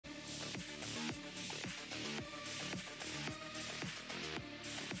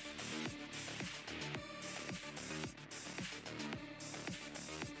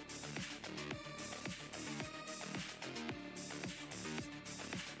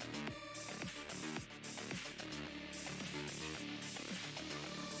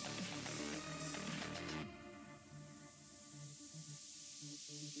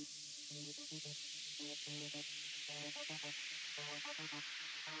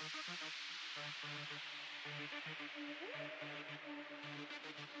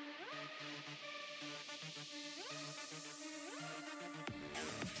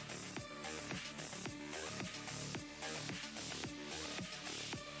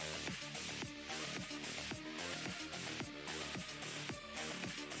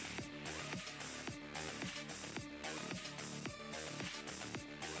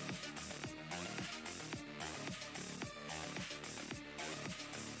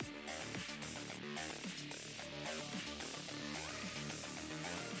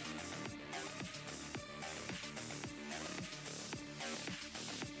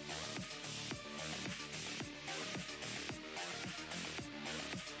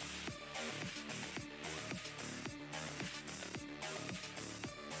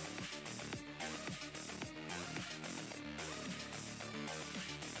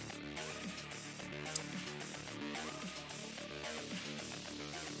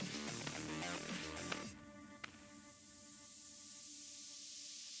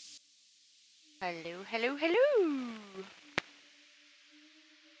Hello, hello, hello.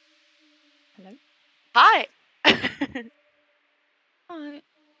 Hello. Hi. Hi.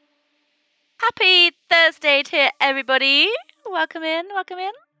 Happy Thursday to everybody. Welcome in, welcome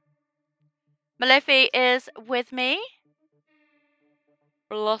in. Malefi is with me.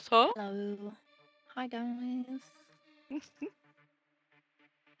 Bless her. Hello. Hi, guys.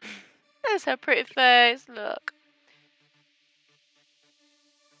 There's her pretty face, look.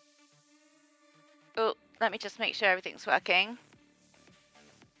 Oh, let me just make sure everything's working.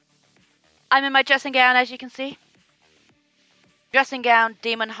 I'm in my dressing gown, as you can see. Dressing gown,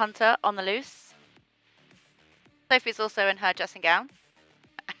 demon hunter on the loose. Sophie's also in her dressing gown.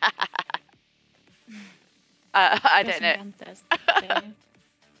 I don't know. Thursday.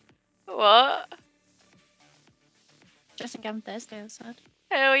 What? Dressing gown Thursday, I said.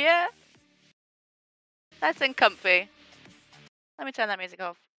 Hell yeah. Nice and comfy. Let me turn that music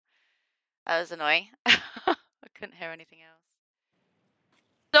off. That was annoying. I couldn't hear anything else.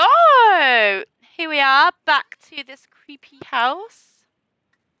 So, here we are, back to this creepy house.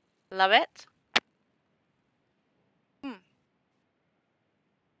 Love it.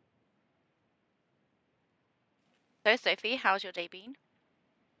 So, Sophie, how's your day been?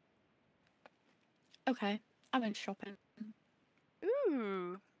 Okay, I went shopping.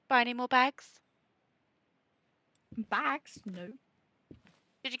 Ooh, buy any more bags? Bags? No.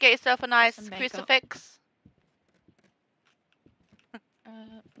 Did you get yourself a nice some makeup. crucifix?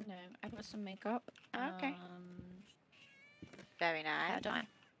 No, I got some makeup. Okay. Very nice. Hair dye.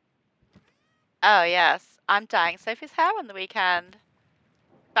 Oh, yes. I'm dyeing Sophie's hair on the weekend.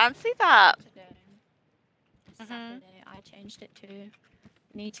 Fancy that. Saturday, I changed it to.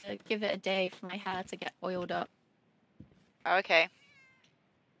 Need to give it a day for my hair to get oiled up. Okay.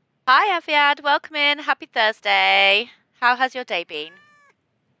 Hi, Aviad. Welcome in. Happy Thursday. How has your day been?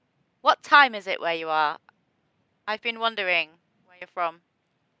 What time is it where you are? I've been wondering where you're from.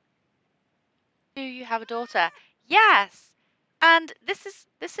 Do you have a daughter? Yes. And this is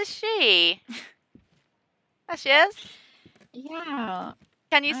she. There she is. Yeah.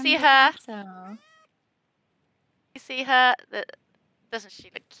 Can you see her? Better. You see her? Doesn't she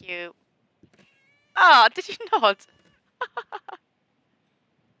look cute? Oh, did you not?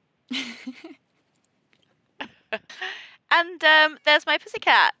 And there's my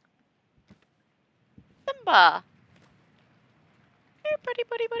pussycat. Simba. Hey, buddy,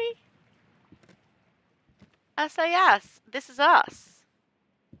 buddy, buddy. So yes, this is us.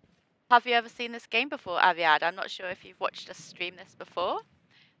 Have you ever seen this game before, Aviad? I'm not sure if you've watched us stream this before,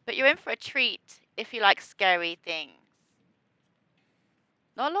 but you're in for a treat if you like scary things.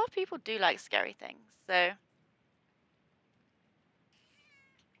 Not a lot of people do like scary things, so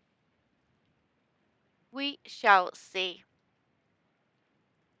we shall see.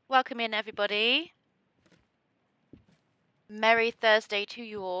 Welcome in, everybody. Merry Thursday to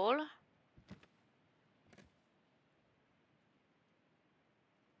you all.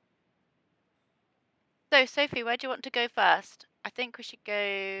 So, Sophie, where do you want to go first? I think we should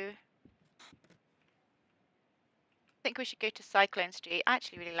go to Cyclone Street. I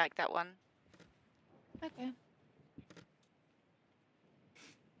actually really like that one. Okay.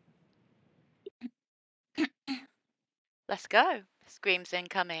 Let's go. Screams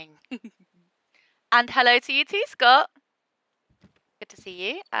incoming. And hello to you too, Scott. Good to see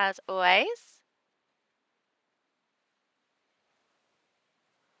you, as always.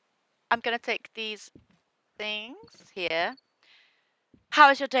 I'm going to take these things here. How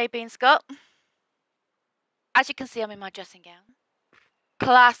has your day been, Scott? As you can see, I'm in my dressing gown.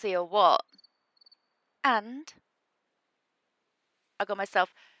 Classy or what? And I got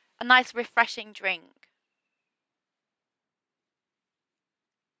myself a nice refreshing drink.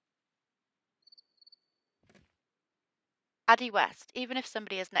 Addy West. Even if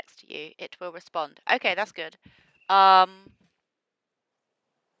somebody is next to you, it will respond. Okay, that's good. What's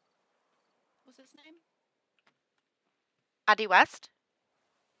his name? Addy West?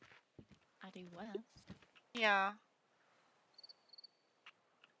 Addy West. Yeah.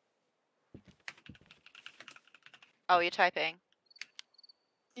 Oh, you're typing?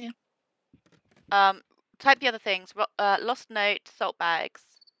 Yeah. Type the other things. Lost note, salt bags.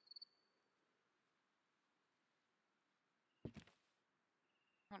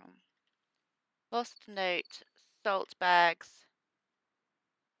 Hold on. Lost note, salt bags,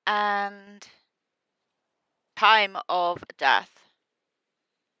 and time of death.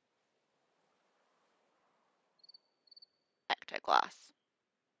 Ectoglass.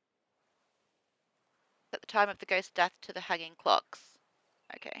 At the time of the ghost's death to the hanging clocks.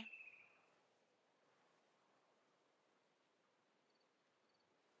 Okay.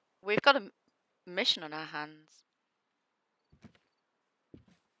 We've got a mission on our hands.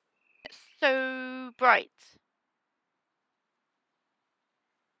 It's so bright.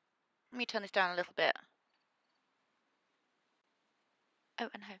 Let me turn this down a little bit. Oh,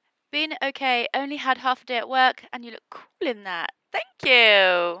 and home. Been okay. Only had half a day at work, and you look cool in that. Thank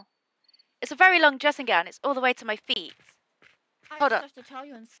you. It's a very long dressing gown. It's all the way to my feet. Hold I on. have stuff to tell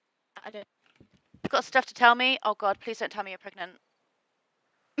you, and I don't. You've got stuff to tell me? Oh God, please don't tell me you're pregnant.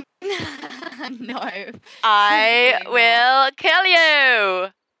 No. I Thankfully will not. kill you.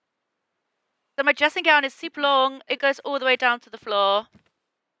 So my dressing gown is super long. It goes all the way down to the floor.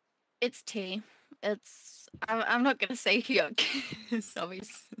 It's tea. It's. I'm not gonna say yuck.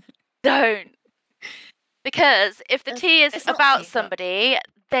 Obviously. Don't. Because if the tea is It's not about tea, but somebody,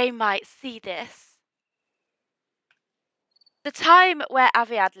 they might see this. The time where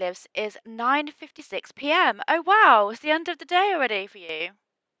Aviad lives is 9:56 p.m. Oh wow, it's the end of the day already for you.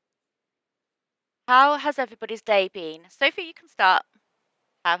 How has everybody's day been? Sophie, you can start.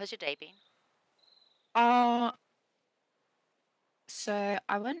 How has your day been? So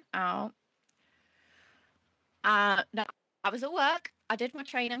I went out. No, I was at work. I did my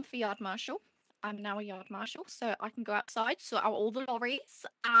training for yard marshal. I'm now a yard marshal, so I can go outside, sort out all the lorries,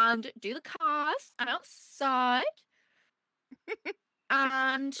 and do the cars outside.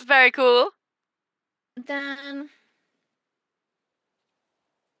 And Very cool. then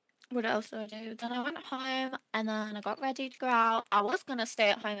what else did I do? Then I went home, and then I got ready to go out. I was gonna stay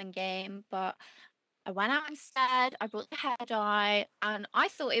at home and game, but I went out instead. I bought the hair dye, and I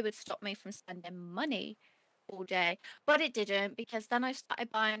thought it would stop me from spending money all day, but it didn't, because then I started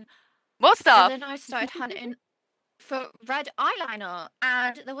buying. More So stuff. then I started hunting for red eyeliner,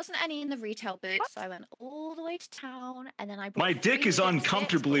 and there wasn't any in the retail boots. So I went all the way to town, and then I bought My dick is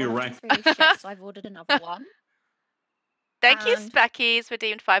uncomfortably erect. really shit, so I've ordered another one. Thank you, And Specky's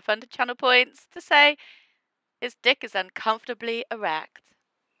redeemed 500 channel points to say his dick is uncomfortably erect.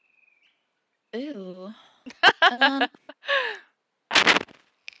 ooh, and then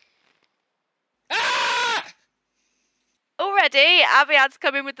Already, Aviad's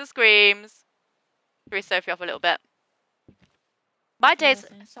coming with the screams. Threw Sophie off a little bit. My days.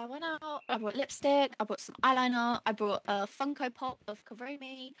 So I went out. I bought lipstick. I bought some eyeliner. I bought a Funko Pop of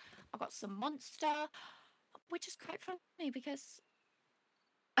Karumi. I got some Monster, which is quite funny because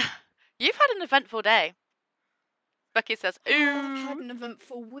You've had an eventful day. Becky says, I've had ooh. an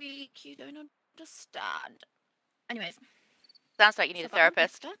eventful week. You don't understand. Anyways, Sounds like you need so a I got my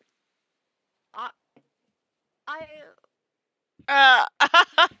therapist. Monster. I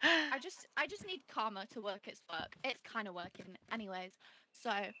just need karma to work its work. It's kind of working, anyways.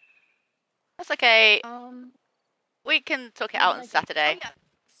 So That's okay. um, We can talk it what out did on I do? Saturday. Oh yeah.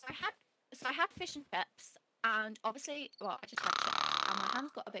 So I had fish and chips, and obviously, well, I just had chips, and my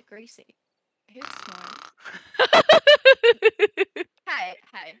hands got a bit greasy. Who's snoring? Hey.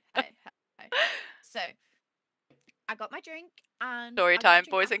 So I got my drink, and Story I got my time,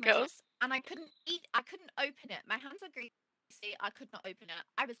 drink boys out of and my girls. juice, and I couldn't eat. I couldn't open it. My hands were greasy. I could not open it.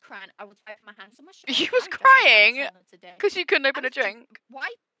 I was crying. I was wiping my hands on my shoulders. You was I was dressed like Adam crying Sandler today. because you couldn't I open a was just drink.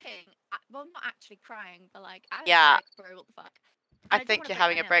 wiping. Well, not actually crying, but like I was Yeah. like, bro, what the fuck? I And think didn't you're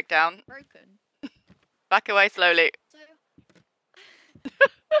want to break having my a nails 'cause breakdown. they're broken. Back away slowly. So I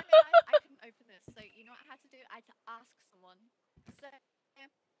realized I couldn't open this. So you know what I had to do? I had to ask someone. So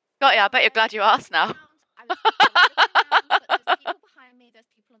Got ya. I bet you're glad you asked now. I was looking around, but there's people behind me. There's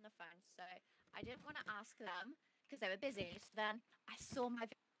people on the phone. So I didn't want to ask them because they were busy. So then I saw my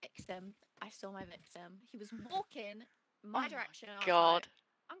victim. He was walking my direction. And I was God. like,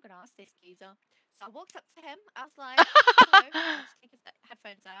 I'm gonna ask this geezer. So I walked up to him. I was like, hello. I had to take his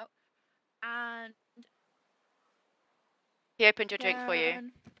headphones out. And He opened your drink for you.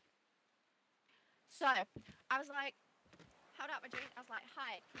 then... So I was like, held out my drink. I was like,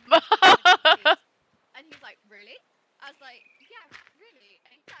 hi. Can you have my drink, please? And he was like, really? I was like, yeah, really.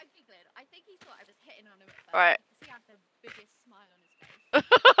 And he started giggling. I think he thought I was hitting on him at first. Right. Because he had the biggest smile on his face.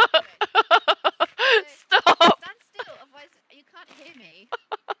 Anyway, Stop. stand still, otherwise you can't hear me.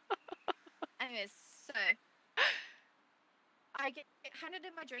 Anyways, so I handed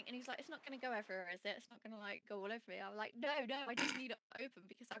him my drink and he's like, it's not going to go everywhere, is it? It's not going to like go all over me. I'm like, no, I just need it open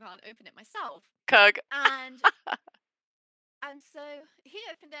because I can't open it myself. Cug. And so he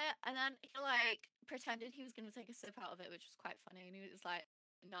opened it and then he like pretended he was going to take a sip out of it, which was quite funny. And he was like,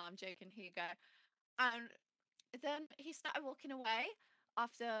 no, I'm joking, here you go. And then he started walking away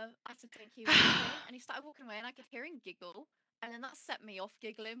after thinking he was leaving, and he started walking away and I could hear him giggle. And then that set me off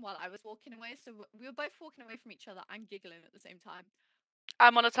giggling while I was walking away. So we were both walking away from each other and giggling at the same time.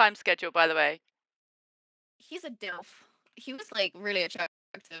 I'm on a time schedule, by the way. He's a dilf. He was like really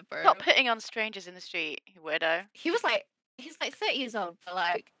attractive, bro. Stop hitting on strangers in the street, you weirdo. He's like 30 years old, but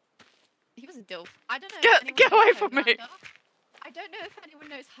like he was a dilf. I don't know. Get away from me. I don't know if anyone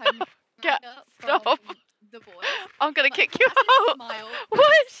knows Homelander Stop. from The Boys. I'm gonna kick you out. Smile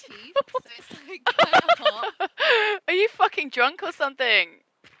What? teeth, so it's like kind of hot. Are you fucking drunk or something?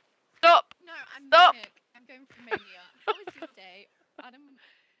 Stop. No, I'm Stop. manic. I'm going for mania. How was your day, Adam?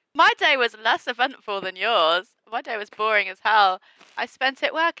 My day was less eventful than yours. My day was boring as hell. I spent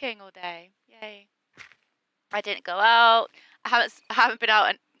it working all day. Yay. I didn't go out. I haven't been out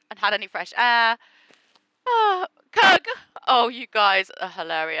and had any fresh air. Oh, Cug. Oh, you guys are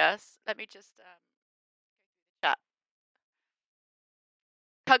hilarious. Let me just go through the chat.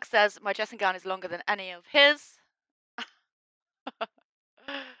 Cug says my dressing gown is longer than any of his.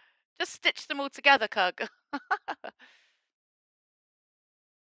 Just stitch them all together, Cug.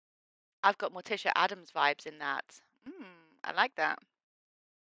 I've got Morticia Adams vibes in that. I like that.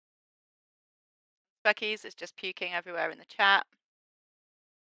 Becky's is just puking everywhere in the chat.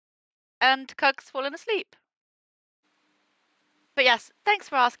 And Cug's fallen asleep. But yes, thanks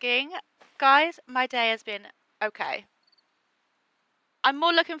for asking. Guys, my day has been okay. I'm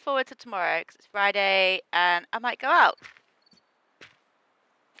more looking forward to tomorrow because it's Friday and I might go out.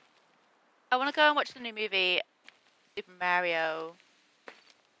 I want to go and watch the new movie, Super Mario.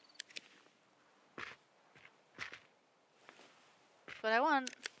 That's what I want.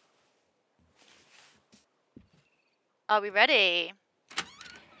 Are we ready?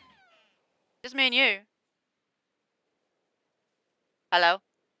 Just me and you. Hello?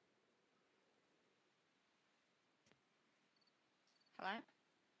 Hello?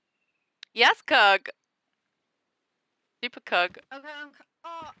 Yes, Cug. Super Cug. Okay,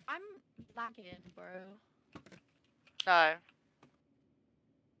 I'm lagging, bro. No.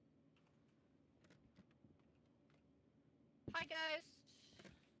 Hi, guys.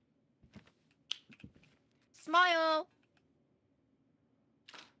 Smile.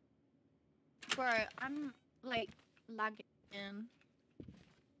 Bro, I'm like lagging.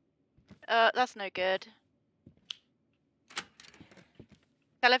 That's no good.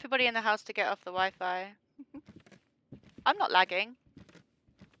 Tell everybody in the house to get off the Wi-Fi. I'm not lagging.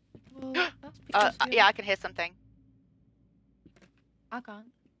 Well, that's because yeah, I can hear something. I can't.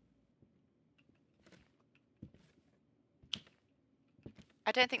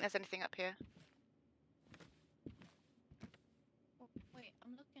 I don't think there's anything up here. Oh, wait,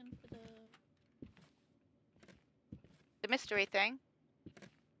 I'm looking for The mystery thing.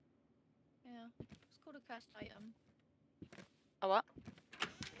 Yeah, it's called a cursed item. A what?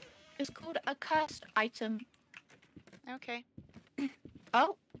 It's called a cursed item. Okay.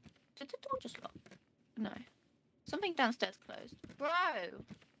 Oh, did the door just lock? No. Something downstairs closed. Bro!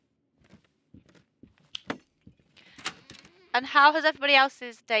 And how has everybody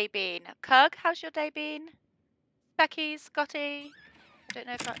else's day been? Cug, how's your day been? Becky, Scotty? I don't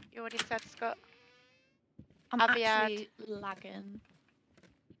know if you already said, Scott. I'm Aviad. actually lagging.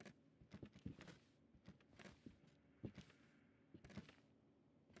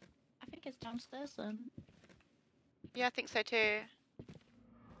 I think it's downstairs then. Yeah, I think so too.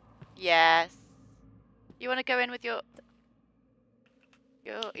 Yes. You want to go in with your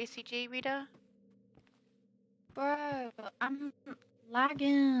ECG reader? Bro, I'm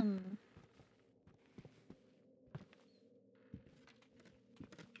lagging.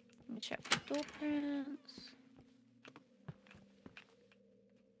 Let me check the door prints.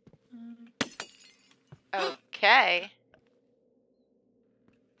 Okay.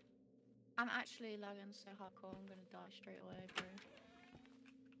 I'm actually lagging so hardcore, I'm gonna die straight away,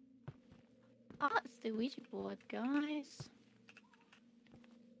 bro. That's the Ouija board, guys.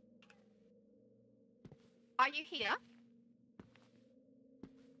 Are you here?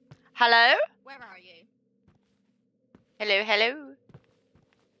 Hello? Where are you? Hello, hello.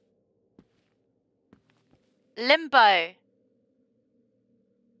 Limbo.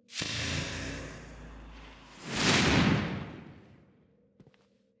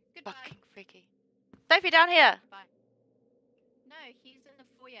 Goodbye. Fucking freaky. Sophie, down here. Goodbye. No, he's in the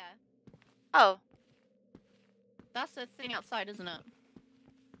foyer. Oh. That's the thing outside, isn't it?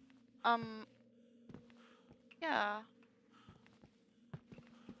 Yeah.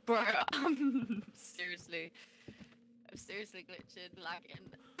 Bro, I'm seriously glitching, lagging.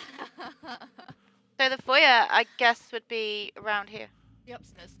 So the foyer, I guess, would be around here. The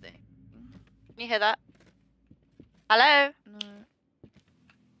upstairs thing. Can you hear that? Hello? No.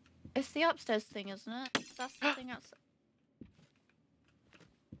 It's the upstairs thing, isn't it? That's the thing outside.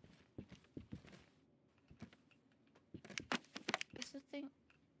 It's the thing.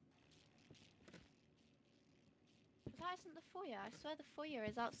 That isn't the foyer. I swear the foyer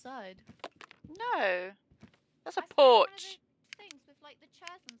is outside. No. That's a I swear it's one of porch. those things with like the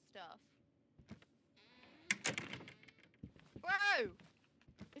chairs and stuff. Bro!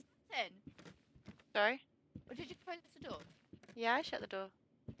 Is this in? Sorry? Or did you close the door? Yeah, I shut the door.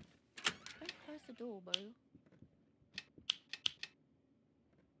 Don't close the door, bro.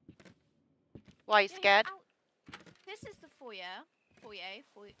 Why, are you Yeah, he's scared? out. This is the foyer. Foyer.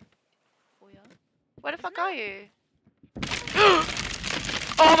 Where the fuck Isn't are it? you?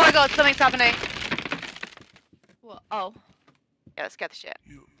 Oh my god, something's happening. What? Oh. Yeah, that scared the shit.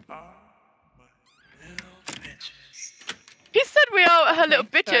 You are my little bitches. He said we are her Okay, little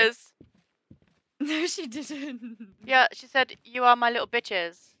sorry. bitches. No, she didn't. Yeah, she said, you are my little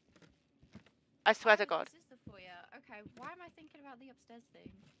bitches. I swear to Oh, God. This is the foyer. Okay, why am I thinking about the upstairs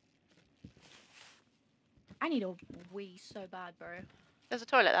thing? I need a wee so bad, bro. There's a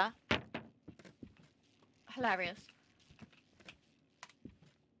toilet there. Hilarious.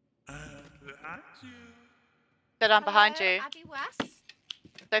 I like you. Said I'm behind Hello, you. Abby West.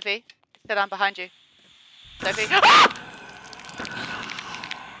 Sophie. Said I'm behind you. Sophie.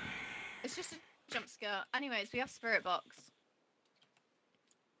 It's just a jump scare. Anyways, we have spirit box.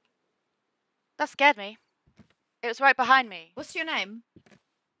 That scared me. It was right behind me. What's your name?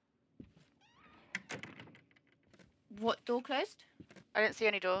 What, door closed? I didn't see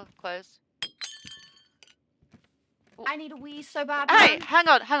any door closed. I need a wee so bad, Hey, man. hang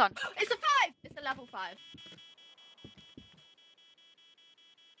on, hang on. It's a 5! It's a level 5.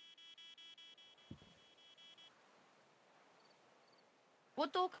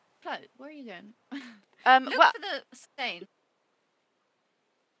 What door closed? Where are you going? Look Well, for the stain.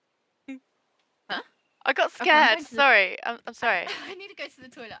 I got Okay, I'm scared. going to the- Sorry. I'm sorry. I need to go to the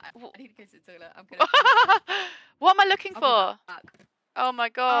toilet. I Wh- need to go to the toilet. I'm gonna. What am I looking I'll for? be back. Oh my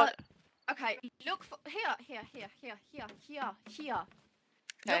god. Okay, look for here. Okay.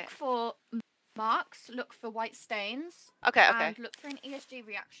 Look for marks. Look for white stains. Okay, okay. And look for an ESG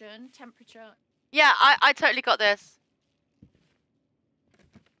reaction, temperature. Yeah, I totally got this.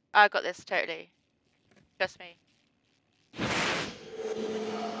 I got this totally. Trust me.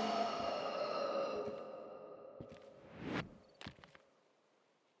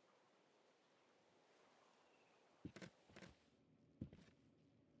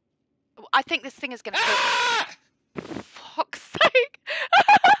 I think this thing is gonna kill me. Fuck's sake!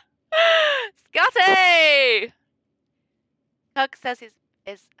 Scotty! Hug says he's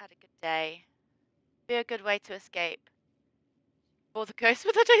had a good day. Be a good way to escape. Or the ghost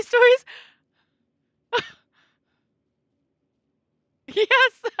with the day stories.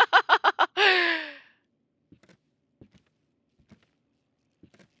 Yes.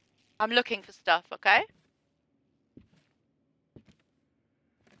 I'm looking for stuff, okay?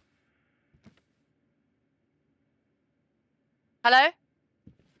 Hello?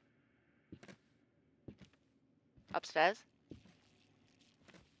 Upstairs.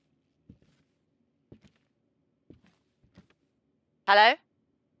 Hello?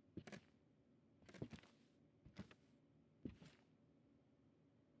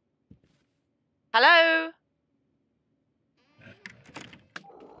 Hello?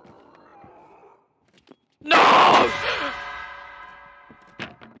 No!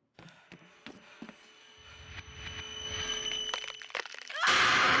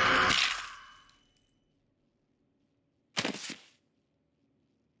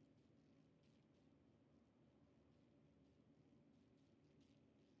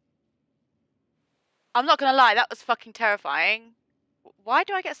 I'm not gonna lie, that was fucking terrifying. Why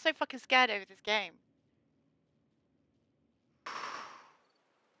do I get so fucking scared over this game?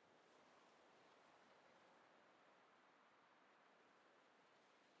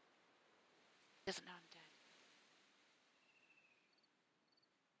 doesn't know I'm dead.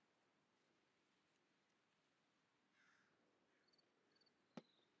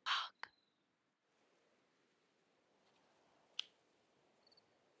 Fuck.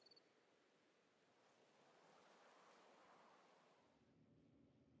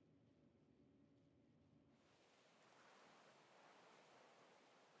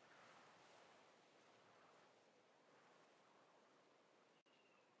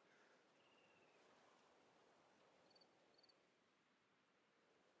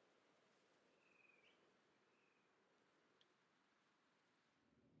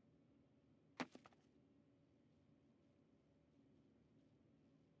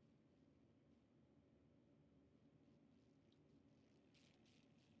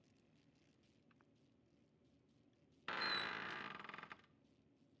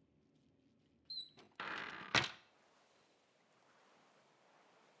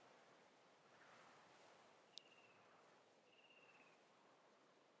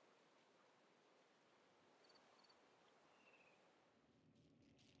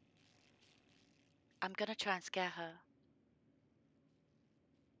 I'm gonna try and scare her.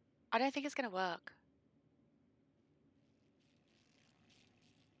 I don't think it's gonna work.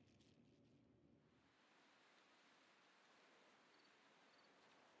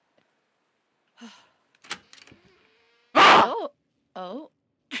 Oh, oh,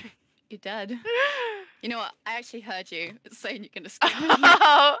 you're dead. You know what? I actually heard you saying you're gonna scare me.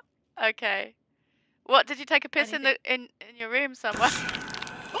 Oh, okay. What, did you take a piss in Anything. the in your room somewhere?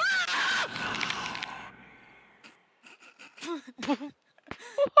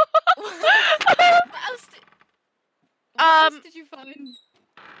 What else? What else Um, did you find?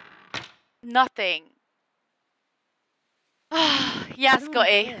 nothing. I Yes, don't want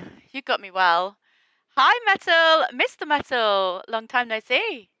to go Scotty, in. you got me well. Hi, Metal, Mr. Metal. Long time no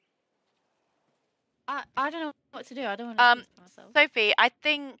see. I don't know what to do. I don't want to do this to myself. Sophie, I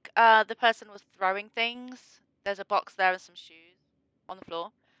think the person was throwing things. There's a box there and some shoes on the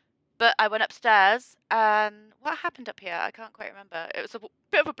floor. But I went upstairs and what happened up here? I can't quite remember. It was a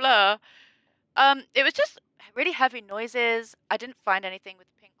bit of a blur. It was just really heavy noises. I didn't find anything with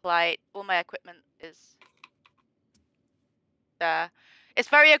pink light. All my equipment is there. It's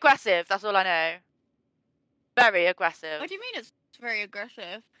very aggressive. That's all I know. Very aggressive. What do you mean it's very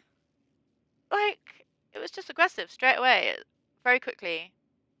aggressive? Like, it was just aggressive straight away, very quickly.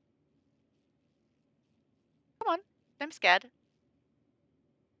 Come on, don't be scared.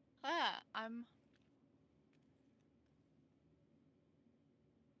 Claire,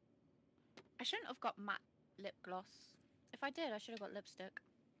 I shouldn't have got matte lip gloss. If I did, I should have got lipstick.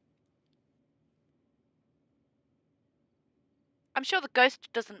 I'm sure the ghost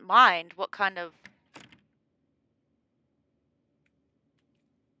doesn't mind what kind of...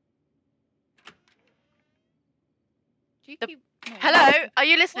 Do you The- keep... No, Hello? Are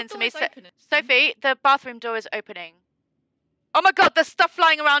you listening What to door me? is opening? Sophie, the bathroom door is opening. Oh my god, there's stuff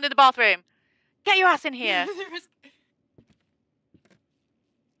flying around in the bathroom. Get your ass in here.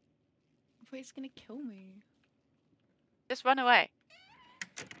 Wait, it's gonna kill me. Just run away.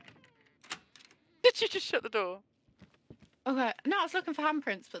 Did you just shut the door? Okay, no, I was looking for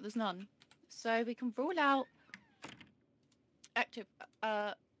handprints, but there's none. So we can rule out active.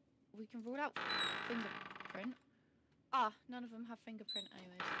 We can rule out fingerprint. Ah, none of them have fingerprint,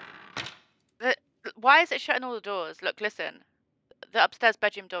 anyways. Why is it shutting all the doors? Look, listen. The upstairs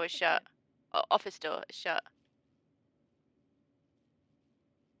bedroom door is shut. Office door is shut.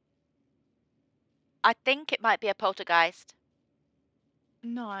 I think it might be a poltergeist.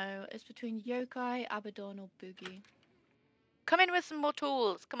 No, it's between yokai, Abaddon, or boogie. Come in with some more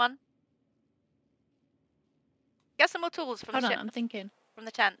tools. Come on. Get some more tools from Hold on, I'm thinking. from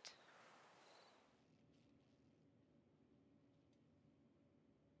the tent.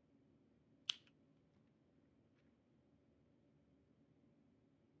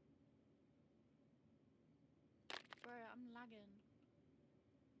 Bro, I'm lagging.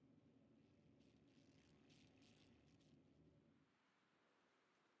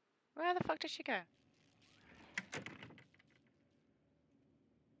 Where the fuck did she go?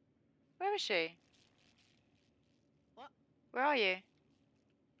 Where is she? What? Where are you?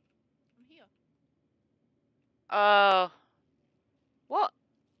 I'm here. Oh. What?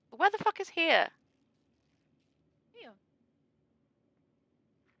 Where the fuck is here? Here.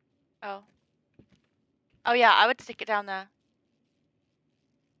 Oh. Oh yeah, I would stick it down there.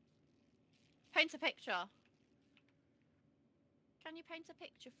 Paint a picture. Can you paint a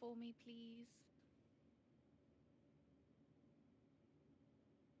picture for me, please?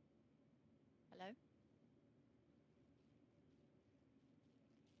 Hello?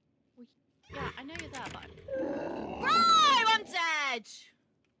 Yeah, I know you're there, but Bro, I'm dead!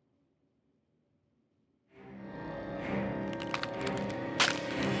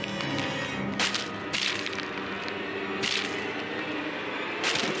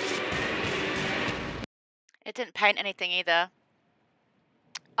 It didn't paint anything either.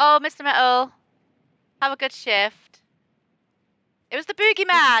 Oh, Mr. Metal. Have a good shift. It was the Who's Mr.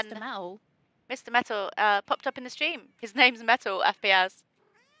 boogeyman. Metal? Mr. Metal popped up in the stream. His name's Metal FPS.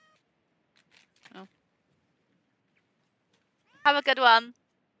 Oh. Have a good one.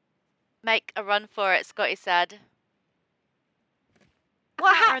 Make a run for it, Scotty said. I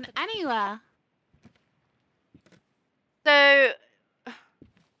What can't happened? run anywhere. So,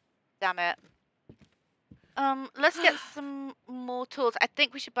 damn it. Let's get some more tools. I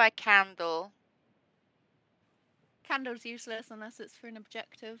think we should buy a candle. Candle's useless unless it's for an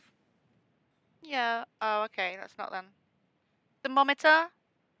objective. Yeah. Oh, okay. That's not then. Thermometer.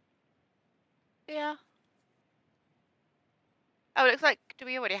 Yeah. Oh, it looks like. Do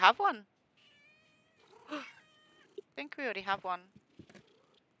we already have one? I think we already have one.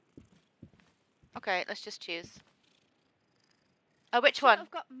 Okay, let's just choose. Which one?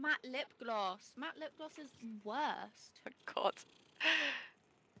 I've got matte lip gloss. Matte lip gloss is worst. Oh, God.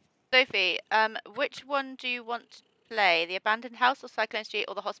 Sophie, which one do you want to play? The abandoned house or Cyclone Street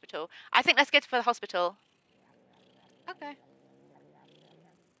or the hospital? I think let's go for the hospital. Okay.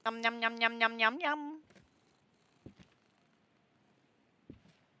 Yum, yum, yum, yum, yum, yum, yum.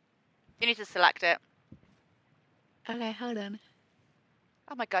 You need to select it. Okay, hold on.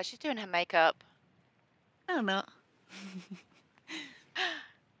 Oh my God, she's doing her makeup. No, not.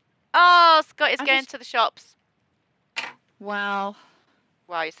 Oh, Scott is I going just- to the shops. Wow.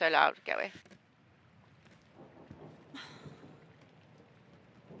 Wow, you're so loud. Get away.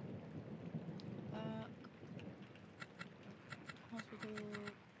 Hospital.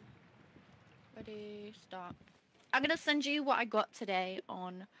 Ready, start. I'm gonna send you what I got today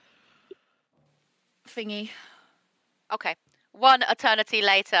on thingy. Okay. One eternity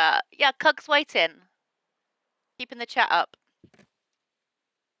later. Yeah, Cug's waiting. Keeping the chat up.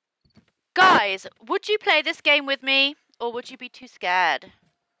 Guys, would you play this game with me or would you be too scared?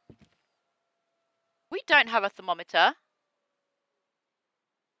 We don't have a thermometer.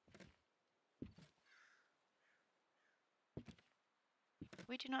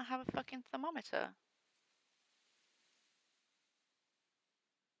 We do not have a fucking thermometer.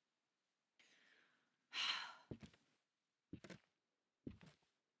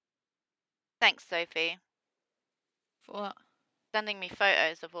 Thanks, Sophie. For what? Sending me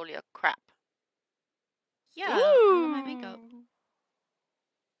photos of all your crap. Yeah, all my makeup. Ooh.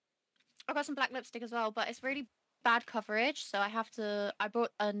 I got some black lipstick as well, but it's really bad coverage, so I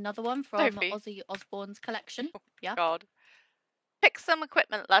bought another one from Sophie. Ozzy Osbourne's collection. Yeah. God. Pick some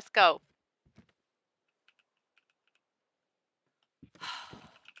equipment. Let's go.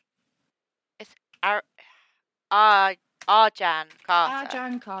 It's Arjan Carter.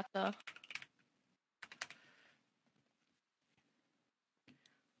 Jan Carter.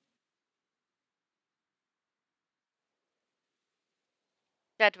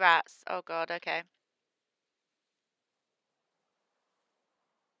 Dead rats. Oh God. Okay.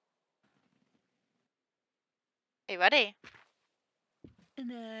 Are you ready?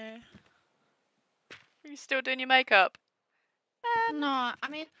 No. Are you still doing your makeup? No, I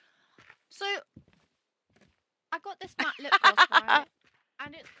mean, so I got this matte lip gloss, right?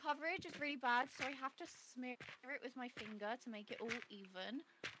 And its coverage is really bad, so I have to smear it with my finger to make it all even.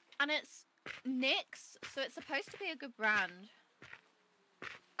 And it's NYX, so it's supposed to be a good brand.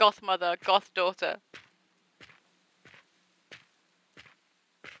 Goth mother, goth daughter.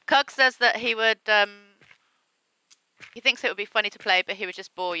 Cug says that he would, he thinks it would be funny to play, but he would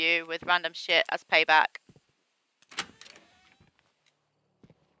just bore you with random shit as payback.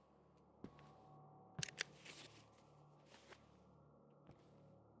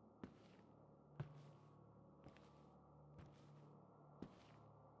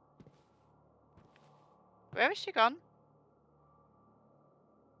 Where has she gone?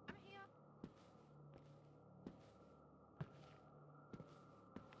 I'm here.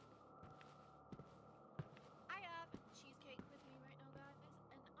 I have cheesecake with me right now, guys,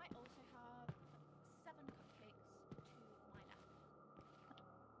 and I also have 7 cupcakes to my left.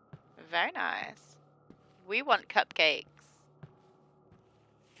 Very nice. We want cupcakes.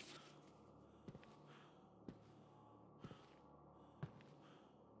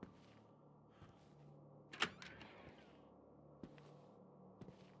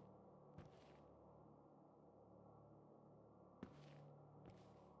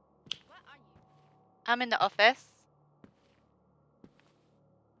 Where are you? I'm in the office.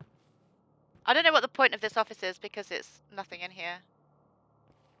 I don't know what the point of this office is because it's nothing in here.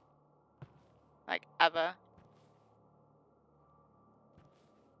 Like, ever.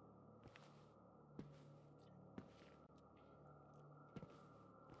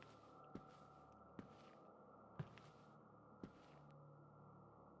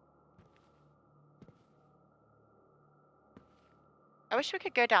 I wish we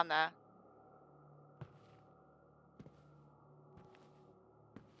could go down there.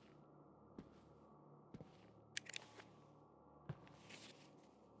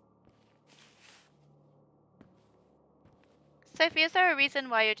 Sophie, is there a reason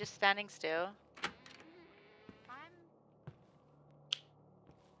why you're just standing still?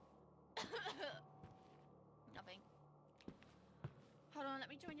 Nothing. Hold on, let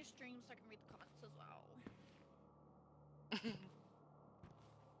me join your stream so I can read the comments as well.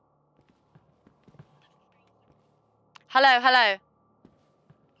 Hello, hello.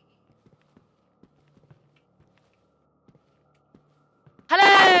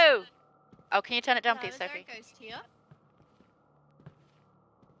 Hello! Oh, can you turn it down, Hello, please, is there Sophie? a ghost here?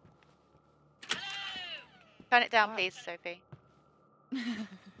 Turn it down, Oh. please, Sophie.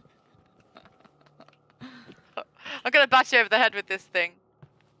 I'm gonna bash you over the head with this thing.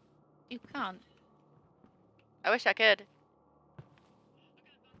 You can't. I wish I could.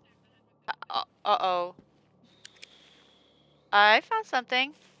 Uh-oh. I found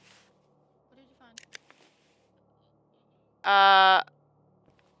something. What did you find?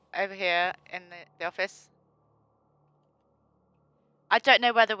 Over here in the office. I don't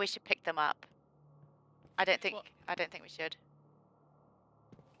know whether we should pick them up. I don't think we should.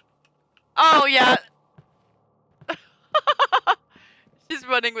 Oh yeah. She's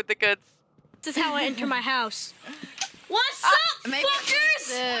running with the goods. This is how I enter my house. What's up, fuckers?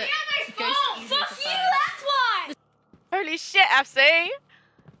 Yeah, my phone. Fuck you, that's why. Holy shit, FC.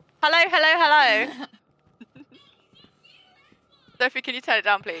 Hello. Sophie, can you turn it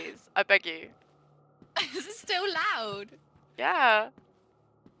down, please? I beg you. Is it still loud? Yeah.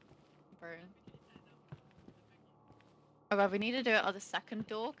 Oh god, we need to do it on the second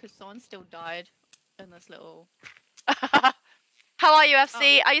door because someone still died in this little... How are you,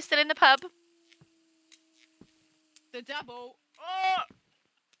 FC? Are you still in the pub? The devil! Oh!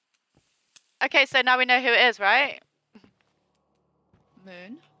 Okay, so now we know who it is, right?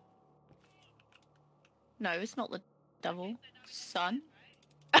 Moon? No, it's not the devil. Sun?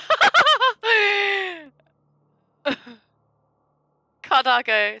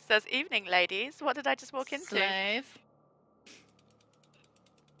 Cardago says, evening, ladies. What did I just walk into? Slave.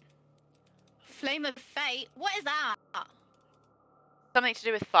 Flame of Fate? What is that? Something to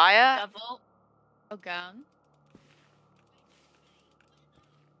do with fire? Devil? Again?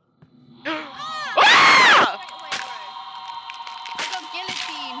 Ah! I got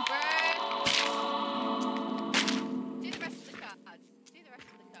guillotine, bro! Do the rest of the cards.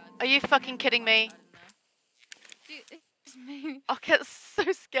 Are you fucking kidding me? It's me. I get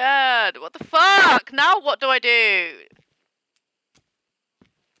so scared. What the fuck? Now what do I do?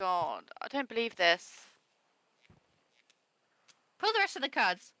 God, I don't believe this. Pull the rest of the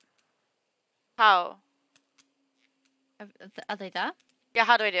cards. How? Are they there? Yeah,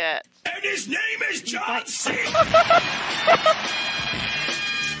 how do I do it? And his name is John C. Oh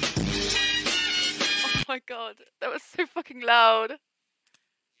my god, that was so fucking loud.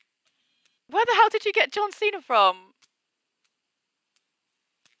 Where the hell did you get John Cena from?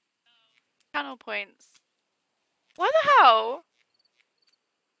 Channel points. Why the hell?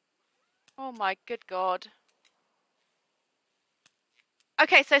 Oh my good god.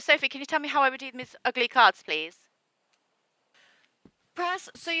 Okay, so Sophie, can you tell me how I redeem these ugly cards, please? Press,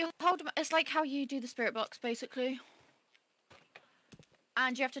 so you hold them, it's like how you do the spirit box, basically.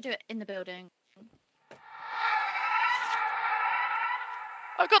 And you have to do it in the building.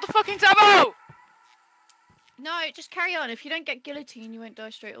 I've got the fucking demo! No, just carry on. If you don't get guillotine, you won't die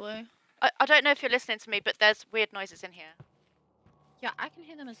straight away. I don't know if you're listening to me, but there's weird noises in here. Yeah, I can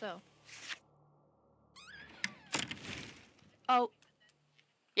hear them as well. Oh.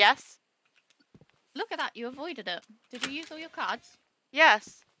 Yes? Look at that, you avoided it. Did you use all your cards?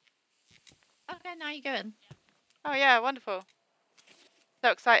 Yes. Okay, now you go in. Oh yeah, wonderful.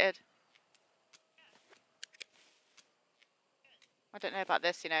 So excited. I don't know about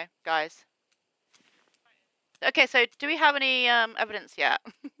this, you know, guys. Okay, so do we have any evidence yet?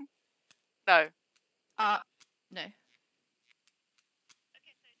 No. No.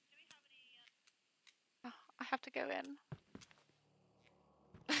 Oh, I have to go in.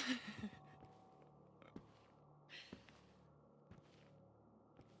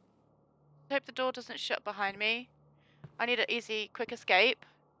 I hope the door doesn't shut behind me. I need an easy, quick escape.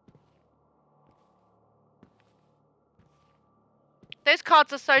 Those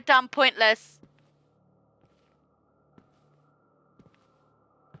cards are so damn pointless.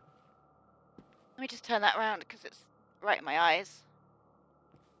 Let me just turn that around because it's right in my eyes.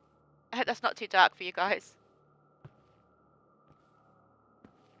 I hope that's not too dark for you guys.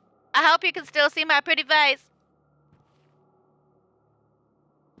 I hope you can still see my pretty face.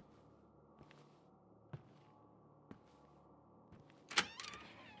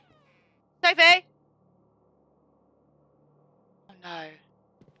 Sophie! Oh no.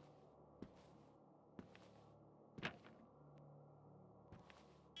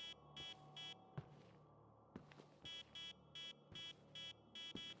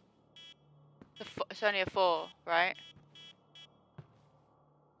 It's only a 4, right?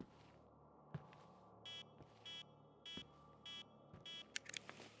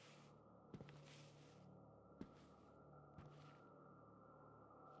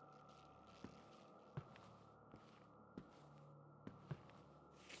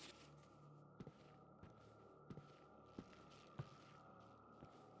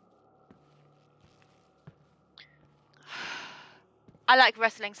 I like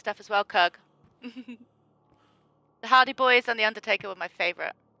wrestling stuff as well, Cug. The Hardy Boys and The Undertaker were my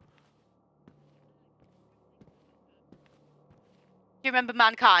favourite. Do you remember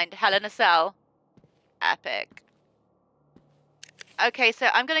Mankind? Hell in a Cell? Epic. Okay, so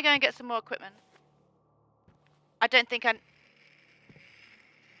I'm gonna go and get some more equipment. I don't think I...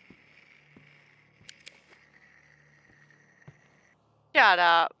 Shut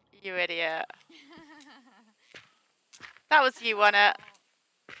up, you idiot. That was you, wasn't it?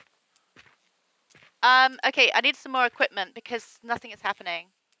 Okay, I need some more equipment because nothing is happening.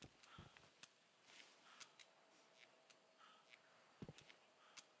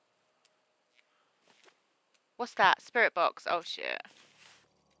 What's that? Spirit box. Oh, shit.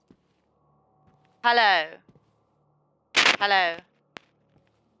 Hello. Hello.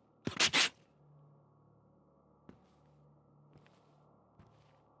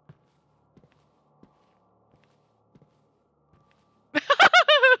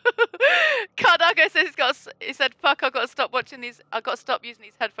 Cardago says he said, fuck, I've got to stop watching these, I've got to stop using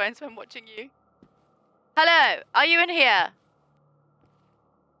these headphones when watching you. Hello, are you in here?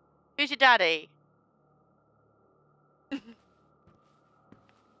 Who's your daddy?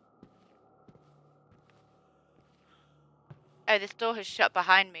 Oh, this door has shut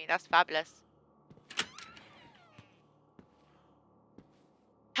behind me. That's fabulous.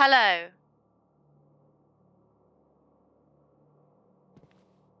 Hello.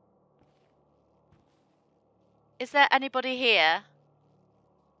 Is there anybody here?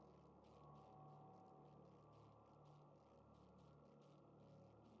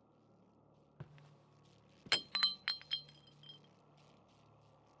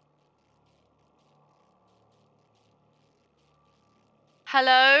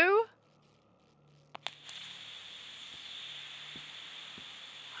 Hello?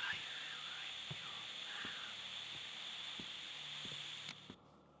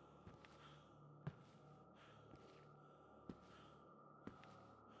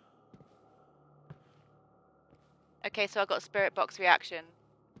 Okay, so I got a spirit box reaction.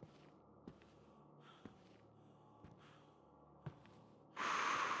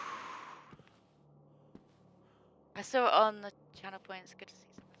 I saw it on the channel points. Good to see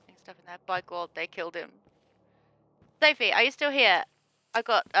some interesting stuff in there. By God, they killed him. Sophie, are you still here? I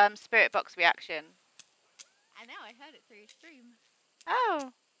got spirit box reaction. I know, I heard it through your stream.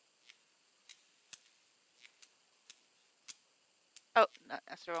 Oh. Oh, no,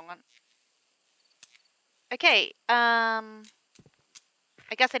 that's the wrong one. Okay, I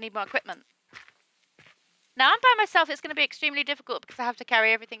guess I need more equipment. Now I'm by myself, it's going to be extremely difficult because I have to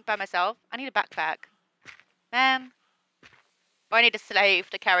carry everything by myself. I need a backpack. Man. Or I need a slave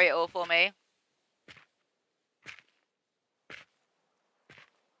to carry it all for me.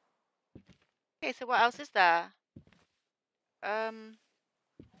 Okay, so what else is there?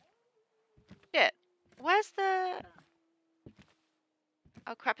 Shit. Where's the...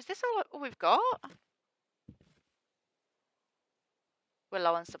 Oh crap, is this all we've got? We're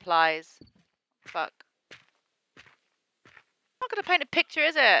low on supplies. Fuck. Not gonna paint a picture,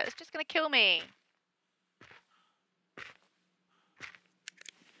 is it? It's just gonna kill me.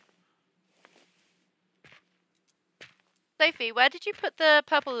 Sophie, where did you put the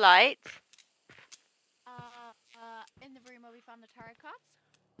purple light? In the room where we found the tarot cards.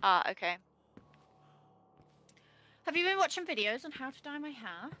 Ah, okay. Have you been watching videos on how to dye my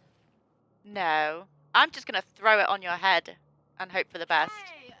hair? No. I'm just gonna throw it on your head and hope for the best.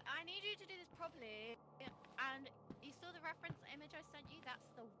 Hey, I need you to do this properly. And you saw the reference image I sent you? That's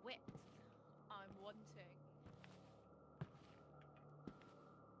the width I'm wanting.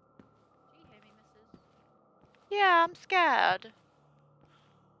 Yeah, I'm scared.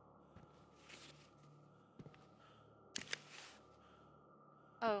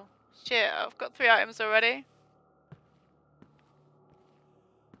 Oh, shit, I've got 3 items already.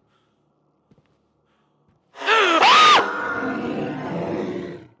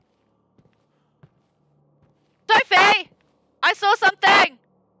 Sophie! I saw something!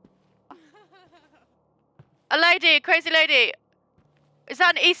 A lady, a crazy lady. Is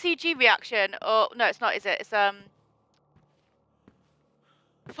that an ECG reaction? Or, no, it's not, is it? It's,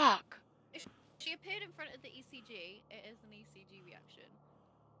 fuck. If she appeared in front of the ECG, it is an ECG reaction.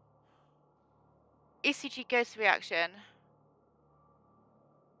 ECG ghost reaction.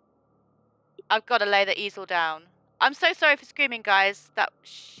 I've got to lay the easel down. I'm so sorry for screaming, guys. That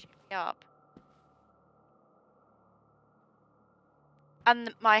shut me up.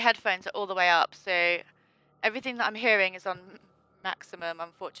 And my headphones are all the way up, so everything that I'm hearing is on maximum,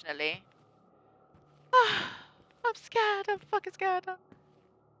 unfortunately. I'm scared. I'm fucking scared.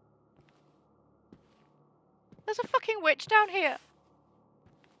 There's a fucking witch down here.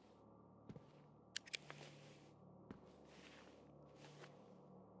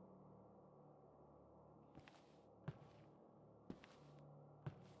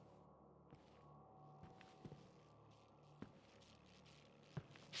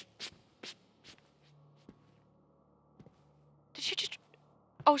 Did she just...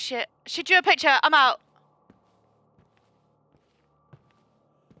 Oh, shit. She drew a picture. I'm out.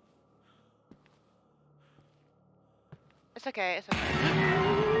 It's okay. It's okay.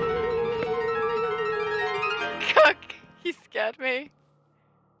 Cook. He scared me.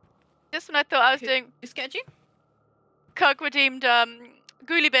 Just when I thought I was doing... Who scared you? Cook redeemed,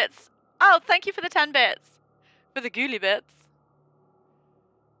 ghoulie bits. Oh, thank you for the 10 bits. For the ghoulie bits.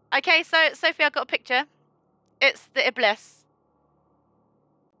 Okay, so, Sophie, I've got a picture. It's the Iblis.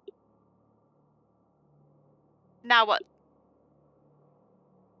 Now what?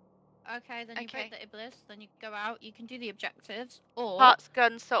 Okay, then you Okay. break the Iblis, then you go out, you can do the objectives, or... Parts,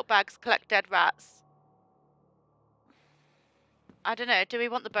 guns, salt bags, collect dead rats. I don't know. Do we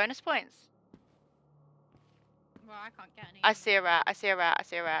want the bonus points? Well, I can't get any. I see a rat. I see a rat. I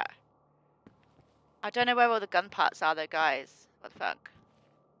see a rat. I don't know where all the gun parts are, though, guys. What the fuck?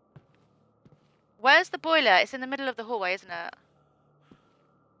 Where's the boiler? It's in the middle of the hallway, isn't it?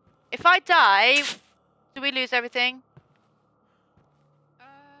 If I die, do we lose everything?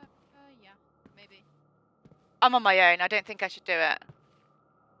 Yeah, maybe. I'm on my own. I don't think I should do it.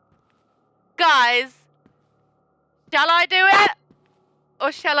 Guys, shall I do it?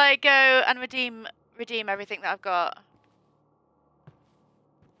 Or shall I go and redeem everything that I've got?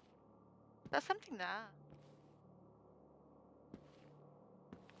 There's something there.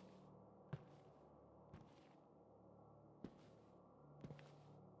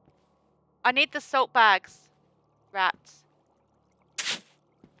 I need the salt bags. Rats.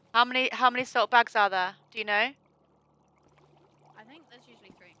 How many salt bags are there? Do you know? I think there's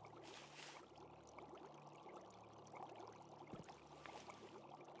usually 3.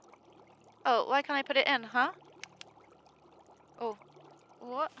 Oh, why can't I put it in, huh? Oh.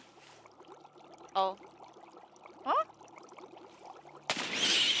 What? Oh. What?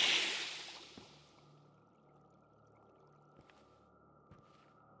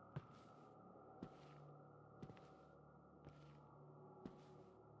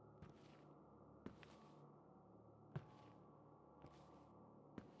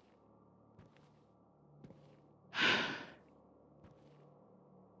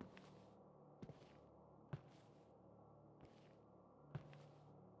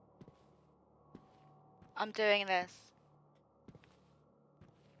 I'm doing this.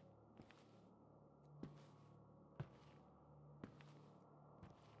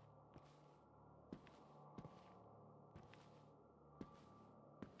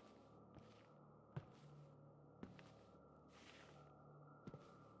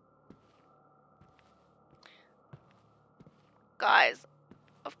 Guys,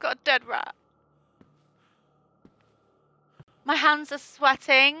 I've got a dead rat. My hands are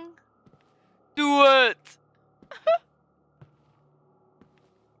sweating. Do it! I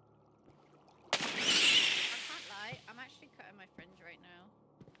can't lie, I'm actually cutting my fringe right now.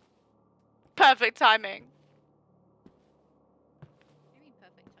 Perfect timing. What do you mean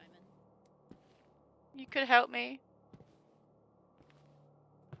perfect timing? You could help me.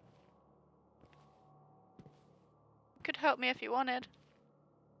 You could help me if you wanted.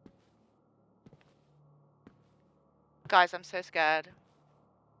 Guys, I'm so scared.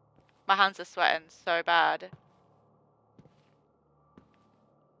 My hands are sweating so bad.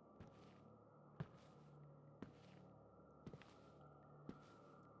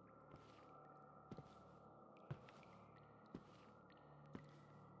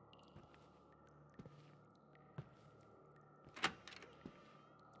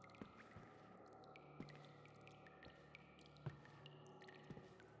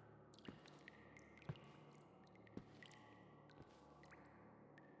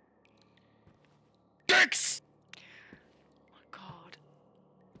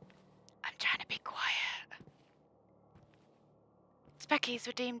 Specky's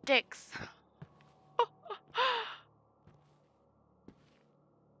redeemed dicks. I'm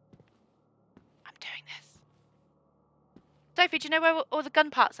doing this. Sophie, do you know where all the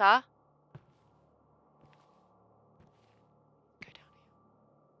gun parts are? Go down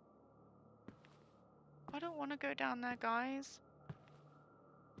here. I don't want to go down there, guys.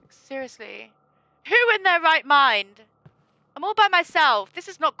 Like, seriously. Who in their right mind? I'm all by myself. This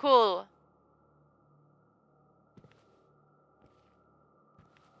is not cool.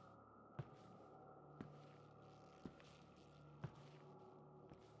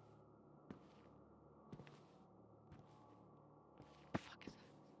 What the fuck is that?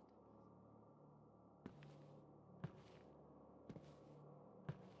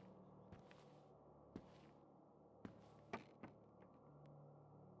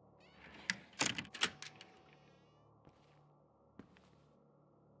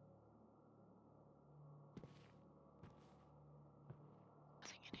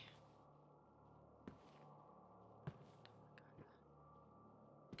 Nothing in here.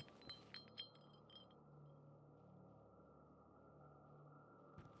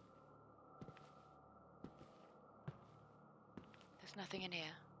 There's nothing in here.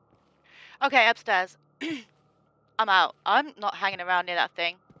 Okay, upstairs. I'm out. I'm not hanging around near that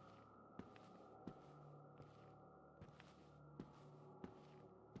thing.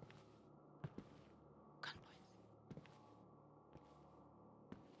 Gun points.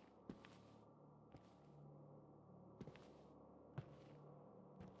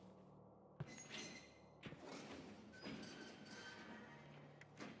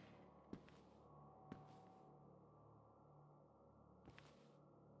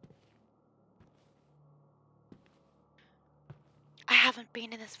 I haven't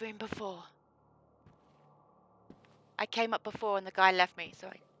been in this room before. I came up before and the guy left me, so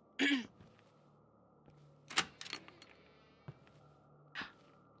I...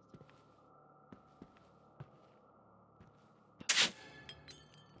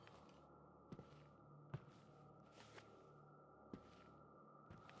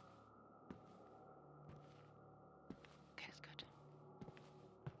 Okay, that's good.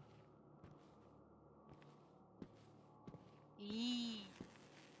 Eee.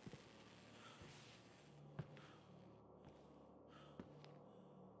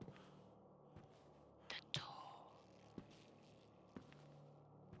 The door.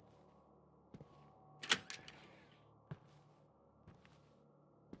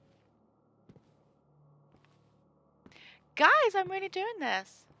 Guys, I'm really doing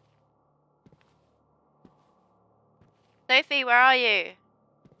this. Sophie, where are you?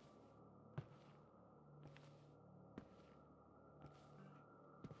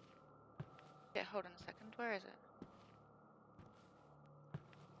 Yeah, hold on a second. Where is it?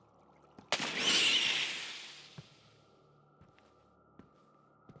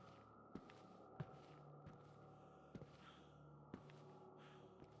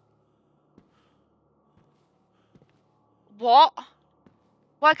 What?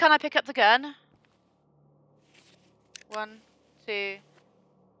 Why can't I pick up the gun? 1, 2.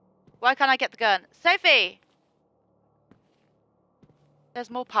 Why can't I get the gun? Sophie! There's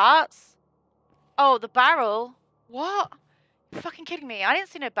more parts? Oh, the barrel? What? You're fucking kidding me. I didn't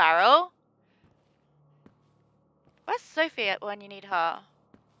see no barrel. Where's Sophie at when you need her?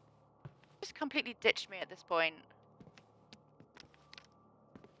 Just completely ditched me at this point.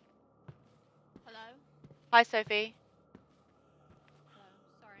 Hello? Hi, Sophie. Hello.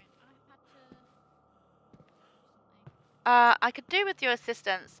 Sorry, I had to... I could do with your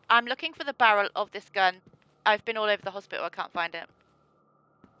assistance. I'm looking for the barrel of this gun. I've been all over the hospital. I can't find it.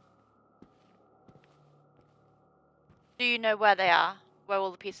 Do you know where they are? Where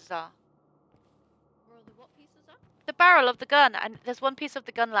all the pieces are? Where all the what pieces are? The barrel of the gun, and there's one piece of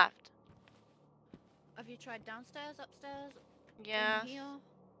the gun left. Have you tried downstairs, upstairs, Yeah. in here?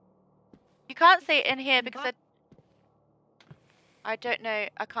 You can't see it in here In because back? I don't know.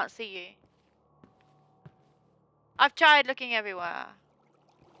 I can't see you. I've tried looking everywhere.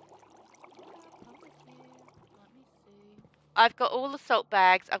 Yeah, come with you. Let me see. I've got all the salt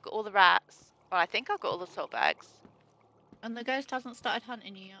bags. I've got all the rats. Well, I think I've got all the salt bags. And the ghost hasn't started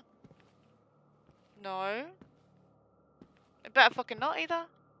hunting you yet. No. It better fucking not either.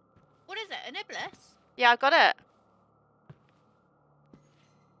 What is it? An iblis? Yeah, I've got it.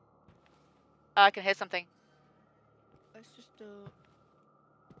 Oh, I can hear something. It's just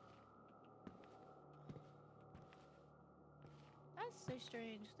That's so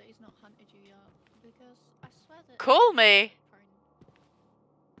strange that he's not hunted you yet. Because I swear that... Call me.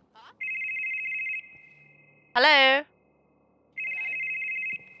 Huh? Hello. Hello?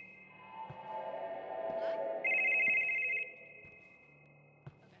 Hello?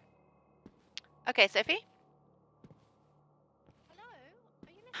 Okay, Sophie. Hello?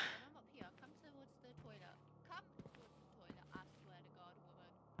 Are you listening? I'm up here. Come towards the toilet. Come towards the toilet, I swear to God,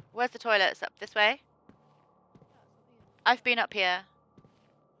 woman. Where's the toilet? It's up this way. Yeah, it's up here. I've been up here.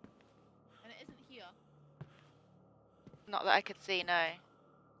 And it isn't here. Not that I could see, no. I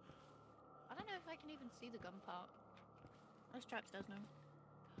don't know if I can even see the gun part. Oh, Straps does know.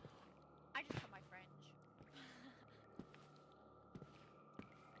 I just cut my French.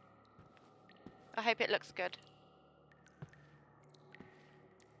 I hope it looks good.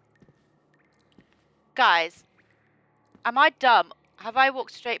 Guys, am I dumb? Have I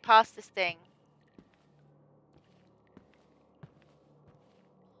walked straight past this thing?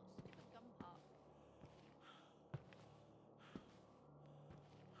 Stupid gun part.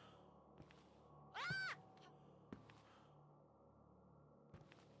 Ah!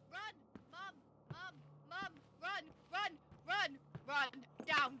 Run! Mum! Mum! Mum! Run! Run! Run! Run!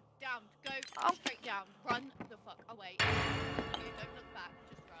 Down! Down! Go Oh. straight down. Run the fuck away. You don't look back.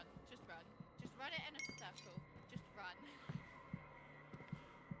 Just run. Just run. Just run it in a circle. Just run.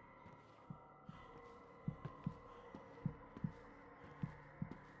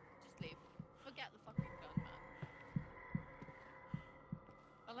 Just leave. Forget the fucking gun, man.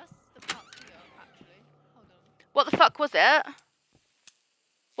 Unless the part's here, actually. Hold on. What the fuck was it?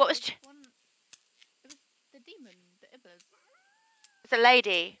 What was... It was the demon, the Ibbers. It's a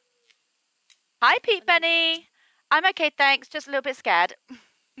lady. Hi, Pete Benny. I'm okay, thanks. Just a little bit scared.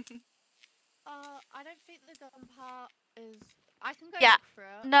 I don't think the gun part is. I can go Yeah. look for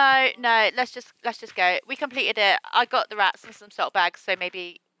it. No, no. Let's just go. We completed it. I got the rats and some salt bags, so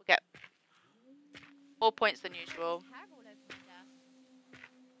maybe we'll get more points than usual. Hair all over my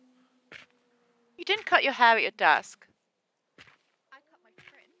desk. You didn't cut your hair at your desk. I cut my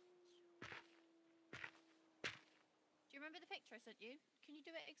print. Do you remember the picture I sent you? Can you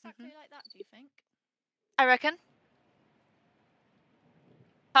do it exactly like that? Do you think? I reckon.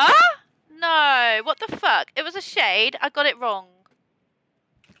 Huh? No. What the fuck? It was a shade. I got it wrong.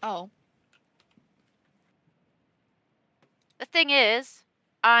 Oh. The thing is,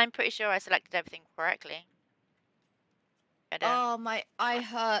 I'm pretty sure I selected everything correctly. I don't. Oh, my eye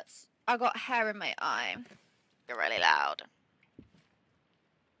hurts. I got hair in my eye. You're really loud.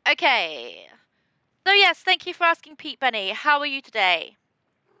 Okay. So yes, thank you for asking, Pete Benny. How are you today?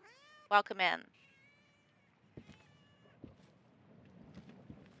 Welcome in.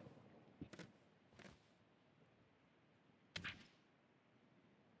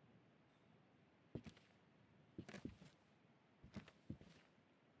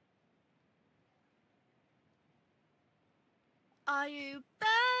 Are you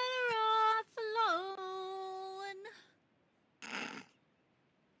better off alone?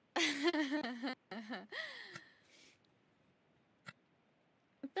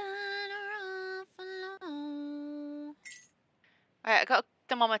 Better off alone. Alright, I got a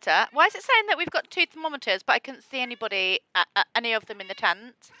thermometer. Why is it saying that we've got 2 thermometers, but I couldn't see anybody, any of them in the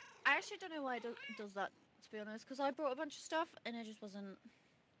tent? I actually don't know why it does that, to be honest, because I brought a bunch of stuff and it just wasn't.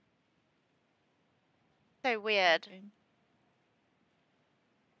 So weird. working.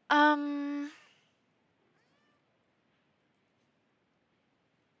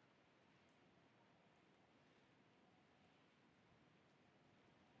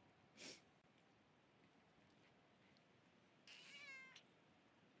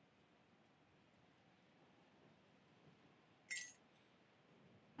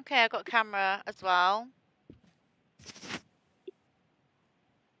 Okay, I got a camera as well.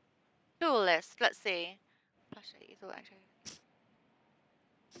 Tool list, let's see. Flashlight, easel, actually.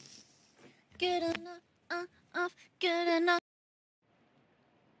 Good enough, good enough.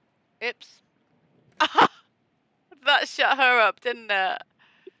 Oops. That shut her up, didn't it?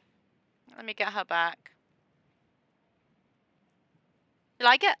 Let me get her back. Will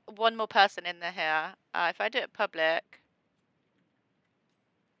I get one more person in there here? If I do it public.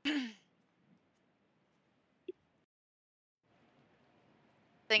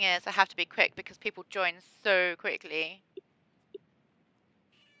 Thing is, I have to be quick because people join so quickly.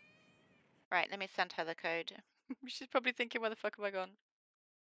 Right, let me send her the code. She's probably thinking, where the fuck have I gone?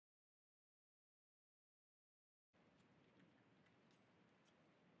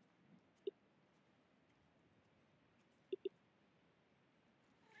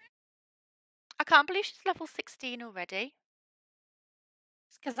 I can't believe she's level 16 already.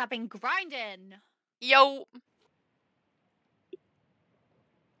 It's because I've been grinding. Yo!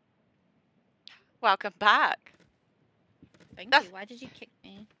 Welcome back. Thank That's- you. Why did you kick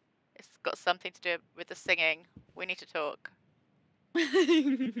me? It's got something to do with the singing. We need to talk.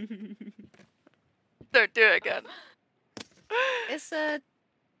 Don't do it again. It's a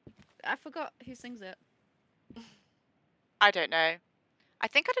I forgot who sings it. I don't know. I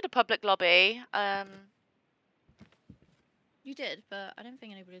think I did a public lobby. You did, but I don't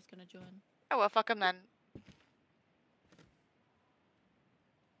think anybody's gonna join. Oh well, fuck 'em then.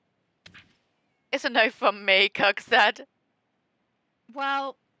 It's a no from me, Cug said.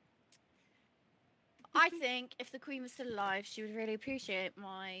 Well, I think if the Queen was still alive, she would really appreciate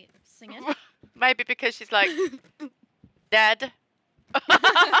my singing. Maybe because she's like dead.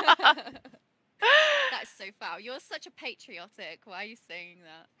 That's so foul. You're such a patriotic. Why are you saying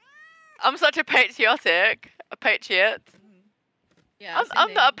that? I'm such a patriot. Yeah,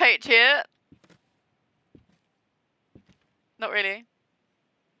 I'm not a patriot. Not really.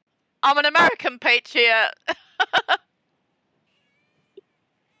 I'm an American patriot.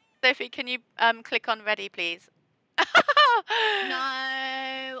 Sophie, can you click on ready, please? No,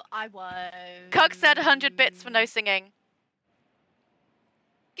 I won't. Cug said 100 bits for no singing.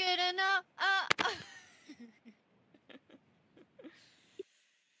 Good enough.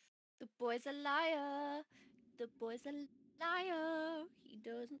 The boy's a liar. The boy's a liar. He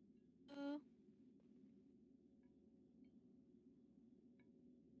doesn't know.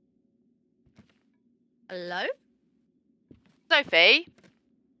 Hello? Sophie,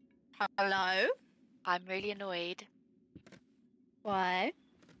 Hello? I'm really annoyed. Why?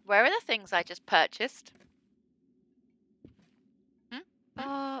 Where are the things I just purchased?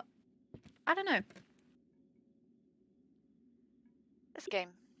 I don't know. This game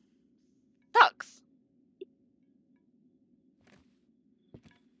sucks.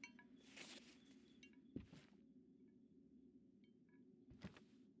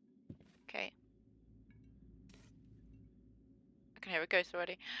 Okay. I can hear a ghost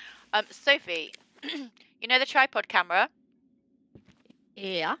already. Sophie, you know the tripod camera?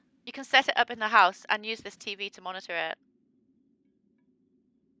 Yeah. You can set it up in the house and use this TV to monitor it.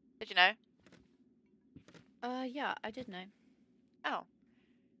 Did you know? Yeah, I did know. Oh.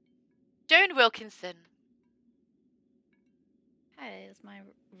 Joan Wilkinson. Hey, it's my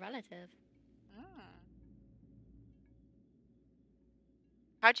relative.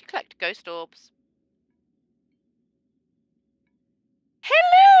 How'd you collect ghost orbs?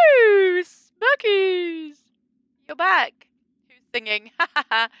 Hello, Smuckies! You're back. Who's singing?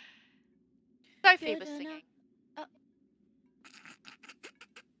 Sophie was singing.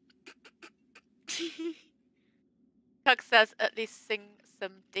 Tug says at least sing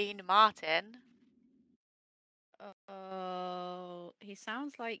some Dean Martin. Oh, he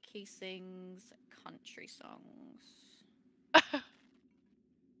sounds like he sings country songs.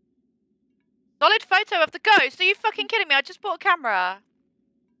 Solid photo of the ghost. Are you fucking kidding me? I just bought a camera.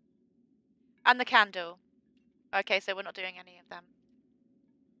 And the candle. Okay, so we're not doing any of them.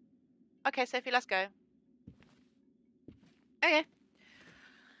 Okay, Sophie, let's go. Okay.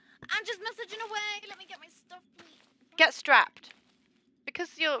 I'm just messaging away. Let me get my stuff. Get strapped.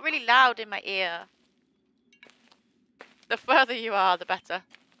 Because you're really loud in my ear. The further you are, the better.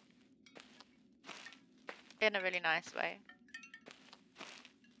 In a really nice way.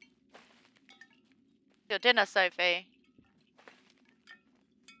 Your dinner, Sophie.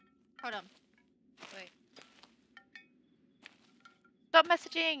 Hold on. Wait. Stop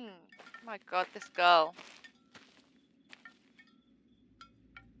messaging. Oh my god, this girl.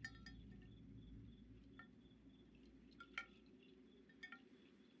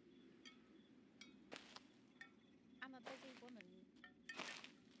 I'm a busy woman.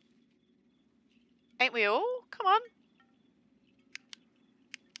 Ain't we all? Come on.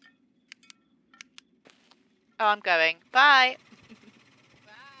 Oh, I'm going. Bye.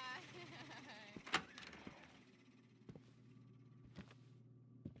 Bye.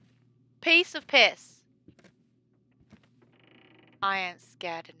 Piece of piss. I ain't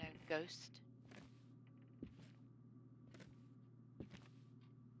scared of no ghost.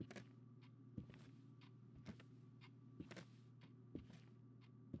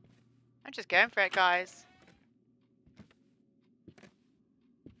 I'm just going for it, guys.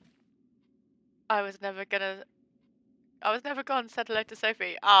 I was never gonna say hello to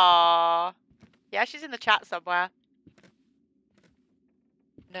Sophie. Ah, yeah, she's in the chat somewhere.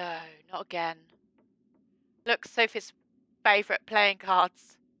 No, not again. Look, Sophie's favourite playing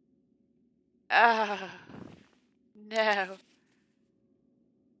cards. No. I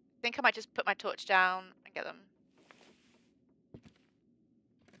think I might just put my torch down and get them.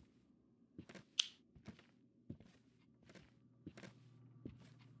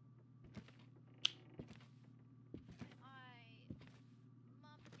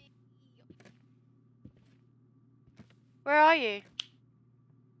 Where are you?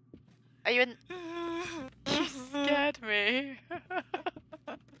 Are you in? You scared me.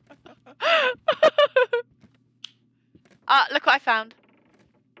 Look what I found.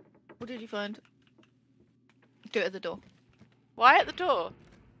 What did you find? Do it at the door. Why at the door?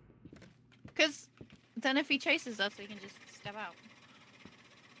 Because then if he chases us, we can just step out.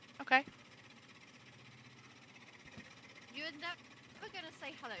 Okay. You're never gonna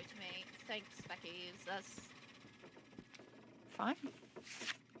say hello to me. Thanks, Becky. That's fine.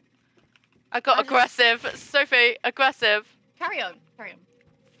 I got aggressive. Sophie, aggressive. Carry on. Carry on.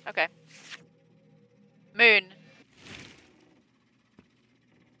 Okay. Moon.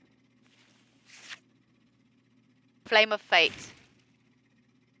 Flame of Fate.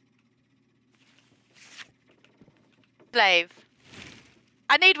 Slave.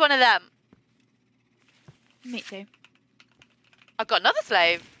 I need one of them. Me too. I've got another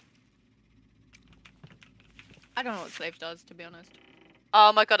slave. I don't know what slave does, to be honest.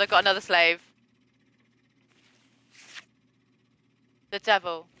 Oh my god, I got another slave. The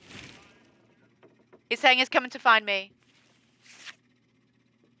devil. He's saying he's coming to find me.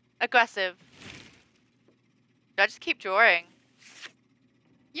 Aggressive. Do I just keep drawing?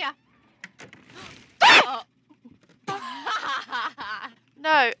 Yeah. Oh.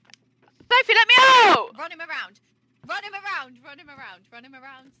 No. Sophie, let me out! Run him around. Run him around. Run him around. Run him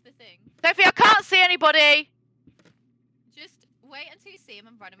around the thing. Sophie, I can't see anybody. Just wait until you see him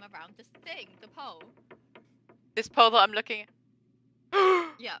and run him around this thing, the pole. This pole that I'm looking at.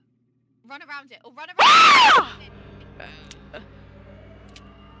 Yeah. Run around it. Or run around Ah! it.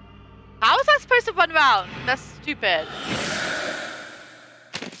 How was I supposed to run around? That's stupid.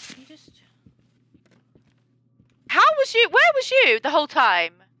 You just... How was you? Where was you the whole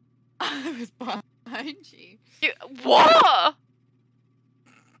time? I was behind you. What?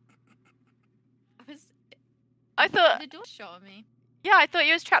 I thought... The door shot at me. Yeah, I thought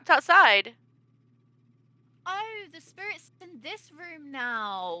you was trapped outside. Oh, the spirit's in this room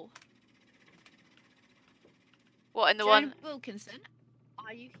now. What, in the Joan one... Wilkinson,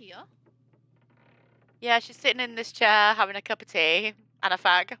 are you here? Yeah, she's sitting in this chair having a cup of tea and a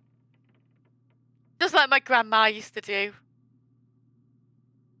fag. Just like my grandma used to do.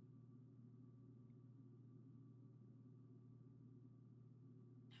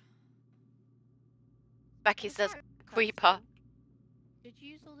 Becky Is says, that a creeper. cursor? Did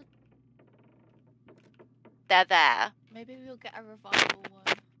you use all the... They're there. Maybe we'll get a revival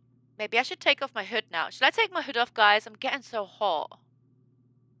one. Maybe I should take off my hood now. Should I take my hood off, guys? I'm getting so hot.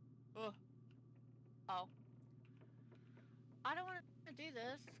 Oh. Oh. I don't want to do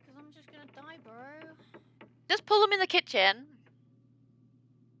this, because I'm just going to die, bro. Just pull them in the kitchen.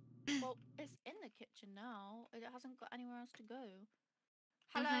 Well, it's in the kitchen now. It hasn't got anywhere else to go.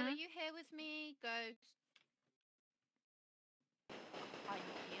 Hello, Mhm. are you here with me? Ghost. Are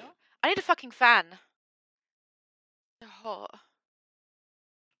you here? I need a fucking fan. So hot.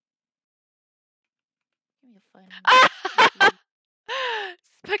 Give me your phone.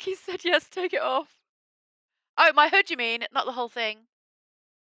 Becky said yes, take it off. Oh, my hood, you mean? Not the whole thing.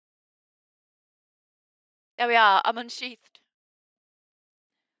 There we are. I'm unsheathed.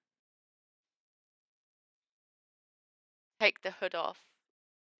 Take the hood off.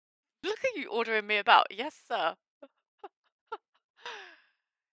 Look at you ordering me about. Yes, sir.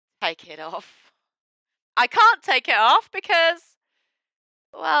 Take it off. I can't take it off because,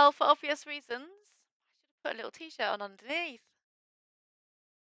 well, for obvious reasons. I should have put a little t-shirt on underneath.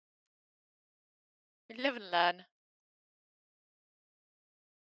 You live and learn.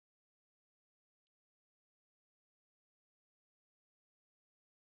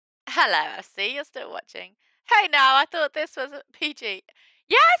 Hello, FC. You're still watching. Hey, now I thought this was a PG.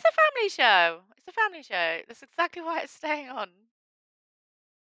 Yeah, it's a family show. It's a family show. That's exactly why it's staying on.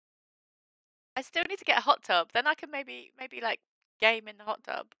 I still need to get a hot tub. Then I can maybe like game in the hot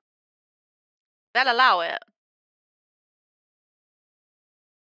tub. They'll allow it.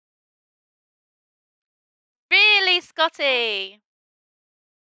 Really, Scotty?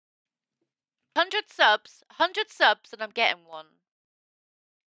 100 subs, and I'm getting one.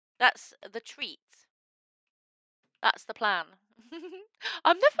 That's the treat. That's the plan.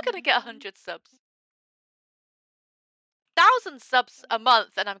 I'm never gonna get 100 subs. 1,000 subs a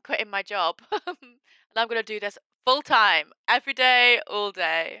month, and I'm quitting my job. And I'm gonna do this full time, every day, all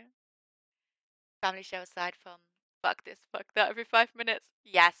day. Family show aside from fuck this, fuck that every 5 minutes.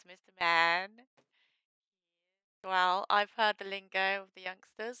 Yes, Mr. Man. Well, I've heard the lingo of the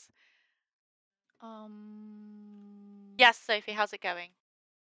youngsters. Yes, Sophie, how's it going?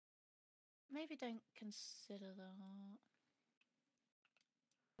 Maybe don't consider that.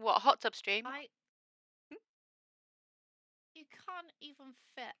 What, a hot tub stream? You can't even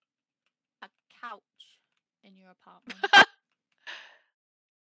fit a couch in your apartment.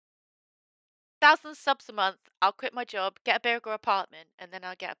 1,000 subs a month, I'll quit my job, get a bigger apartment, and then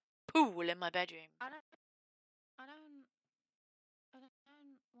I'll get a pool in my bedroom. I don't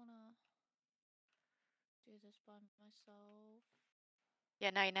wanna do this by myself.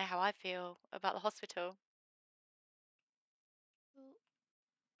 Yeah, now you know how I feel about the hospital.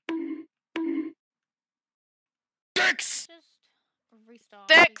 Dicks! Just restart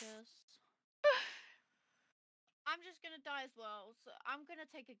Dicks! because I'm just gonna die as well. So I'm gonna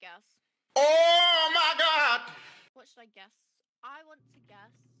take a guess. Oh my god! What should I guess? I want to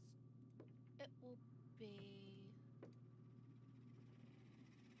guess it will be.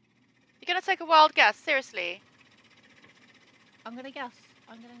 You're gonna take a wild guess, seriously? I'm gonna guess.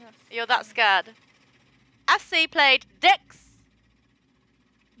 You're that scared. SC played Dicks!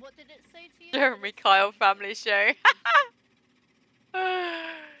 What did it say to you? Jeremy Kyle family show.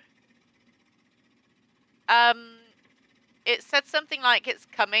 It said something like it's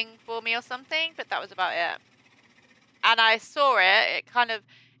coming for me or something, but that was about it. And I saw it,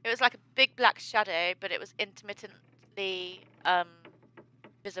 it was like a big black shadow, but it was intermittently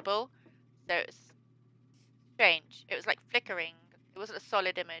visible. So it's strange. It was like flickering. It wasn't a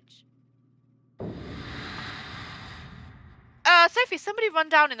solid image. Sophie, somebody run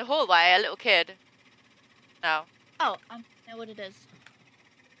down in the hallway, a little kid. No. Oh, I know what it is.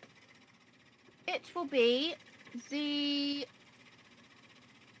 It will be the.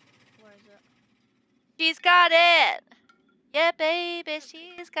 Where is it? She's got it! Yeah, baby,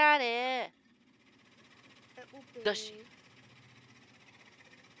 she's got it. It will be. Gush. It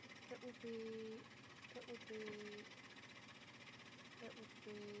will be. It will be. It will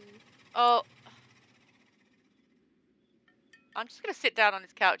be. Oh. I'm just gonna sit down on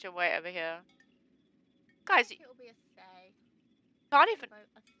this couch and wait over here. Guys, It'll be a say.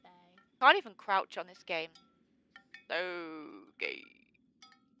 can't even crouch on this game. So gay.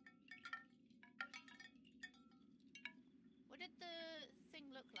 What did the thing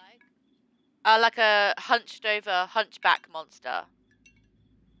look like? Like a hunched over hunchback monster.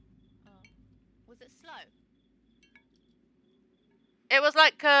 Oh. Was it slow? It was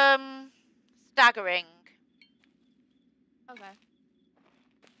like staggering. Okay.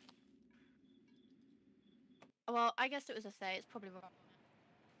 Well, I guess it was a say. It's probably wrong.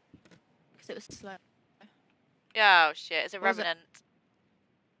 Because it was slow. Yeah, oh shit, it's a Was it? revenant.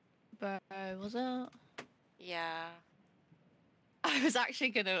 Bro, was it? Yeah. I was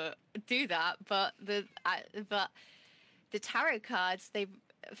actually gonna do that, but the tarot cards, they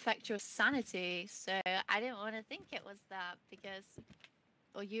affect your sanity, so I didn't want to think it was that because,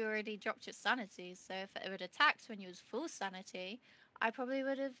 well, you already dropped your sanity, so if it would attacked when you was full sanity, I probably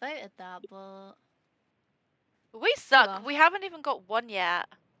would have voted that, but We suck. well. We haven't even got one yet.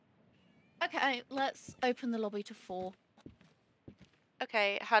 Okay, let's open the lobby to 4.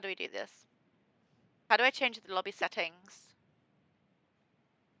 Okay, how do we do this? How do I change the lobby settings?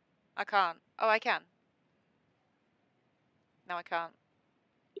 I can't. Oh, I can. No, I can't.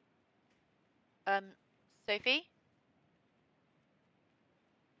 Sophie?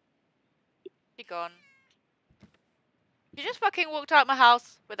 She gone. She just fucking walked out my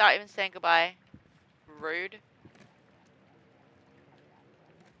house without even saying goodbye. Rude.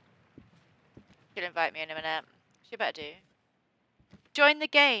 She'll invite me in a minute. She better do. Join the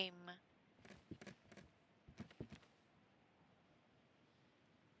game.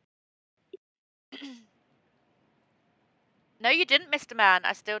 No, you didn't, Mr. Man.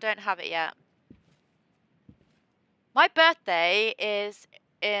 I still don't have it yet. My birthday is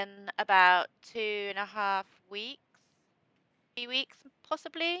in about 2.5 weeks. 3 weeks,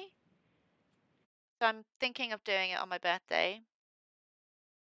 possibly. So I'm thinking of doing it on my birthday.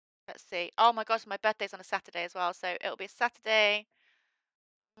 Let's see. Oh my gosh, my birthday's on a Saturday as well. So it'll be a Saturday.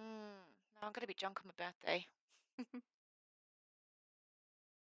 No, I'm going to be drunk on my birthday.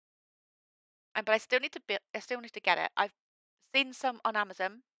 But I still need to get it. I've seen some on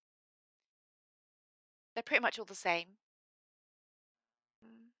Amazon. They're pretty much all the same.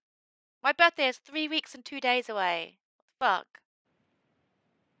 My birthday is 3 weeks and 2 days away. What the fuck?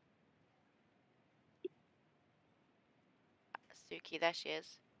 Suki, there she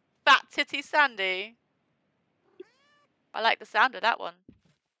is. Fat Titty Sandy. I like the sound of that one.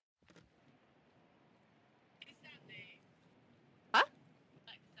 Huh?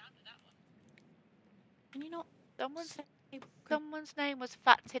 Can you not? Someone's name was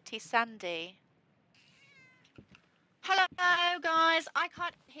Fat Titty Sandy. Hello, guys. I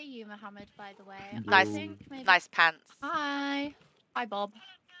can't hear you, Mohammed, by the way. Nice, I think maybe... nice pants. Hi. Hi, Bob.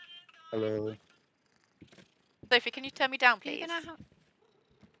 Hello. Sophie, can you turn me down, Are you please? gonna have...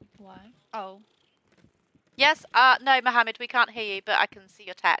 Why? Oh. Yes, no, Mohammed, we can't hear you, but I can see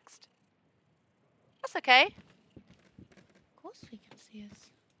your text. That's okay. Of course we can see us.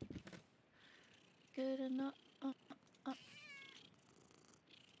 Good enough. Oh.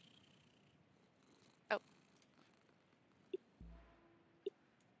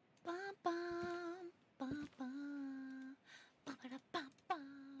 Bum, bum, bum, bum. Ba-ba-da-bum,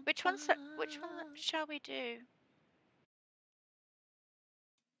 Which one shall we do?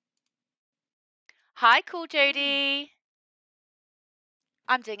 Hi, cool Jodie.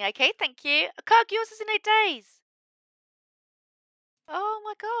 I'm doing okay, thank you. Kirk, yours is in 8 days. Oh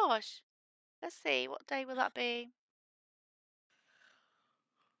my gosh. Let's see, what day will that be?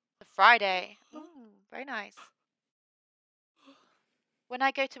 A Friday. Very nice. When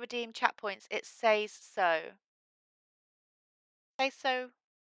I go to redeem chat points, it says so. Say so.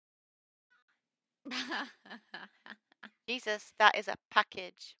 Jesus, that is a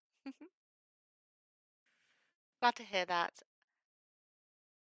package. Glad to hear that.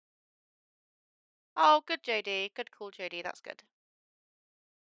 Oh, good, Jodie. Good call, Jodie. That's good.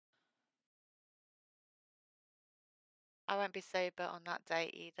 I won't be sober on that day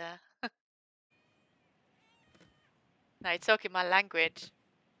either. No, you're talking my language.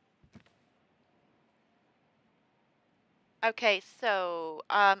 Okay, so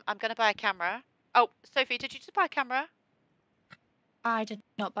I'm gonna buy a camera. Oh, Sophie, did you just buy a camera? I did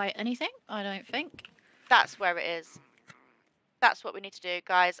not buy anything, I don't think. That's where it is. That's what we need to do,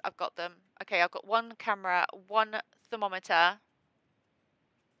 guys. I've got them. Okay, I've got one camera, one thermometer.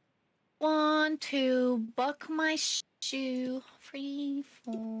 1, 2, buck my shoe. 3,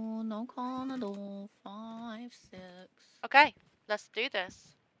 4, knock on the door. 5, 6. Okay, let's do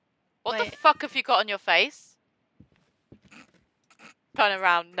this. What the Wait. fuck have you got on your face? Turn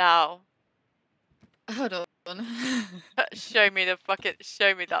around now. Hold on. Show me that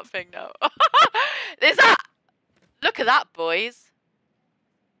thing now. Is that? Look at that, boys.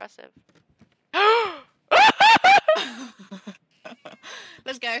 Impressive.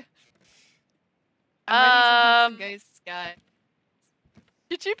 Let's go. I'm ready to hunt some ghosts, guys.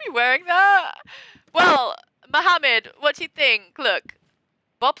 Should you be wearing that? Well, Mohammed, what do you think? Look,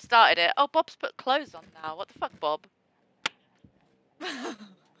 Bob started it. Oh, Bob's put clothes on now. What the fuck, Bob?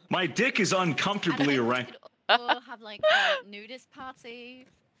 My dick is uncomfortably erect. We'll have like a nudist party.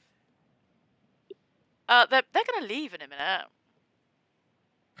 They're gonna leave in a minute.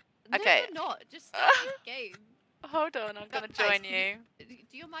 Okay. No, they're not. Just start your game. Hold on, I'm gonna Guys, join you.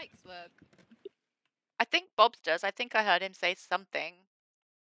 Do your mics work? I think Bob's does. I think I heard him say something.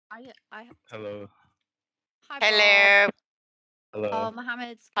 Hello. Hi, Hello. Bob. Hello. Oh,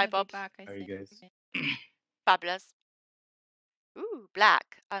 Mohammed's Hi, gonna be Bobs. back, I How are you think. guys? Fabulous. Ooh,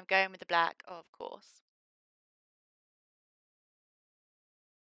 black. I'm going with the black, of course.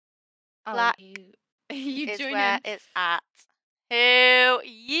 Oh, Black you is join where in. it's at. Hell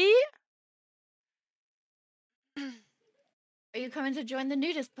yeah. Are you coming to join the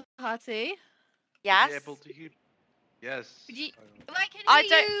nudist party? Yes. Be able to hear? Yes. I can I hear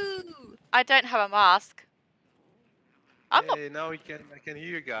don't- you. I don't have a mask. I'm not. Hey, now I can hear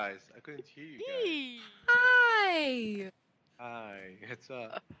you guys. I couldn't hear you guys. Yee. Hi. Hi, what's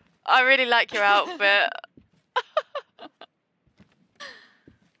up? I really like your outfit.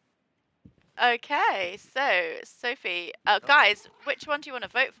 Okay, so Sophie, guys, which one do you want to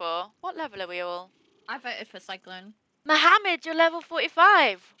vote for? What level are we all? I voted for Cyclone. Mohammed, you're level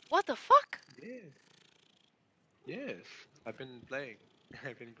 45. What the fuck? Yes. Yes. I've been playing.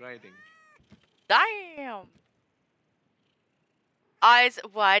 I've been grinding. Damn. Eyes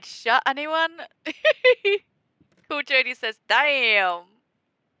wide shut, anyone? Cool Jodie says, damn.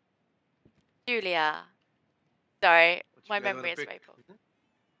 Julia. Sorry, What, you my guys wanna memory is pick? very poor.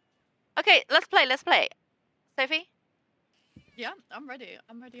 Okay, let's play. Sophie, Yeah, I'm ready.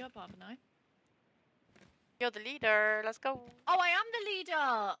 I'm ready up, haven't I? you're the leader. Let's go. Oh, I am the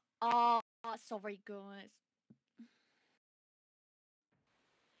leader. Oh, sorry, guys.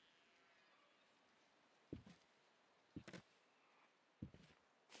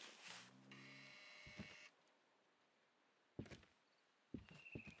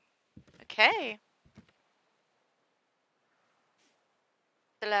 Okay.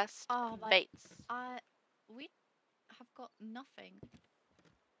 Celeste Oh, but Bates. we have got nothing.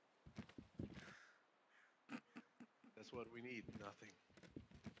 That's what we need. Nothing.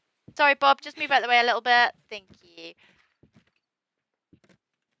 Sorry, Bob, just move out the way a little bit. Thank you.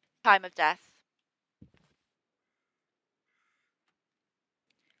 Time of death.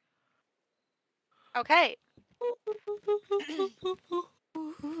 Okay.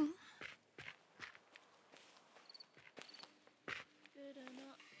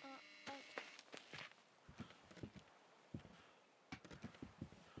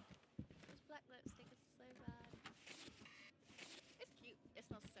 This black lipstick is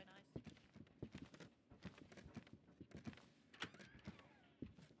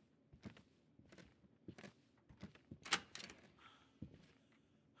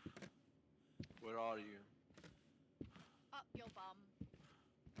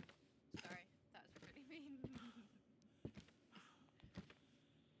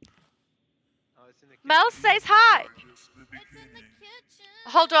it's in the Mel kitchen. says hi. It's in the kitchen.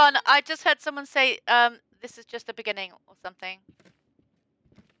 Hold on, I just heard someone say, this is just the beginning or something.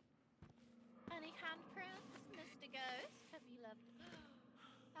 Any handprints, Mr. Ghost? Have you left?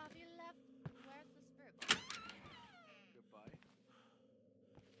 Have you left? Where's the spirit box? Goodbye.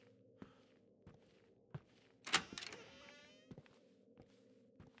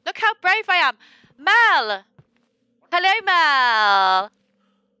 Look how brave I am. Mel! Hello, Mel!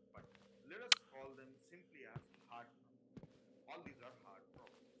 But let us call them simply as hard problems. All these are hard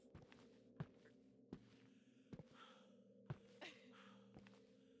problems.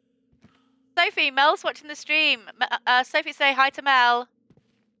 Sophie, Mel's watching the stream. Sophie, say hi to Mel.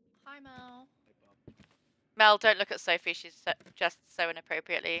 Hi, Mel. Hey, Bob. Mel, don't look at Sophie. She's just so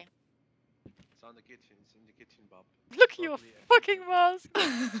inappropriately. It's on the kitchen. It's in the kitchen, Bob. Look at your Probably fucking mask.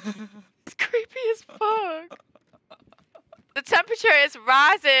 It's creepy as fuck. The temperature is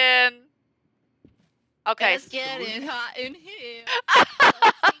rising. Okay. It's getting hot in here.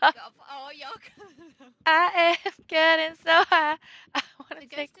 I am getting so high. I want The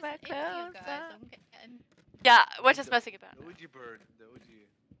to take ghost my isn't in here, clothes guys. off. I'm getting... Yeah, we're just messing about. The OG bird, the OG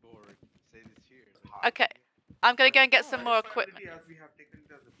board says it's here. Okay, I'm gonna go and get But some more equipment. satisfiability, as we have taken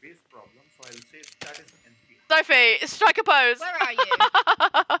it as a base problem, so I'll say that is NP. Sophie, strike a pose. Where are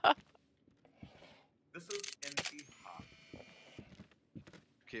you? This is NP hard.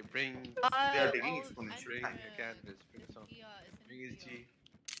 Okay, bring They are taking oh, exponential bring time. the canvas. Bring some. Yeah, it's in Bring his here. G.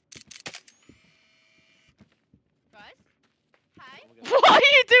 Guys? Hey? Oh my God. What are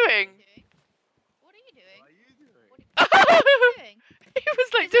you doing? What are you doing? What are you doing? What are you doing? He was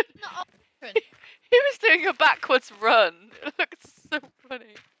like, Is it not open? he was doing a backwards run. It looks so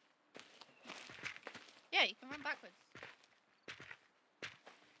funny. Yeah, you can run backwards.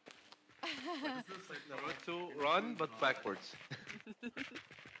 This is like Number 2, run but backwards.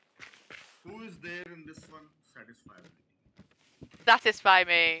 Who is there in this one? Satisfiability. Satisfy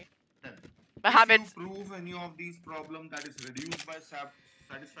me. Then, Mohammed. if you prove any of these problems that is reduced by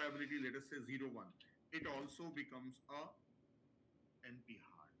satisfiability, let us say 0, 1, it also becomes a NP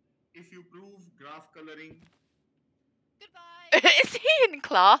hard. If you prove graph coloring, Goodbye. Is he in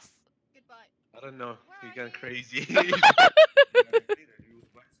class? Goodbye. I don't know. Where You are gone you? crazy. directly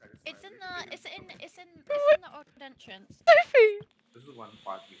reduced by satisfiability. It's in the odd entrance. Sophie. This is one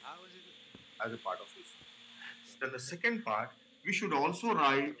part we have How is it? as a part of this. Then the second part, we should also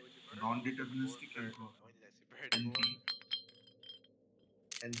write non-deterministic algorithm. Why did I say bird? NP.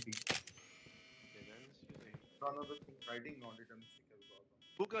 NP. Okay, then it's using. Another thing, writing non-deterministic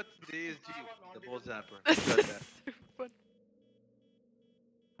algorithm. Who got the ASG? The ball zapper. This Who got is that? so funny.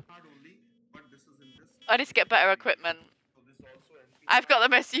 Hard only, but this is in this. I need to get better equipment. So this also NP. I've got the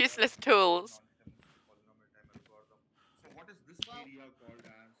most useless tools. Non-deterministic polynomial time algorithm. So what is this area called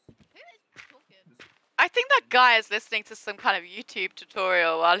as? Who is talking? This I think that guy is listening to some kind of YouTube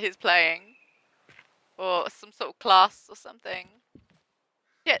tutorial while he's playing. Or some sort of class or something.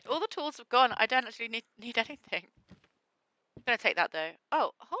 Shit, all the tools have gone. I don't actually need anything. I'm gonna take that though.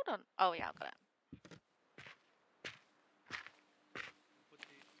 Oh, hold on. Oh yeah, I've got it.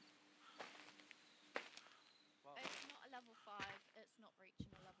 It's not a level 5. It's not reaching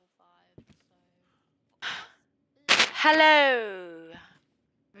a level 5, so... Hello.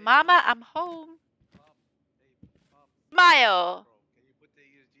 Mama, I'm home. Bob, hey, Bob. Smile. Bro, can you put the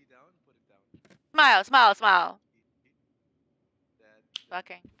ESG down? Put it down. Smile, smile, smile. That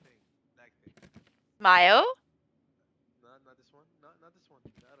Okay. thing, black thing. Smile. Not this one. Not this one.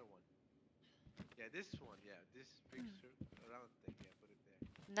 The other one. Yeah, this one. Yeah, this big round thing. Yeah, put it there.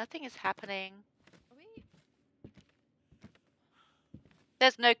 Nothing is happening. Are we...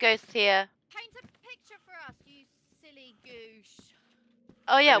 There's no ghost here. Paint a picture for us, you silly goose.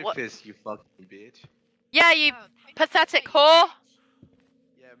 Oh yeah, what? Manifest, you fucking bitch. Yeah, you Oh, paint a pathetic picture, whore.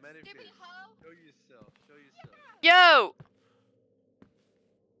 Yeah, manifest. Stupid hoe. Show yourself. Show yourself. Yo.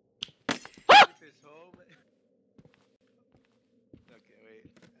 Manifest home. Okay, wait.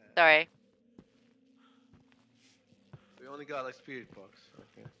 Sorry. We only got like spirit box.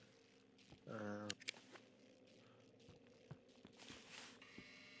 Okay.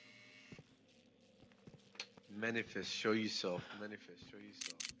 Manifest, show yourself. Manifest, show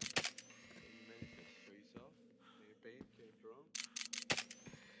yourself. Can you manifest, show yourself? Can you paint? Can you draw?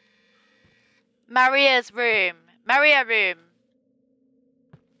 Maria's room. Maria room.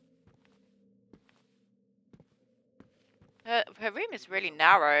 Her room is really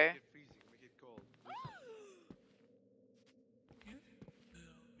narrow. Make it freezing, make it cold.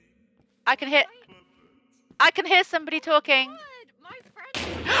 I can hear somebody talking. God, my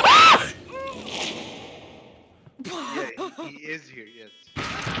friend. Yeah, he is here, yes.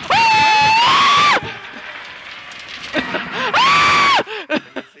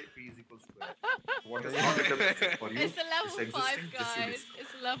 what is not realistic for you It's a is level 5, existing, this you guys. destroy.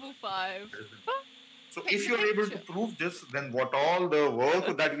 It's a level 5. That is the- So Take if the you're able to picture. prove this, then what all the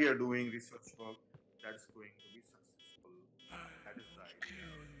work that we are doing, research work, that's going to be successful. That is the idea.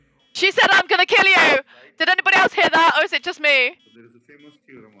 She said I'm gonna kill you! Right? Did anybody else hear that, or is it just me? So there is a famous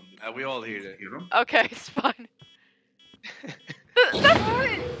theorem on this. We all heard it. Theorem. Okay, it's fine.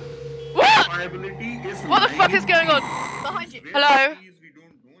 What? Viability is What the fuck is going on? Behind you. Where Hello? P is, we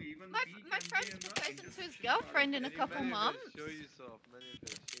don't know. Even My P friend's can be an proposing to his intersection girlfriend in a product. couple months. Show yourself,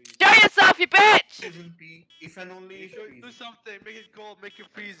 manifest, Show yourself, you bitch! Is in P, if and only if P Do is in something, make it cold, make it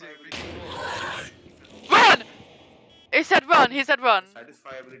freezing, make Satisfiability. it cold. Run! He said run, he said run.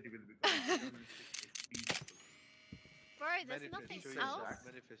 Satisfiability will become deterministic if P is equal. Bro, there's Manifest, nothing show else. yourself,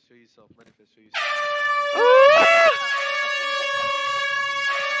 manifest, show yourself, manifest, show yourself. Ooh!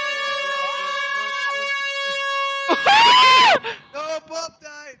 No, Bob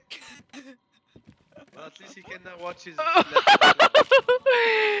died! Well, at least he cannot watch his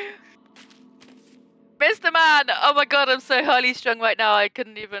Mr. Man! Oh my god, I'm so highly strung right now, I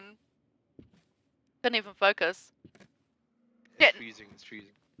couldn't even focus. It's Shit. freezing, it's freezing.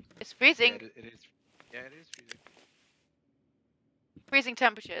 It's freezing. Yeah, it is. Yeah, it is freezing. Freezing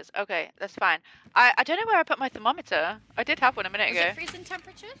temperatures. Okay, that's fine. I don't know where I put my thermometer. I did have one a minute Is ago. it freezing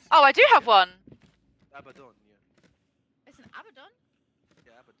temperatures? Oh, I do have one. Abaddon, yeah. It's an Abaddon?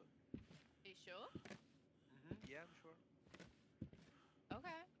 Yeah, Abaddon. Are you sure? Yeah, I'm sure.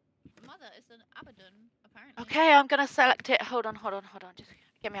 Okay. Mother, it's an Abaddon, apparently. Okay, I'm gonna select it. Hold on. Just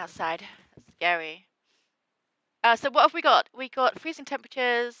get me outside. That's scary. So what have we got? We got freezing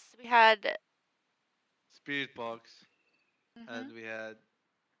temperatures. We had. Spirit box, Mhm. and we had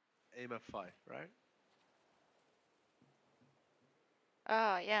aim at 5, right?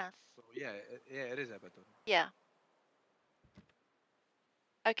 Oh yes. So yeah, it is Abaddon. Yeah.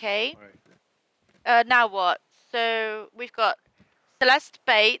 Okay. Alright. Now what? So we've got Celeste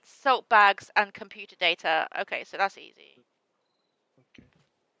baits, salt bags, and computer data. Okay, so that's easy. Okay.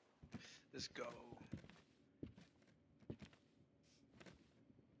 Let's go.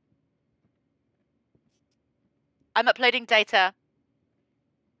 I'm uploading data.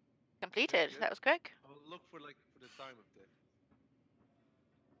 Completed. good. That was quick. I'll look for the time of day.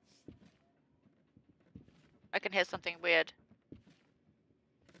 I can hear something weird.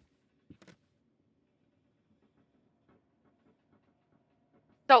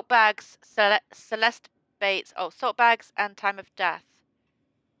 Salt bags, Celeste baits. Oh, salt bags and time of death.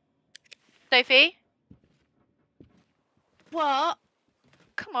 Sophie, What?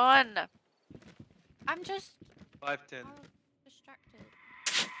 come on. I'm just 5:10. distracted.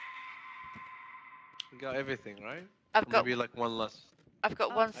 We got everything, right? I've Or got maybe like one less. I've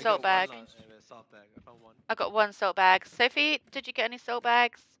got Oh, one I salt got bag. one. A salt bag. I found one. I got one salt bag. Sophie, did you get any salt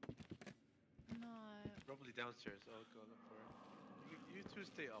bags? No. Probably downstairs. I'll go look for it. You two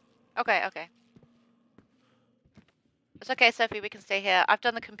stay up. Okay. It's okay, Sophie, we can stay here. I've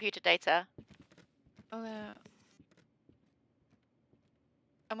done the computer data. Okay.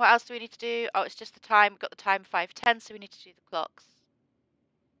 And what else do we need to do? Oh, it's just the time. We've got the time 5:10, so we need to do the clocks.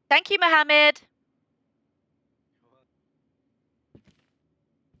 Thank you, Mohammed.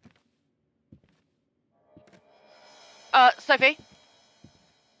 Sophie.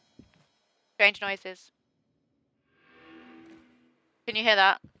 Strange noises. Can you hear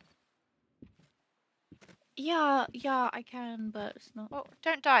that? Yeah, I can, but it's not. Well,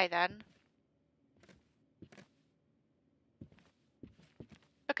 don't die then.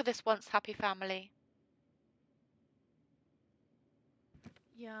 Look at this once happy family.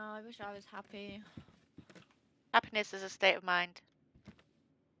 Yeah, I wish I was happy. Happiness is a state of mind.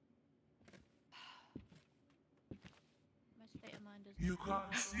 My state of mind is. You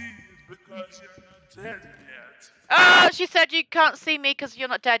can't see it because you're not dead yet. Oh, she said you can't see me because you're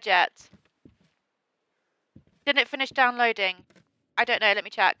not dead yet. Didn't it finish downloading? I don't know. Let me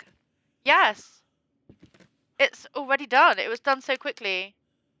check. Yes. It's already done. It was done so quickly.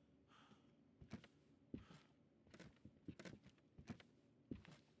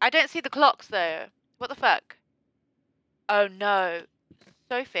 I don't see the clocks though. What the fuck? Oh no.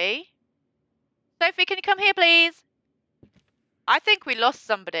 Sophie? Sophie, can you come here please? I think we lost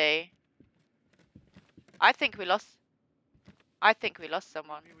somebody. I think we lost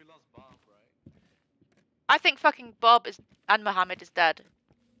someone. I mean, we lost Bob, right? I think fucking Bob is and Mohammed is dead.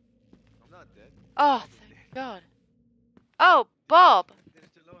 I'm not dead. Oh, Bob is thank dead. God. Oh, Bob. It's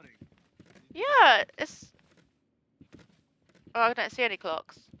still loading. Yeah, it's. Oh, I don't see any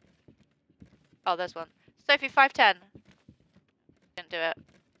clocks. Oh, there's one. Sophie, 5:10. Didn't do it.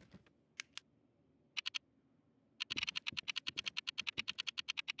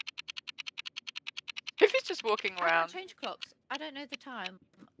 just walking I can't around. change clocks. I don't know the time.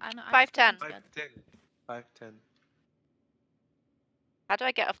 And I 5:10. 5:10. 5:10. How do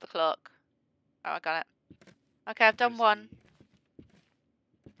I get off the clock? Oh, I got it. Okay, I've done There's one.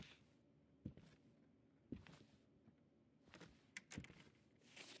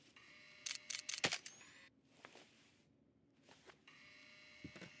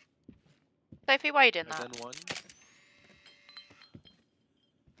 Sophie, why are you doing I've that? done one.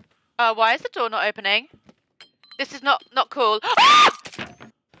 Oh, why is the door not opening? This is not cool. Ah!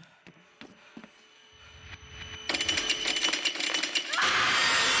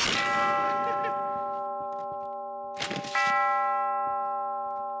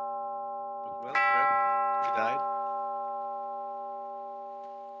 Well, rip. We died.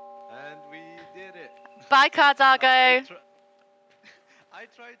 And we did it. Bye, Cardago. I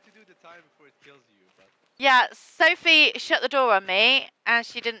tried to do the time before it kills you, but Yeah, Sophie shut the door on me and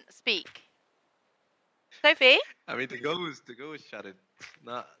she didn't speak. Sophie? I mean the ghost shut it,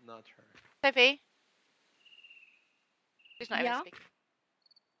 not her. Sophie? She's not even Yeah. speaking.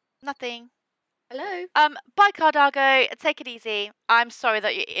 Nothing. Hello. Bye, Cardago. Take it easy. I'm sorry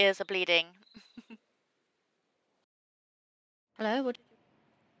that your ears are bleeding. Hello. What?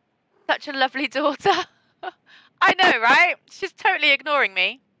 Such a lovely daughter. I know, right? She's totally ignoring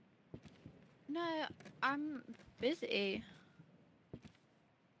me. No, I'm busy.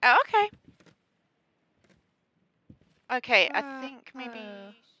 Oh, okay. Okay, I think maybe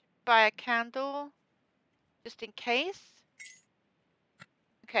you should buy a candle, just in case.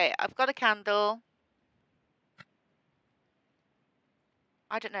 Okay, I've got a candle.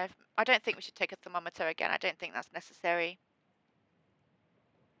 I don't know I don't think we should take a thermometer again. I don't think that's necessary.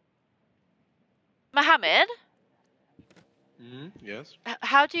 Mohammed, Yes.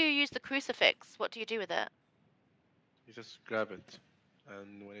 how do you use the crucifix? What do you do with it? You just grab it,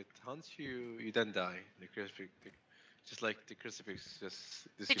 and when it hunts you, you then die. The crucifix, just like the crucifix, just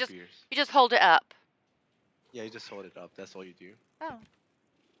disappears. You just hold it up. Yeah, you just hold it up. That's all you do. Oh.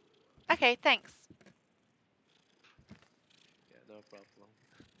 Okay, thanks. Yeah, no problem.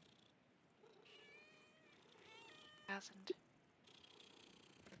 1,000.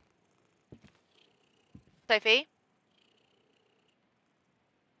 Sophie?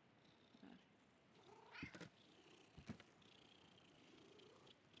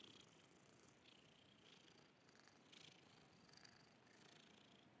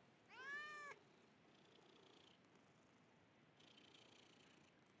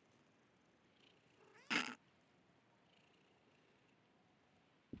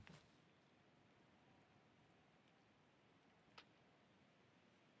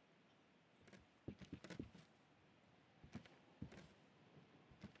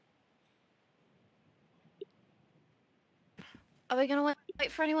 Are we gonna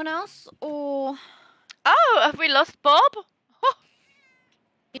wait for anyone else, or? Oh, have we lost Bob? Oh.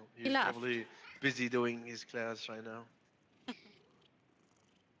 He's left. probably busy doing his class right now.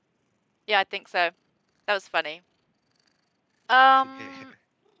 Yeah, I think so. That was funny. I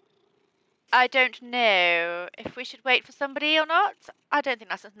don't know if we should wait for somebody or not. I don't think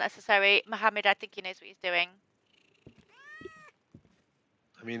that's necessary. Mohammed, I think he knows what he's doing.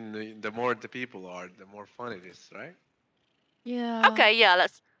 I mean, the more the people are, the more fun it is, right? Yeah. Okay, yeah,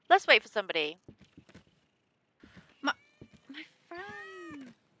 let's wait for somebody. My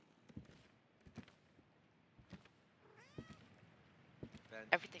friend.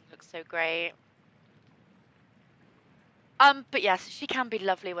 Everything looks so great. But yes, she can be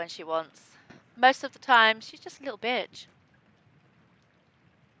lovely when she wants. Most of the time, she's just a little bitch.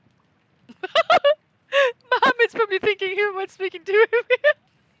 Mohammed's probably thinking, who am I speaking to over here?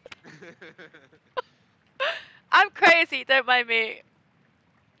 I'm crazy, don't mind me.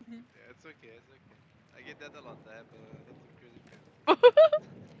 Yeah, it's okay, it's okay. I get that a lot. I have lots of crazy friends.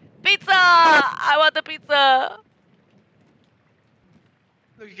 Pizza! I want the pizza!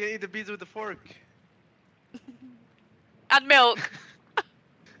 Look, you can eat the pizza with a fork. And milk.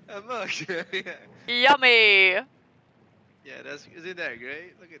 And look, yeah. Yummy! Yeah, isn't that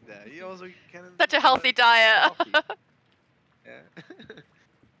great? Look at that. You also can. Such a healthy diet. Yeah.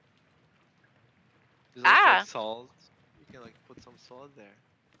 There's also Ah. like salt. You can like put some salt there.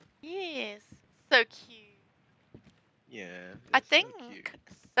 Yes. So cute. Yeah. I that's so think cute.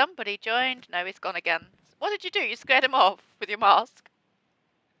 somebody joined. No, he's gone again. What did you do? You scared him off with your mask.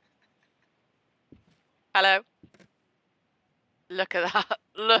 Hello? Look at that.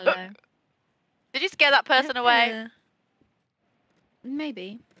 Look. Hello. Did you scare that person away? Yeah.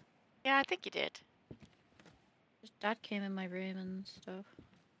 Maybe. Yeah, I think you did. His dad came in my room and stuff.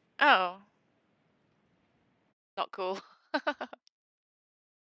 Oh. Not cool.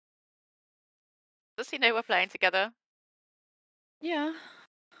 he know we're playing together? Yeah.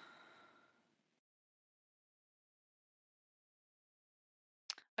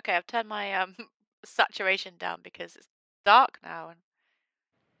 Okay, I've turned my saturation down because it's dark now and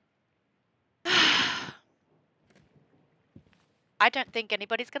I don't think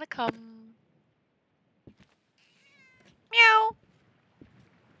anybody's gonna come. Meow.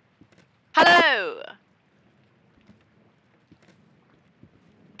 Hello.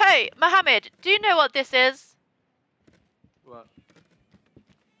 Hey, Mohammed, do you know what this is? What?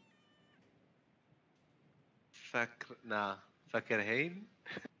 Nah. Fakirhain?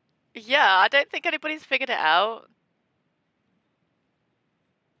 Yeah, I don't think anybody's figured it out.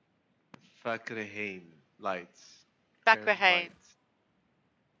 Fakirhain. Lights. Turn Bakrahain. lights.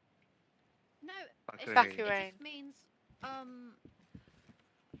 No, Fakirhain. it Bakrahain. just means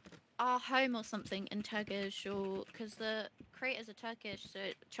our home or something in Turkish, or because the creators are Turkish, so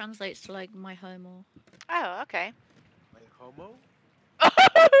it translates to like my home or. Oh, okay. My homo?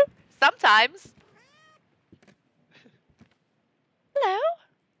 Sometimes. Hello?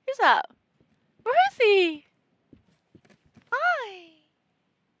 Who's that? Where is he? Hi.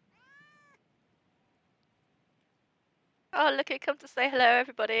 Oh, look, it come to say hello,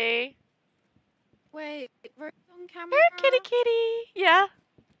 everybody. Wait, Rose on camera. Here, kitty kitty. Yeah.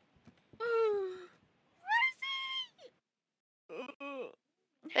 Rosie!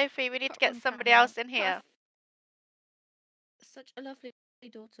 Sophie, we need Put to get on somebody camera. else in here. Such a lovely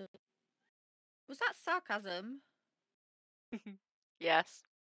daughter. Was that sarcasm? Yes.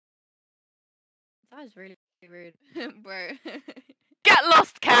 That was really rude, bro. Get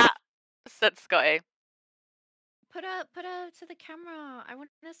lost, cat, said Scotty. Put her to the camera. I want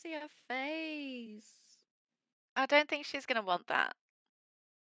to see her face. I don't think she's gonna want that.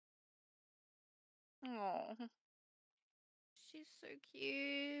 Oh. She's so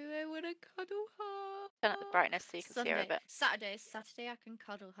cute. I want to cuddle her. Turn up the brightness so you can see her a bit. Saturday, I can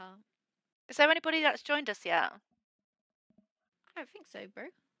cuddle her. Is there anybody that's joined us yet? I don't think so, bro.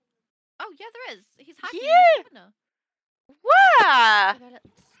 Oh yeah, there is. He's hiding Yeah. in the corner. Where? Okay,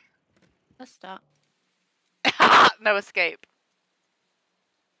 let's start. No escape.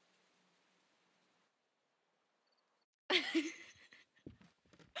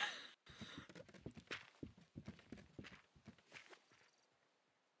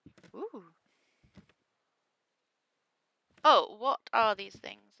 Ooh. Oh, what are these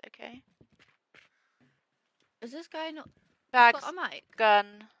things? Okay. Is this guy not Bags, got a mic? gun.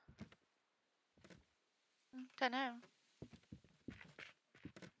 Don't know.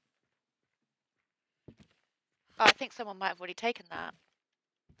 Oh, I think someone might have already taken that.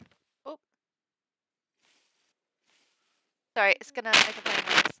 Oh. Sorry, it's gonna make a funny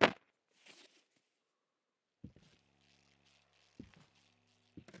noise.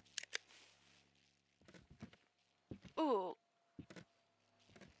 Ooh.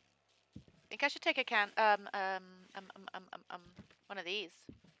 I think I should take a one of these.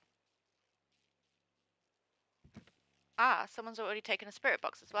 Ah, someone's already taken a spirit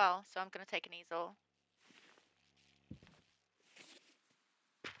box as well, so I'm gonna take an easel.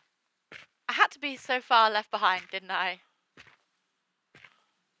 I had to be so far left behind, didn't I?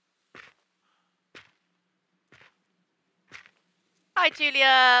 Hi,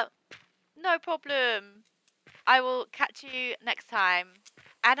 Julia. No problem. I will catch you next time.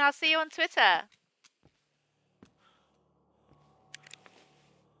 And I'll see you on Twitter.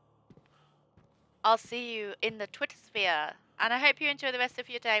 I'll see you in the Twitter sphere. And I hope you enjoy the rest of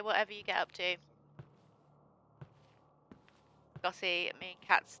your day, whatever you get up to. Gossy, me and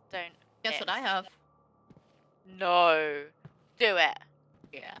cats don't Guess what I have? No. Do it.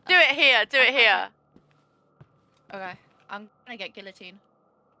 Yeah. Do it here. Do it here. Okay. I'm gonna get guillotine.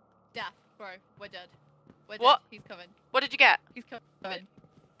 Death, bro. We're dead. We're What? dead. He's coming. What did you get? He's coming.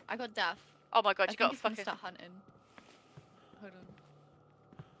 I got death. Oh my god, I you think got he's gonna fucking... start hunting. Hold on.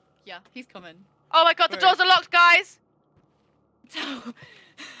 Yeah, he's coming. Oh my god, the Bro. doors are locked, guys!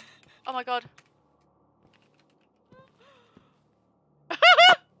 Oh my god.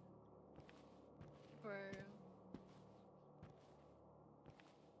 Bro.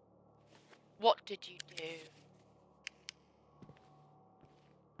 What did you do?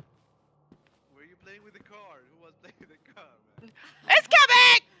 Were you playing with the car? Who was playing with the car, man? It's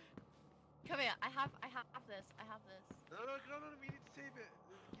coming! Come here. I have this. No, we need to save it.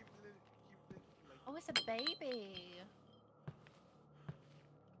 Keep it, like... Oh, it's a baby.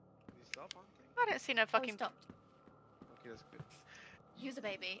 Can you stop hunting? I don't see no Oh, he fucking... stopped. Okay, that's good. Use a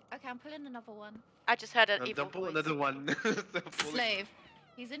baby. Okay, I'm pulling another one. I just heard an No, evil don't pull voice. another one. Don't pull it. Slave.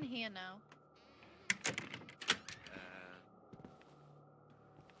 He's in here now.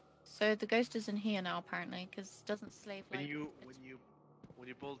 So the ghost is in here now, apparently, because it doesn't slave When like. you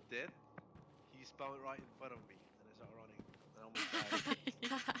bolt dead, he spawned right in front of me, and I started running, and I almost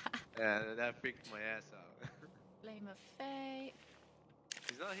died. And that freaked my ass out. Flame of fate.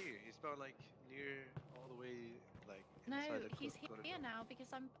 He's not here. He spawned like near all the way like No, inside the he's corner here door. now because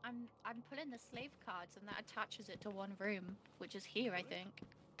I'm pulling the slave cards and that attaches it to one room, which is here, I think.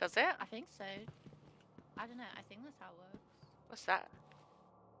 Does it? I think so. I don't know. I think that's how it works. What's that?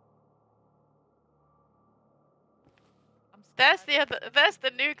 I'm There's scared. the other. There's the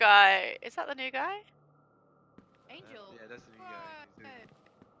new guy. Is that the new guy? Angel. Yeah, that's the new guy.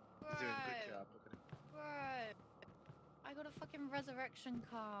 He's doing a good job. Look at him. Bro, I got a fucking resurrection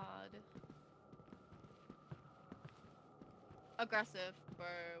card. Aggressive. Bro,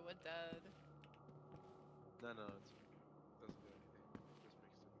 we're dead. No, no, it doesn't do anything. Just makes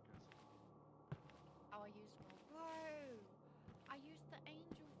it aggressive. Oh, I used one. Bro, I used the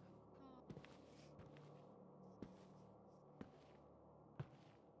angel card.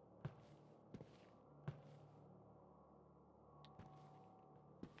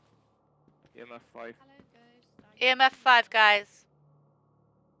 EMF 5. Hello, ghost. Are you EMF 5, here? guys.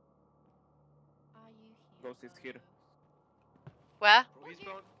 Are you here? Ghost is here. Where? Bro, he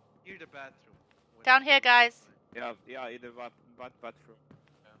spawned near the bathroom. When Down here, he was guys. fine. Yeah, in the bathroom.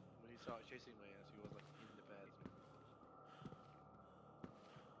 Yeah, when he saw chasing my ass, he was like in the bathroom.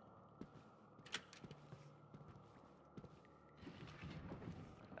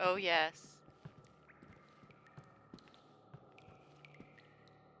 Oh yes.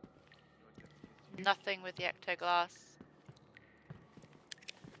 Nothing with the ectoglass.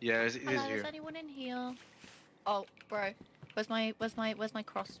 Yeah, it is Hello, here. is anyone in here? Oh, bro. Where's my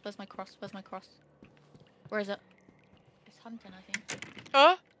cross? Where's my cross? Where's my cross? Where is it? It's hunting, I think.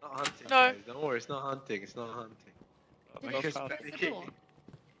 Huh? Not hunting, No. guys. Don't worry, it's not hunting. It's not hunting. Did Ghost it house. close the door?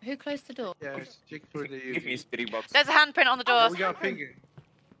 Who closed the door? Yeah, check for the. Give me a spirit box. There's a handprint on the Oh, door. We got finger.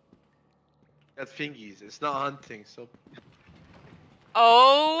 Got fingies. It's not hunting, so.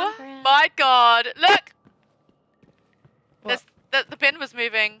 Oh Handprint. my god! Look, What? the bin was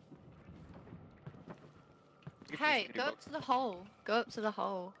moving. Give me a Hey, spirit go up box. to the hole. Go up to the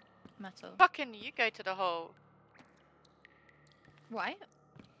hole. Metal. Fucking you go to the hole. Right?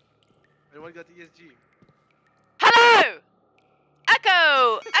 Anyone got ESG? Hello!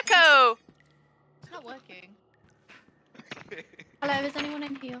 Echo! Echo! It's not working. Hello, is anyone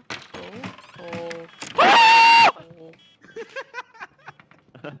in here? Woo!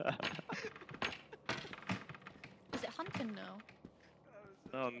 Is it hunting now?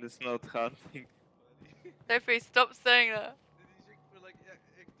 No, it's not hunting. Sophie, stop saying that. Did he check for like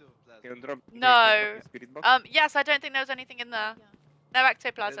ectoplasm? Can you drop? No. Can you drop me a spirit box? Yes, I don't think there was anything in there. Yeah. No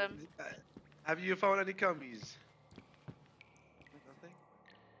ectoplasm. Have you found any cummies? Nothing?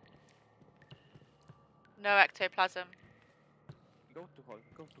 No ectoplasm. Go to hall.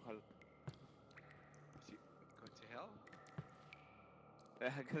 Go to hall. Is he going to hell?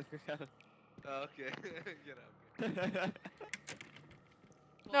 Go to hall. Oh, okay. Get out.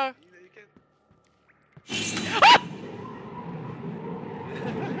 No. You can.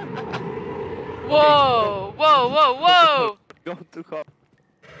 Whoa! Whoa! Whoa! Whoa! Go to hall.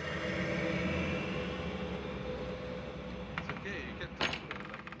 It's okay. You can talk to him.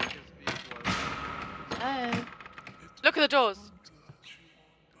 Like you can speak while. Oh. Look at the doors.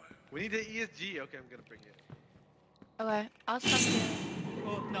 We need the ESG. Okay, I'm gonna bring it. Okay, I'll stand here.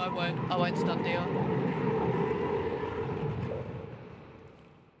 Oh, no, I won't. I won't stand here.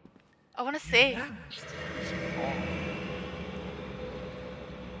 I want to see.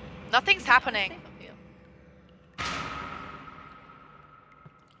 Nothing's happening. Safe up here.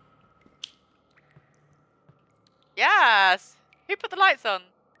 Yes. Who put the lights on?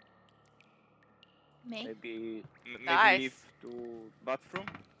 Me? Maybe Nice. leave to bathroom.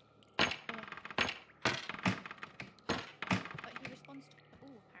 But he responds to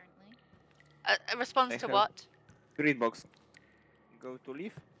all, apparently. A response I to have- what? Spirit box. Go to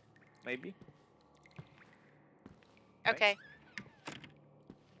leave. Maybe. Okay.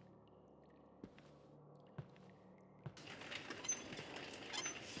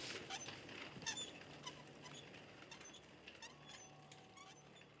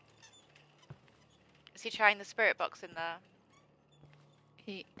 Is he trying the spirit box in there?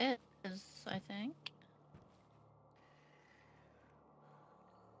 He is, I think.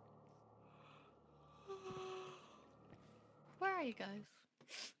 Where are you guys?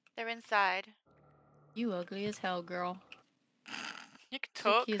 They're inside. You ugly as hell, girl. You can Took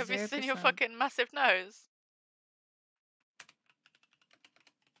talk. you Have you seen your 0%. fucking massive nose?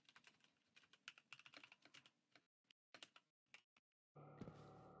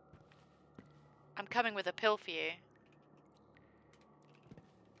 I'm coming with a pill for you.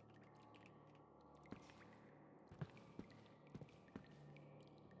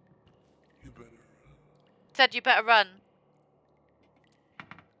 You better Said you better run.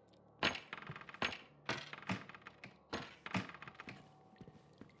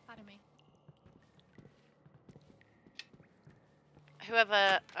 Pardon me.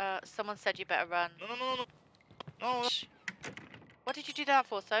 Whoever, someone said you better run. No. Shh. What did you do that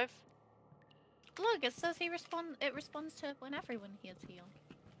for, Soph? Look, it says it responds to when everyone hears heal.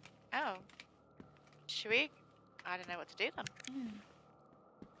 Oh. Should we? I don't know what to do then. Mm.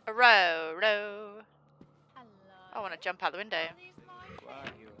 Row. Hello. I want to jump out the window. Are these my Who are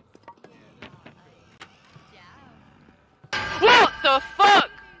you? Yeah. What the fuck?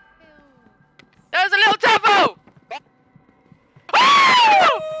 There's a little turbo!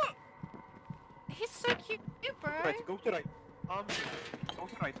 He's so cute, bro. Right, go to right. Go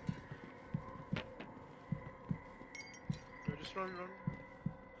to right. No, just run.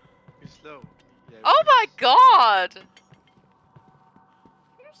 Be slow. Yeah, Oh my because- god!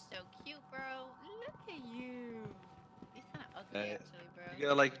 You're so cute, bro. Look at you. He's kind of ugly, actually, bro. You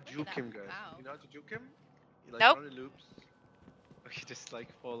gotta like Look at juke that him, guys. bow. You know how to juke him? You like Nope. run in loops. Okay, just like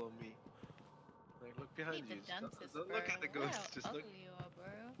follow me. Like look behind Need the you. dentist, Don't bro. look at the Look ghost. how Just ugly look. you are,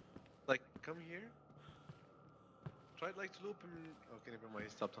 bro. Like come here. Try like to loop him. Okay, never mind. He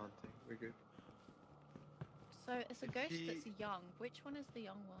stopped hunting. We're good. So it's a If ghost he- that's young. Which one is the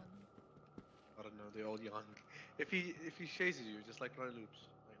young one? I don't know. They're all young. If he chases you, just like run in loops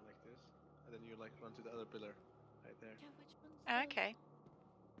like this, and then you like run to the other pillar right there. Yeah, which one's Oh, the... okay.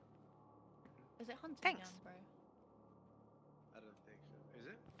 Is it hunting Thanks. again, bro? I don't think so. Is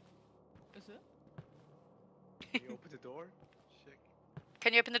it? Is it? Can you open the door? Check.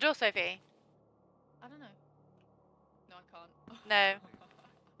 Can you open the door, Sophie? I don't know. No, I can't. No.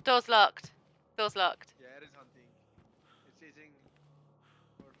 Door's locked. Door's locked. Yeah, it is hunting. It's chasing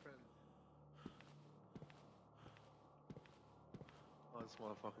our friend. Oh, this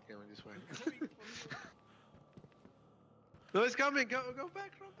motherfucker came this way. No, it's coming. Go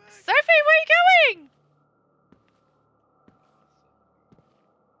back. Run back. Sophie, where are you going?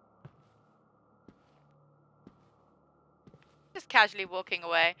 Just casually walking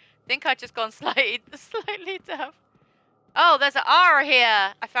away. Think I'd just gone slightly deaf. Oh, there's an R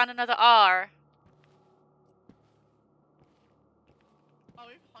here. I found another R. Oh,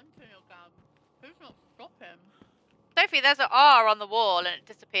 he's hunting again. Who's not stopping? Sophie, there's an R on the wall and it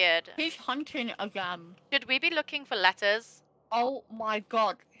disappeared. He's hunting again. Should we be looking for letters? Oh my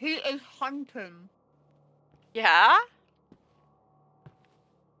god, he is hunting. Yeah?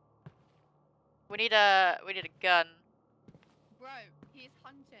 We need a gun. Bro, he's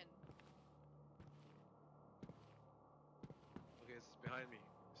hunting. Okay, it's behind me.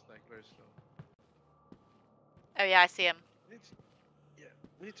 It's like very slow. Oh yeah, I see him.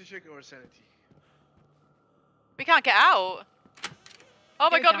 We need to check our sanity. We can't get out. Oh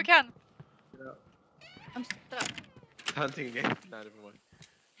my Here we god, go. we can. I'm stuck. Hunting again. Nah, never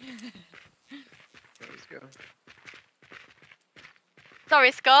mind. Let's go.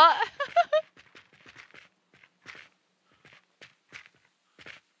 Sorry, Scott.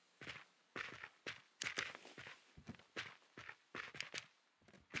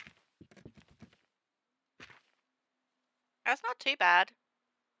 That's not too bad.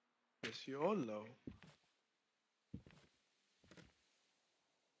 Yes, you all know.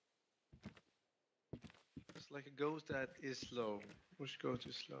 It's like a ghost that is slow. Which ghost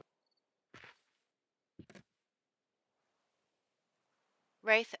is slow?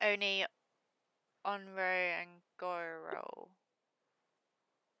 Wraith, Oni, Onro, and Goro.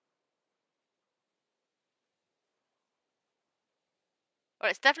 Well,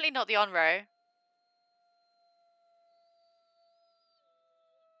 it's definitely not the Onro.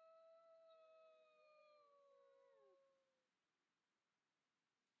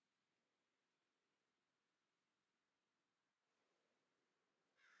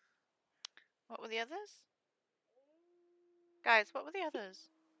 What were the others? Guys, what were the others?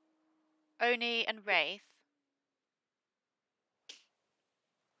 Oni and Wraith.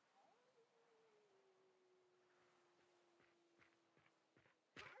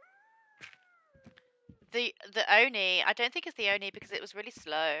 The Oni, I don't think it's the Oni because it was really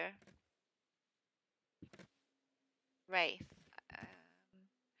slow. Wraith.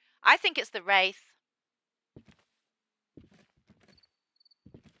 I think it's the Wraith.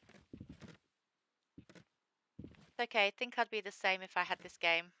 It's okay, I think I'd be the same if I had this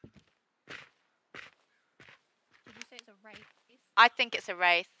game. Did you say it's a wraith? I think it's a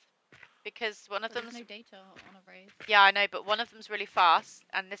Wraith. Because one of But them's... there's no data on a wraith. Yeah, I know, but one of them's really fast,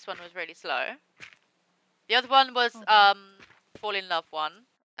 and this one was really slow. The other one was Okay. Fall in Love one,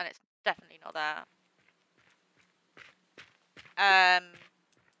 and it's definitely not that.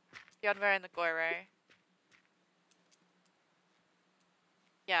 The Onryo and the Goro.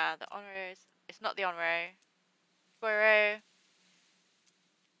 Yeah, the Onryo is... It's not the Onryo. Goro...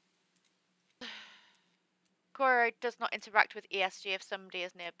 Goro does not interact with ESG if somebody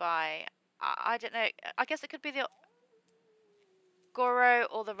is nearby. I don't know. I guess it could be the Goro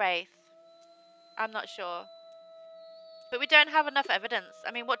or the Wraith. I'm not sure. But we don't have enough evidence.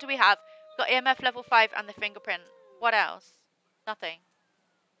 I mean, what do we have? We've got EMF level 5 and the fingerprint. What else? Nothing.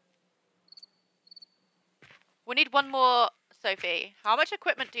 We need one more, Sophie. How much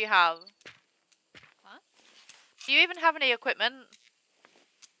equipment do you have? What? Do you even have any equipment?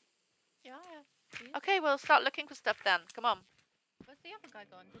 Yeah, I have these. Okay, we'll start looking for stuff then. Come on. Where's the other guy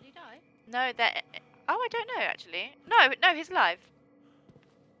gone? Did he die? No, they're... Oh, I don't know, actually. No, he's alive.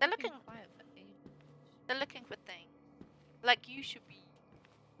 They're He's looking... been quiet for ages. They're looking for things. Like you should be.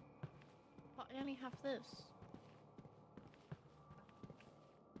 But I only have this.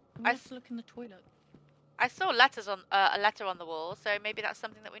 I I need to look in the toilet. I saw letters on a letter on the wall, so maybe that's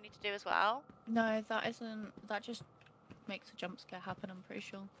something that we need to do as well. No, that isn't. That just makes a jump scare happen, I'm pretty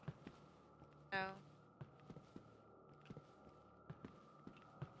sure. No.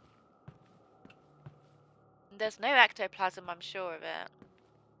 There's no ectoplasm, I'm sure of it.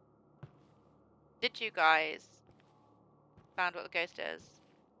 Did you guys found what the ghost is?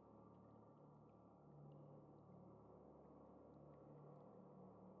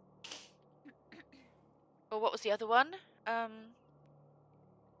 Or what was the other one? Please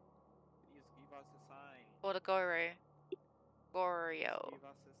give us a sign. Or the Goro. Gorio. Give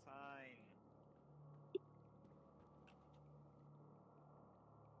us a sign.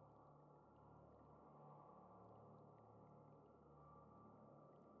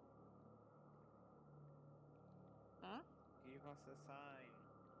 Hmm? Give us a sign.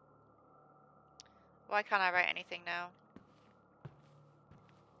 Why can't I write anything now?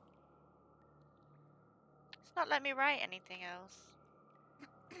 It's not letting me write anything else.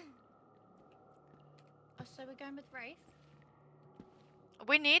 Oh, so we're going with Wraith?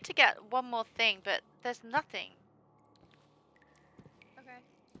 We need to get one more thing, but there's nothing. Okay,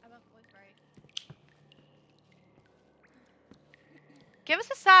 I went with Wraith. Give us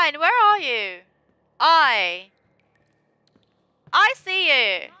a sign. Where are you? I see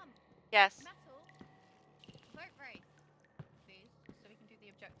you. Mom, Yes. Metal, vote Wraith, please, so we can do the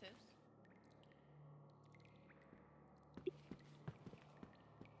objectives.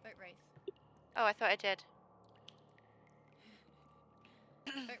 Vote Wraith. Oh, I thought I did.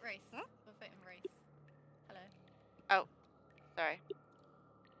 Vote Wraith. Hmm? We're voting Wraith. Hello. Oh, sorry.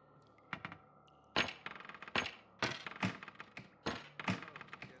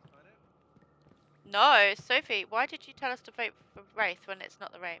 No, Sophie, why did you tell us to vote for Wraith when it's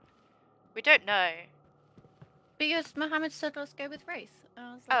not the Wraith? We don't know. Because Mohammed said let's go with Wraith. And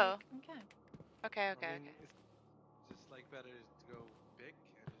I was Oh. like, okay. Okay, I okay, mean, okay. it's just like better to go big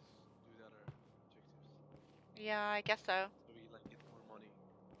and just do the other objectives. Yeah, I guess so. So we like get more money.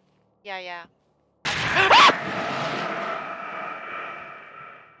 Yeah, yeah.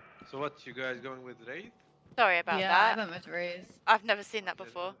 So what, you guys going with Wraith? Sorry about yeah, that. I went with Wraith. I've never seen that Yes,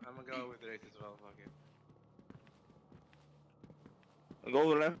 before. I'm gonna go with Wraith as well. Okay. Go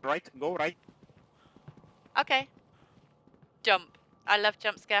left, right, go right. Okay. Jump. I love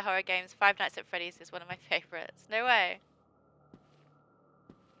jump scare horror games. Five Nights at Freddy's is one of my favorites. No way.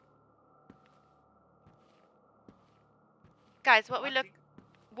 Guys, what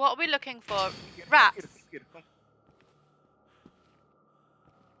are we looking for? Here, Rats. Here, come.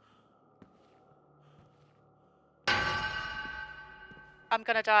 I'm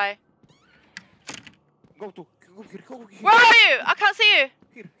gonna die. Go here, go here. Where are you? I can't see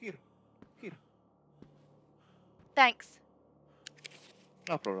you. Here. Thanks.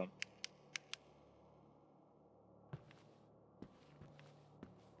 No problem.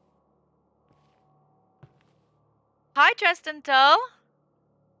 Hi, Dresden Dull.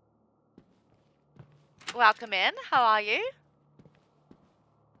 Welcome in. How are you?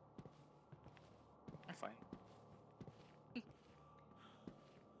 I'm fine.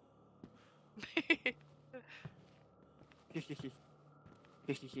 This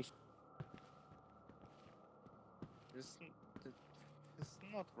is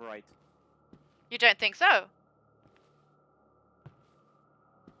not right. You don't think so?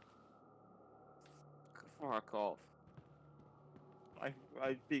 Fuck off.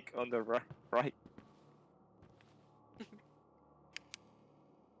 I pick on the right.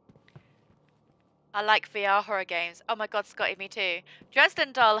 I like VR horror games. Oh my god, Scotty, me too.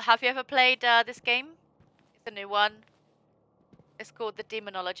 Dresden Doll, have you ever played this game? It's a new one. It's called The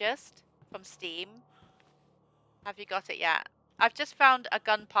Demonologist from Steam. Have you got it yet? I've just found a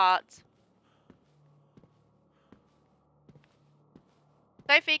gun part.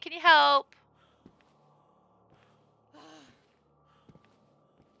 Sophie, can you help?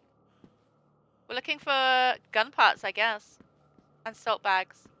 We're looking for gun parts, I guess. And salt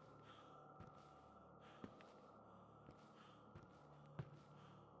bags.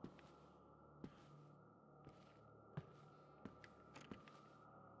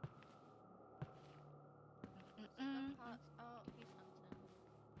 Gun parts. Oh, he's hunting.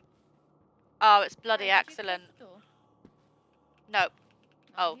 Oh, it's bloody Sorry, did you excellent. close the door? No. No,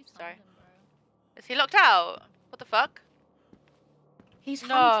 Oh, he's sorry. hunting, bro. Is he locked out? What the fuck? He's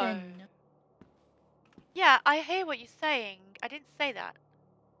No. hunting. Yeah, I hear what you're saying. I didn't say that.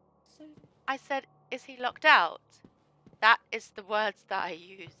 So I said, is he locked out? That is the words that I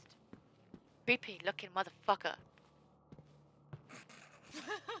used. Creepy looking motherfucker.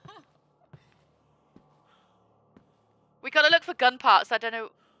 We gotta look for gun parts. I don't know.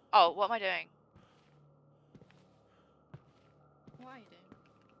 Oh, what am I doing? what are you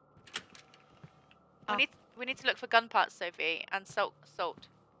doing? We need to look for gun parts, Sophie, and salt.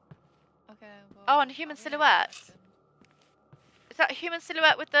 Okay. Well, Oh, and human I'll be there in a silhouette. second. Is that a human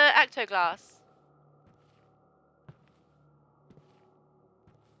silhouette with the ectoglass?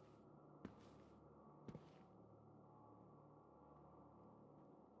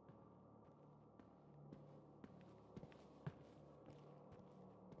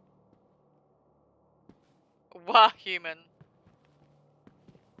 Wow, human.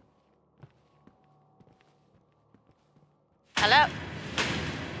 Hello?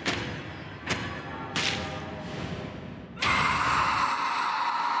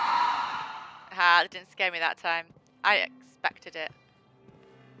 Ah, that didn't scare me that time. I expected it.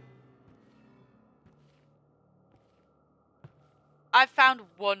 I've found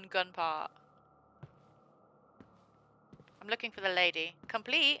one gun part. I'm looking for the lady.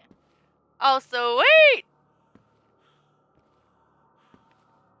 Complete? Oh, sweet!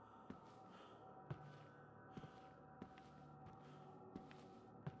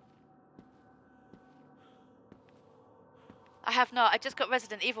 I have not. I just got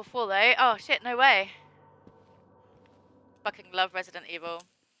Resident Evil 4 though. Oh shit, no way. Fucking love Resident Evil.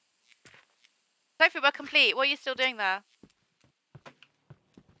 Sophie, we're complete. What are you still doing there?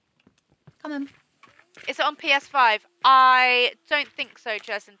 Come on. Is it on PS5? I don't think so,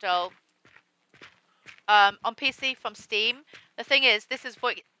 Chess and Joel. On PC from Steam. The thing is, this is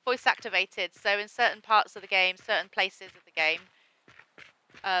voice activated, so in certain parts of the game, certain places of the game,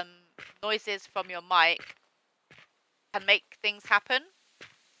 noises from your mic can make things happen.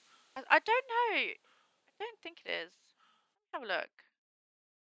 I don't know. I don't think it is. Let me have a look.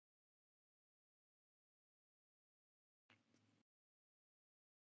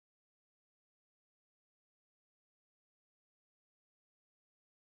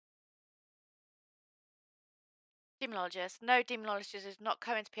 Demonologist. No, Demonologist is not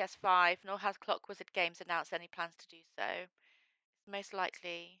coming to PS5, nor has Clock Wizard Games announced any plans to do so. It's most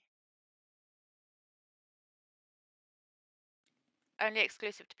likely only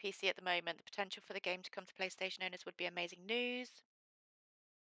exclusive to PC at the moment. The potential for the game to come to PlayStation owners would be amazing news.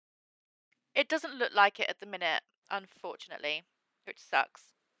 It doesn't look like it at the minute, unfortunately, which sucks.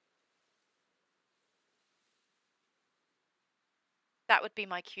 That would be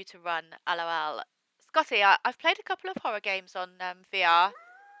my cue to run, lol. Scotty, I've played a couple of horror games on VR.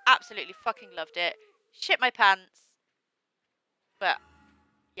 Absolutely fucking loved it. Shit my pants. But,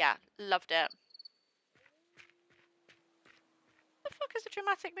 yeah, loved it. What the fuck is the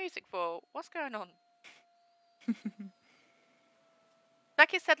dramatic music for? What's going on?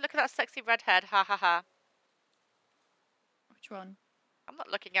 Becky said, look at that sexy redhead, ha ha ha. Which one? I'm not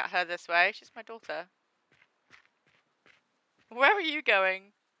looking at her this way, she's my daughter. Where are you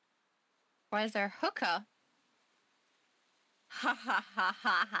going? Why is there a hooker? Ha ha ha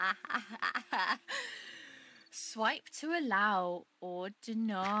ha ha ha ha. Swipe to allow or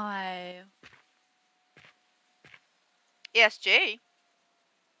deny. ESG?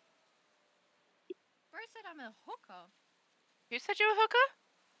 Bro said I'm a hooker. Who said you were a hooker?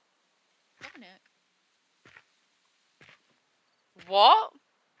 Dominic. What?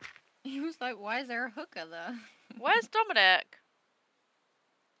 He was like, why is there a hooker there? Where's Dominic?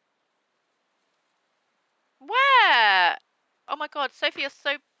 Where? Oh my god, Sophie is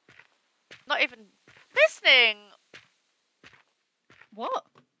so not even listening. What?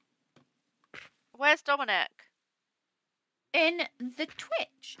 Where's Dominic? In the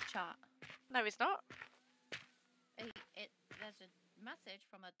Twitch chat. No, he's not. There's a message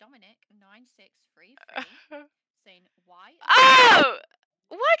from a Dominic9633 saying why. Oh!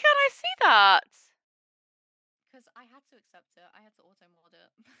 Why can't I see that? Because I had to accept it. I had to auto mod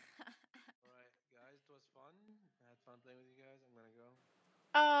it. Alright, guys, it was fun. I had fun playing with you guys. I'm gonna go.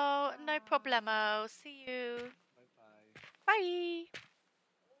 Oh, no problemo. See you. Bye-bye. Bye.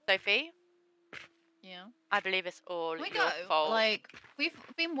 Sophie, Yeah. I believe it's all Can we your go? fault. Like, we've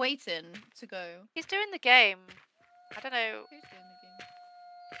been waiting to go. He's doing the game. I don't know. Who's doing the game?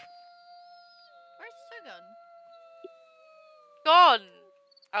 Where's Sogun? Gone.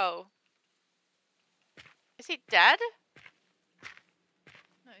 Oh. Is he dead?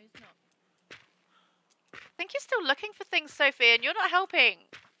 No, he's not. I think you're still looking for things, Sophie, and you're not helping.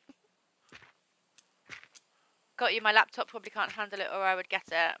 Got you, my laptop probably can't handle it or I would get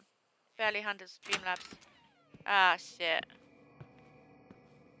it. Barely handles Streamlabs. Ah, shit.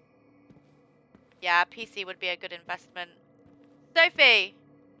 Yeah, PC would be a good investment. Sophie!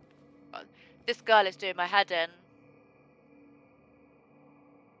 God, this girl is doing my head in.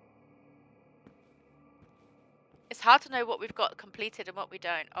 It's hard to know what we've got completed and what we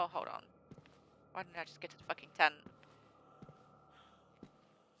don't. Oh, hold on. Why didn't I just get to the fucking tent?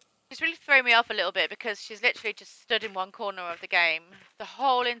 She's really thrown me off a little bit because she's literally just stood in one corner of the game. The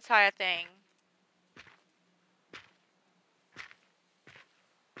whole entire thing.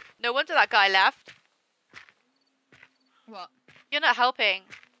 No wonder that guy left. What? You're not helping.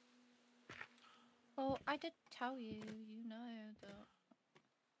 Well, I did tell you, you know that.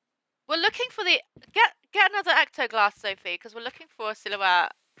 We're looking for the... Get another ecto glass, Sophie, because we're looking for a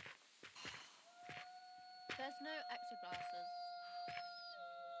silhouette. There's no extra glasses.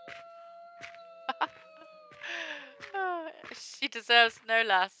 She deserves no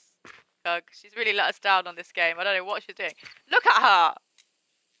less. Doug. She's really let us down on this game. I don't know what she's doing. Look at her!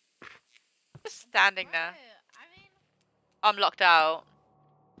 Just standing there. I mean... I'm locked out.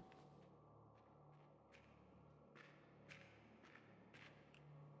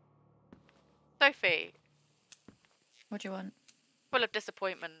 Sophie. What do you want? Full of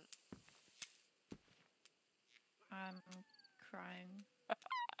disappointment. I'm crying.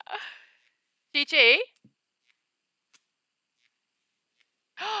 GG?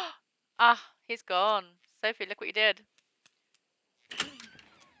 Ah, he's gone. Sophie, look what you did.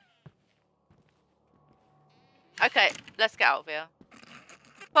 Okay, let's get out of here.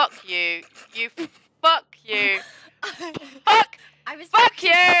 Fuck you. You fuck you. Fuck! Fuck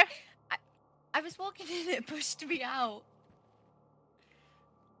you! I was walking in, it pushed me out.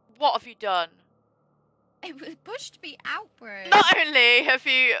 What have you done? It pushed me out, bro. Not only have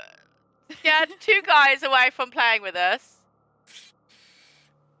you scared two guys away from playing with us,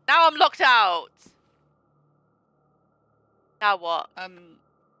 now I'm locked out. Now what?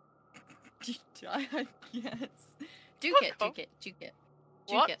 Yes. Duke it.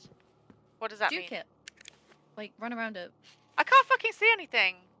 What? What does that mean? Duke it. Like, run around it. I can't fucking see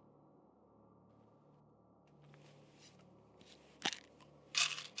anything.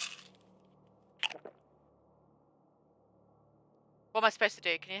 What am I supposed to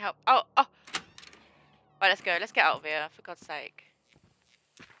do? Can you help? Oh. Right, let's go. Let's get out of here, for God's sake.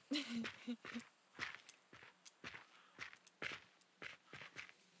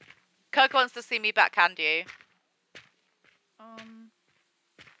 Kirk wants to see me backhand you.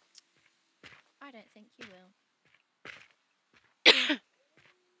 I don't think you will.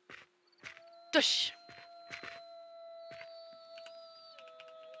 Dush.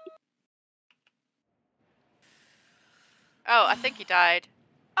 Oh, I think he died.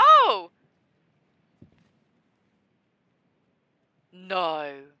 Oh!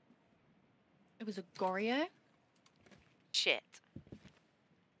 No. It was a Goryo? Shit.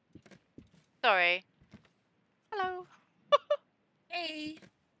 Sorry. Hello. Hey.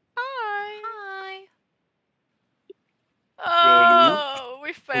 Hi. Hi. Oh,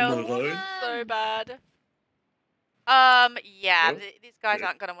 we failed so bad. Yeah, these guys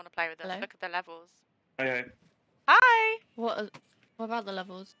aren't gonna want to play with us. Hello? Look at the levels. Hi. Hi. What about the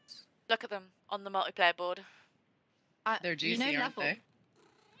levels? Look at them on the multiplayer board. They're juicy, aren't they?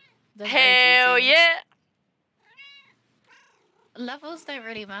 They're Hell very juicy. yeah. Levels don't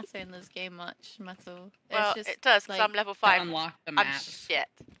really matter in this game much, Metal. Well, it's just, it does, because like, I'm level 5. Unlock the I'm maps. shit.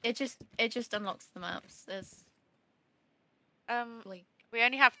 It just unlocks the maps. There's like we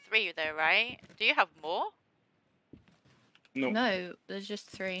only have 3 though, right? Do you have more? no, there's just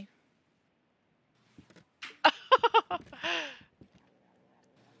 3.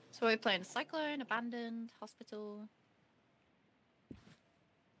 So we're playing Cyclone, Abandoned, Hospital.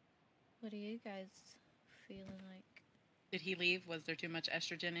 What are you guys feeling like? Did he leave? Was there too much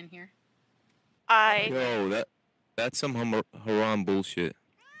estrogen in here? I Yo, That's some haram bullshit.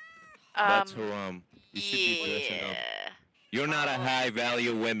 That's Um, haram. You should be dressing up. yeah. You're not a high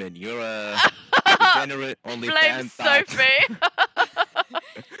value woman. You're a degenerate only Blame fan thought. Sophie.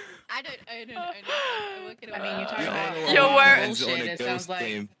 I don't own an OnlyFans. I work in a I mean, you're talking You about own You're OnlyFans wearing- on bullshit. a It sounds ghost like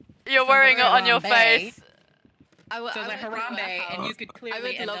name. You're sounds wearing it like on your Harambe. face. Sounds like work in a Harambe, and warehouse. you could I clearly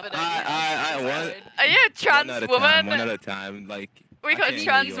would end love up. it. One Are you a trans at a woman? time. One at a time. Like We I got a can't hear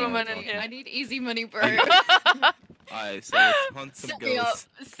trans you all woman in talking. here. I need easy money, bro. Alright, so let's hunt some Set me up. ghosts.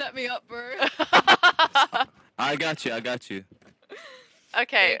 Set me up, bro. I got you. I got you.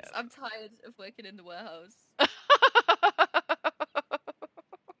 Okay. Thanks, I'm tired of working in the warehouse.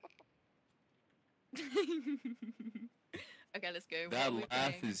 Okay, let's go. What That are we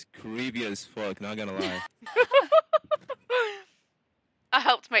laugh playing? is creepy as fuck. Not gonna lie. I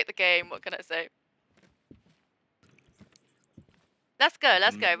helped make the game. What can I say? Let's go.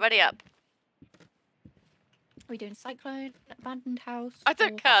 Let's go. Ready up. Are we doing Cyclone, Abandoned House? I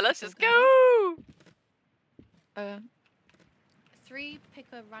don't or care. Let's Hospital just go. Girl? 3, pick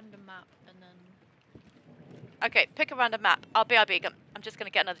a random map, and then... Okay, pick a random map. BRB. I'm just gonna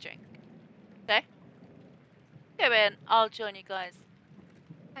get another drink. Okay. Go in. I'll join you guys.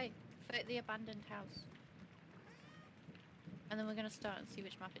 Hey, vote the Abandoned House. And then we're gonna start and see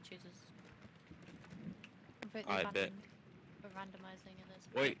which map it chooses. Vote the I bet. Abandoned. We're randomizing in this.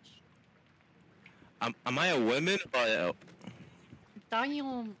 Wait. bitch. Am I a woman or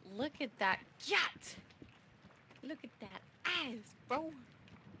Damn, look at that cat! Look at that ass, bro!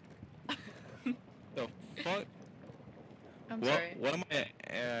 the fuck? I'm sorry. What am I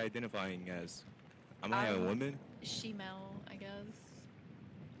identifying as? Am I a woman? She-male, I guess.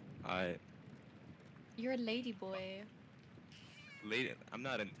 You're a lady boy. Lady, I'm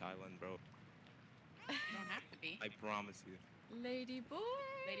not in Thailand, bro. You don't have to be. I promise you. Lady boy!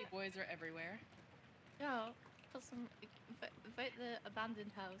 Lady boys are everywhere. Yeah, put some... Vote the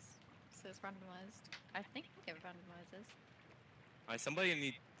Abandoned House, so it's randomized. I think it randomizes. Alright, somebody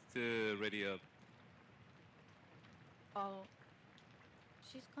needs to ready up. Oh.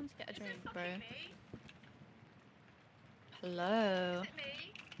 She's gone to get a drink, bro. Hello.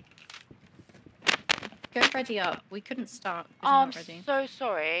 Go ready up. We couldn't start. 'cause you're I'm not ready. so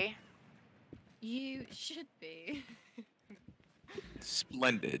sorry. You should be.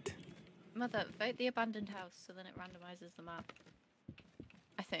 Splendid. Mother, vote the Abandoned House so then it randomizes the map.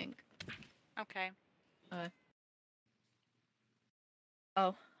 I think. Okay.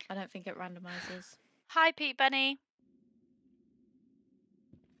 Oh, I don't think it randomizes. Hi, Pete Benny.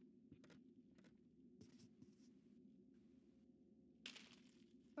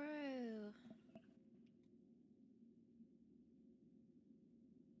 Bro.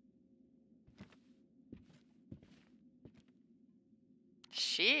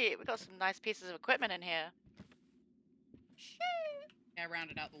 Shit, we got some nice pieces of equipment in here. Yeah, I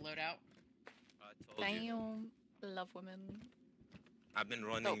rounded out the loadout. I told you. Damn. Love women. I've been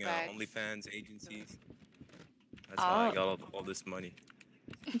running bags. OnlyFans agencies. That's how I got all this money.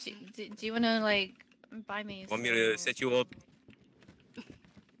 Do you want to, like, buy me Want me to some- set you up?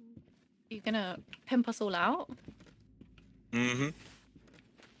 You gonna pimp us all out? Mm-hmm.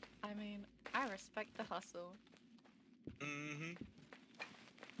 I mean, I respect the hustle. Mm-hmm.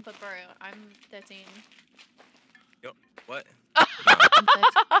 But bro, I'm 13. Yo, what? I'm 13,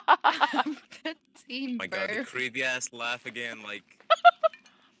 I'm 13 My bro. god, the creepy ass laugh again, like...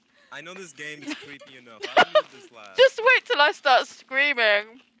 I know this game is creepy enough. I don't need this laugh. Just wait till I start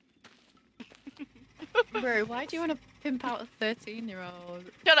screaming. Bro, why do you want to pimp out a 13-year-old?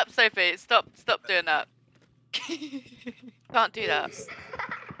 Shut up, Sophie. Stop doing that. Can't do that.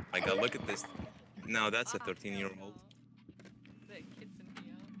 My god, look at this. No, that's a 13-year-old. There are kids in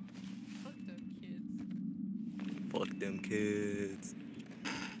here. Fuck them kids. Fuck them kids.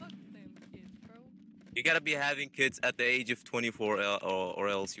 Fuck them kids, bro. You gotta be having kids at the age of 24 or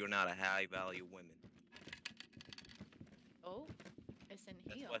else you're not a high-value woman. Oh, it's in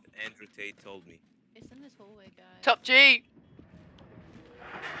That's here. what Andrew Tate told me. It's in this hallway, guys. Top G.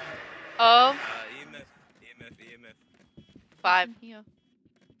 Oh, EMF. 5. It's in here.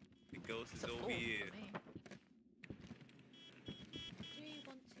 The ghost It's is a over 4 here. for me. Do you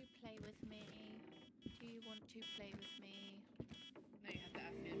want to play with me? Do you want to play with me? No, you have to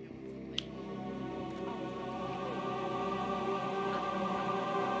ask him if he wants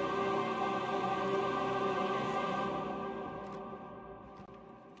to play.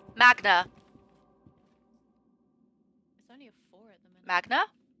 Magna. It's only a 4 at the minute. Magna?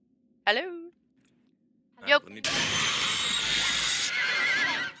 Hello? Alright, Yup. let me-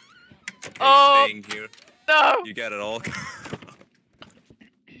 Okay, Oh. staying here. No! You got it all.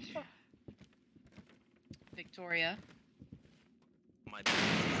 The Victoria. My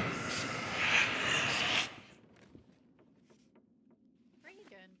Where are you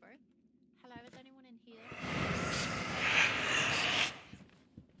going, bro? Hello, is anyone in here?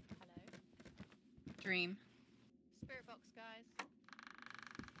 Hello? Dream. Spirit box, guys.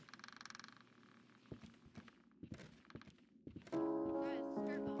 Guys,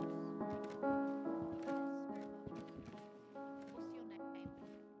 spirit box. Guys, spirit box. What's your name?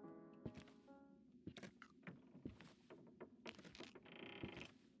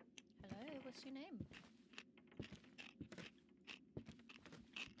 Hello, what's your name?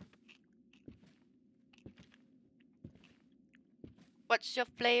 What's your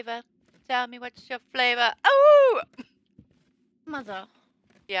flavor? Tell me what's your flavor. Oh! Mother,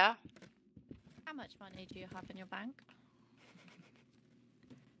 Yeah. how much money do you have in your bank?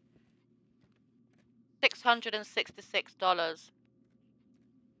 $666.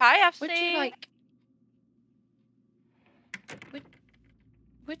 Hi, FC. Would you like?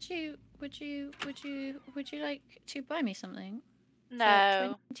 Would you like to buy me something?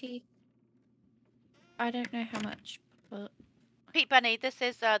 No. 20. I don't know how much, but Pete Bunny, this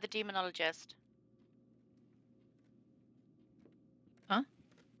is the demonologist. huh?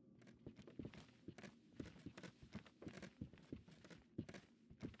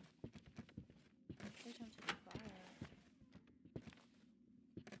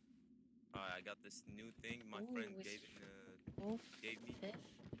 I got this new thing my Ooh, friend it's gave me. fifth.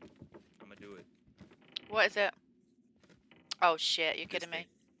 I'm gonna do it. What is it? Oh shit, you're This kidding me. thing.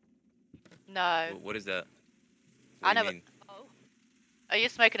 No. What is that? I What do know you mean? Oh. Are you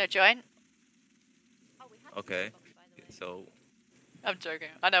smoking a joint? Oh, we have Okay. spirit box, by the way. So, I'm joking.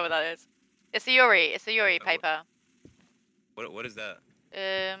 I know what that is. It's a Yuri. It's a Yuri what- paper. what is that?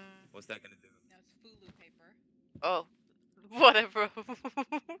 What's that gonna do? No, it's Fulu paper. Oh. Whatever.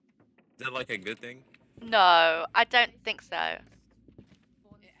 Is that like a good thing? No, I don't think so. It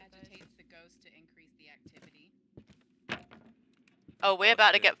agitates the ghost to increase the activity. Oh, we're Oh,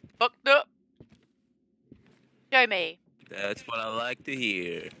 about to shit. get fucked up. Show me. That's what I like to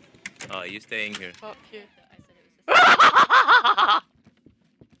hear. Oh, you staying here. Fuck you. I said it was the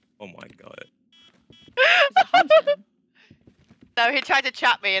Oh my god. Is it hunting? No, he tried to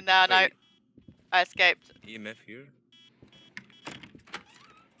trap me in there and Wait, I escaped. EMF here?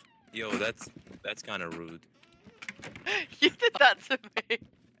 Yo, that's kind of rude. You did that to me.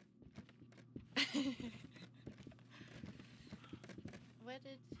 Where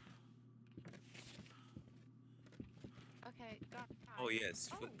did? Okay, guys. Oh yes,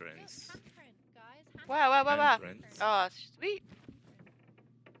 Oh, footprints. look, handprint, guys. Where? Handprints. Oh, sweet.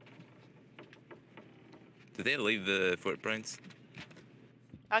 Did they leave the footprints?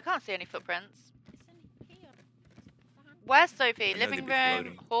 I can't see any footprints. It's in here. Where's Sophie? I know Living they'd be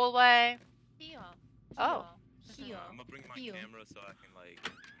room, floating. hallway. Here. Oh. Here. I'm gonna bring my Here. camera so I can like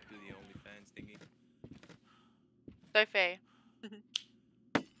do the OnlyFans thingy. Sophie.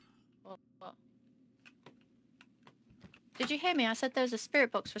 What? Did you hear me? I said there was a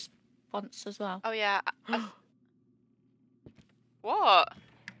spirit box response as well. Oh yeah. What?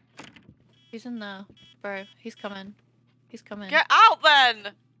 He's in there, bro. He's coming. He's coming. Get out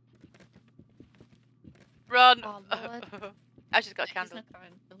then! Run! Oh, Lord. I just got a He's candle. not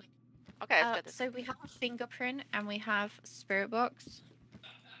coming. Okay, let's get this. So we have a fingerprint and we have spirit box.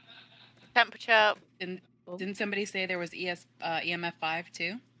 Temperature. Didn't somebody say there was EMF 5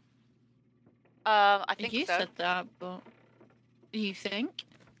 too? I think You so. said that, but you think?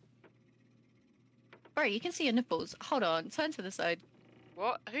 Bro, you can see your nipples. Hold on, turn to the side.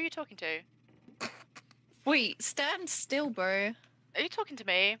 What? Who are you talking to? Wait, stand still, bro. Are you talking to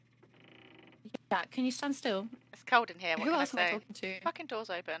me? Yeah, can you stand still? It's cold in here. What Who can else am I I say? talking to? Fucking doors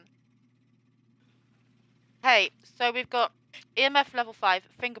open. Hey, so we've got EMF level 5,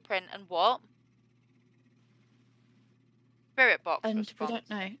 fingerprint, and what? Spirit box And response. we don't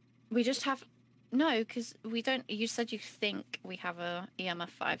know. We just have no, because we don't. You said you think we have a EMF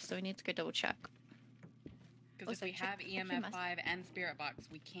 5, so we need to go double check. Because if Also, we check- have check your EMF mess- 5 and Spirit Box,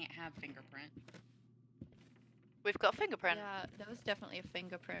 we can't have fingerprint. We've got a fingerprint. Yeah, there was definitely a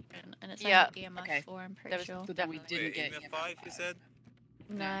fingerprint, and it's Yeah. only EMF Okay. 4. I'm There pretty was sure. So then we Definitely. didn't Wait, get EMF 5 you said?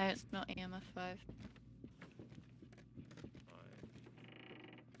 No, it's not EMF 5.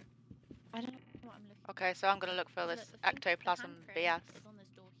 I don't know what I'm looking. Okay, so I'm gonna look for Look, this the ectoplasm handprint BS. is on this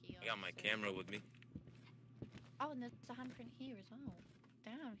door here, I got my so- camera with me. Oh, and there's a handprint here as well.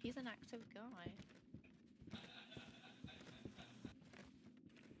 Damn, he's an active guy.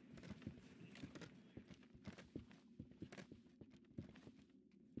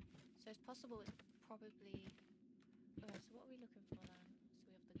 So it's possible it's probably. So what are we looking for then?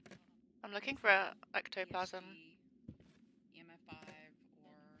 So we have the. I'm looking for a ectoplasm. EMF5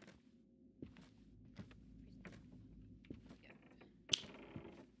 or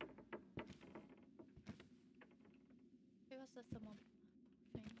Who has the thermometer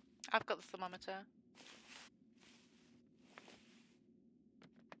thing? I've got the thermometer.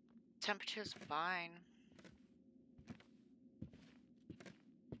 Temperature's fine.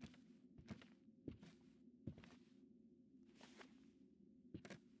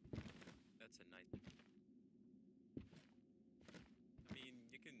 That's a night. I mean,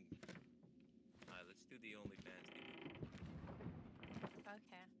 you can. Alright, let's do the OnlyFans video.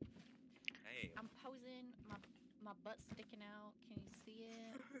 Okay. Hey. I'm posing, my butt's sticking out. Can you see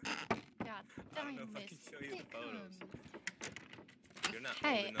it? God I don't know damn, if I Miss can show you the photos. Dickens. You're not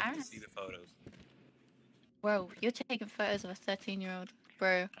Hey, old enough I'm- to see the photos. Bro, you're taking photos of a 13-year-old,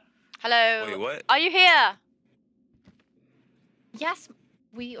 bro. Hello. Wait, what? Are you here? Yes,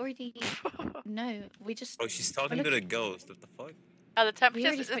 we already know. We just. Oh, she's talking to the ghost. What the fuck? Oh, the already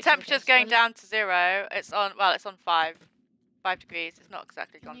temperature's spoke to the temperature's ghost. going We're down to 0. It's on. Well, it's on 5 degrees. It's not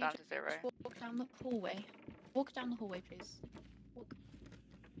exactly Can gone you down to 0. just walk down the hallway? Walk down the hallway, please. Walk.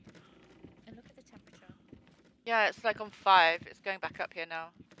 And look at the temperature. Yeah, it's like on 5. It's going back up here now.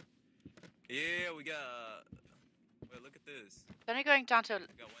 Yeah, we got. Wait, look at this. It's only going down to We got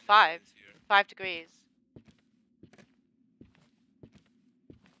Wendy 5 Williams here. 5 degrees.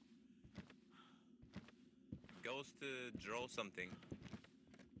 Goes to draw something.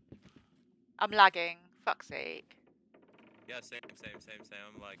 I'm lagging. Fuck's sake. Yeah, same.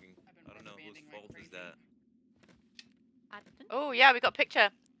 I'm lagging. I've been I don't know whose rubber banding like fault is crazy. that. I didn't. Oh yeah, we got a picture.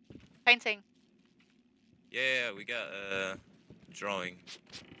 Painting. Yeah, we got drawing.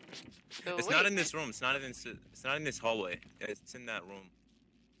 Oh, It's not in this room. It's not in this. It's not in this hallway. It's in that room.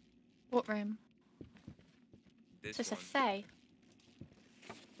 What room? This It's just a one. fae.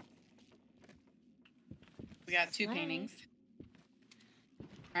 we got 2 Slay. paintings.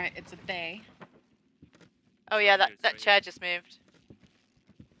 All right, it's a they. Oh It's yeah, right that here, it's that right chair here. just moved.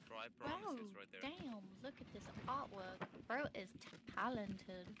 Bro, I promise Wow, it's right there. damn, look at this artwork. Bro is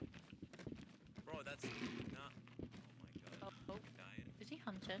talented. Bro, that's not. Oh my god. Oh, I'm dying. is he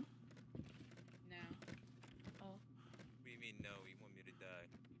hunting? No. Oh, What do you mean no? You want me to die?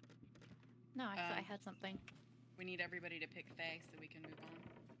 no, I thought I Um, heard something. We need everybody to pick Faye so we can move on.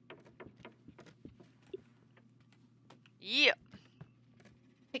 Yeah.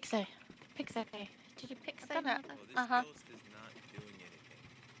 Pixie. Pixie. Did you pick done it. mother? Oh, this Uh-huh. ghost is not doing anything.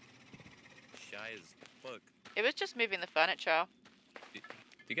 Shy as fuck. It was just moving the furniture. Do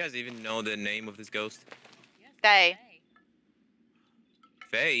you guys even know the name of this ghost? Yes, They.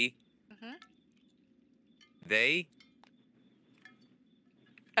 Faye? Mhm. They?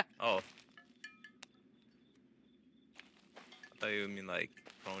 Oh. I thought you mean like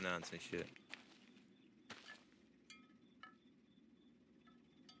pronouns and shit.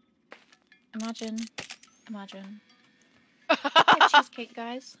 Imagine. I have cheesecake,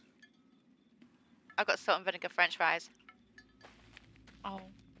 guys. I've got salt and vinegar French fries. Oh.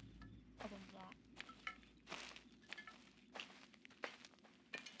 I want that.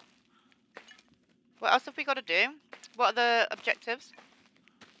 What else have we got to do? What are the objectives?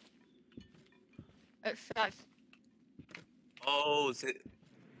 It says Oh,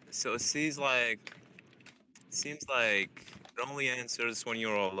 so it seems like it only answers when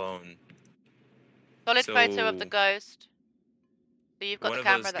you're alone. Solid photo of the So- ghost. So you've got One the of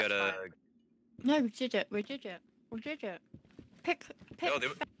camera. us That's gotta. fine. no, we did it. Pick No, they-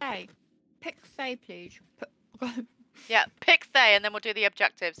 Faye. Pick Faye, please. Yeah, pick Thay and then we'll do the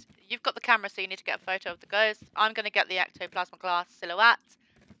objectives. You've got the camera, so you need to get a photo of the ghost. I'm going to get the ectoplasma glass silhouette.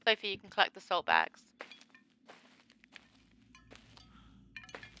 Sophie, you can collect the salt bags.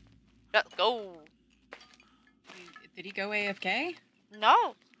 Let's go. Did he go AFK?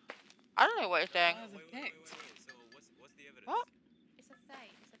 No. I don't know what he's doing. Oh, Wait, picked. So what's the evidence? What? It's a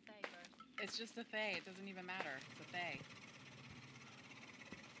Faye, bro. It's just a Faye. It doesn't even matter. It's a Faye.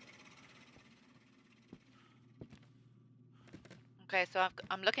 Okay, so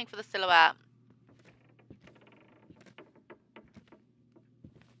I'm looking for the silhouette.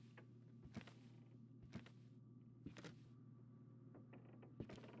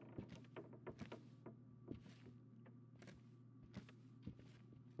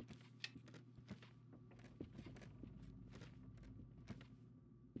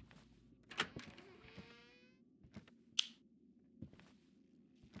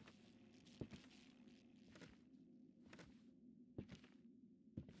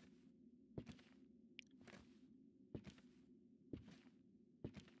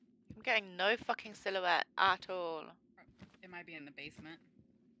 I'm getting no fucking silhouette at all. It might be in the basement.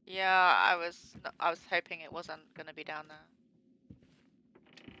 Yeah, I was hoping it wasn't gonna be down there.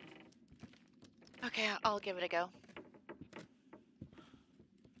 Okay, I'll give it a go.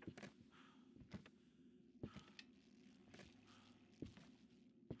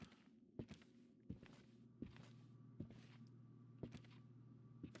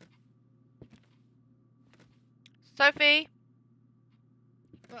 Sophie!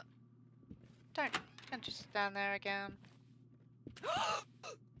 What? Don't just stand there again.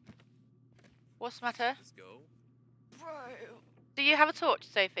 What's the matter? Let's go. Bro. Do you have a torch,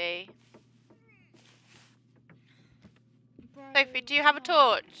 Sophie? Bro. Sophie, do you have a no.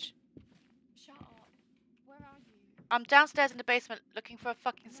 torch? Shut up. Where are you? I'm downstairs in the basement looking for a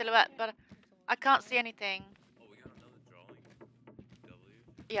fucking No, silhouette, don't but have a I torch, can't bro. see anything. Oh, we got another drawing. W.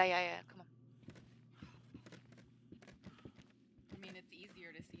 Yeah, come on. I mean, it's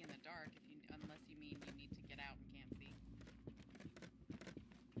easier to see in the dark if you, unless you mean you need to get out and can't see.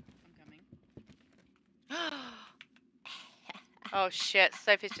 I'm coming. Oh shit,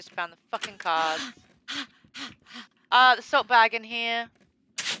 Sophie's just found the fucking cards. The salt bag in here.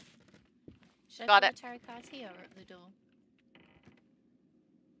 Should Got I it. put the tarot cards here or at the door?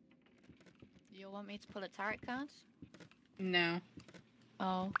 You want me to pull a tarot card? No.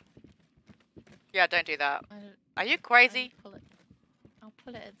 Oh. Yeah, don't do that. I don't, Are you I crazy? just pull it. I'll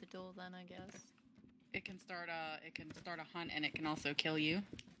pull it at the door then, I guess. It can start a hunt and it can also kill you.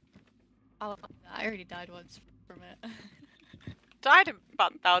 Oh, I already died once from it. Died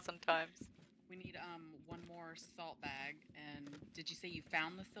about 1,000 times. We need one more salt bag. And did you say you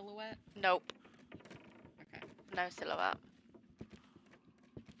found the silhouette? Nope, Okay. no silhouette.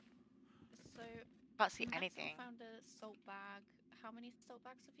 So, Can't see Maxwell anything. found a salt bag. How many salt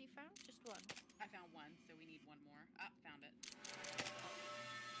bags have you found? Just one? I found one, so we need one more. Ah, found it.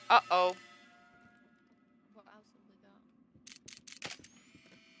 Uh-oh. What else have we got?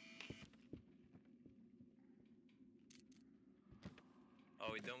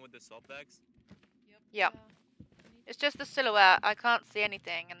 Are we done with the salt bags? Yep. Yep. Yeah. We need It's just the silhouette. I can't see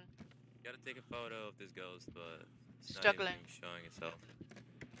anything and Gotta take a photo of this ghost, but it's struggling. not even showing itself.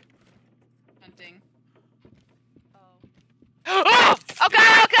 Hunting. Oh. Oh!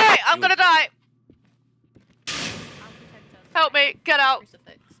 Okay! I'm gonna die! I'll protect us. Help me! Get out!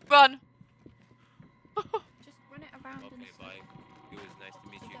 Crucifix. Run! Just run it around and Okay, stuff. bye. It was nice to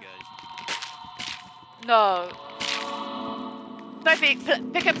meet you guys. No. Sophie,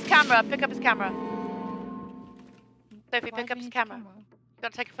 pick up his camera. Pick up his camera. Sophie, Why pick do up we his need the camera. camera? You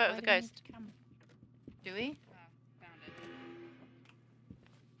gotta take a photo Why of the do we need ghost. the camera? Do we? Found it.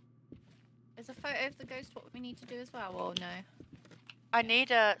 Is a photo of the ghost what we need to do as well, or no? I need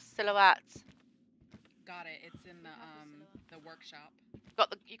a silhouette. Got it. It's in We have the silhouette. the workshop.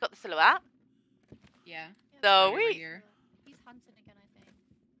 You got the silhouette? Yeah. So right over we. here. He's hunting again, I think.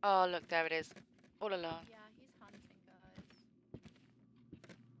 Oh look, there it is. All alone. Yeah, he's hunting, guys.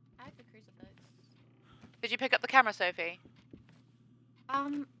 I have the crucifix. Did you pick up the camera, Sophie?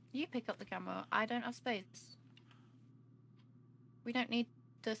 You pick up the camera. I don't have space. We don't need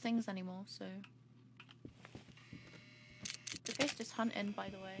the things anymore, so. The ghost is hunting, by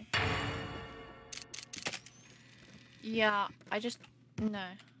the way. Yeah, I just. No.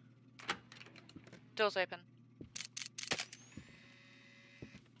 Door's open.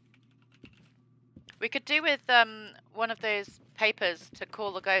 We could do with one of those papers to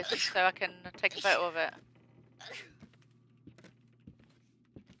call the ghost so I can take a photo of it.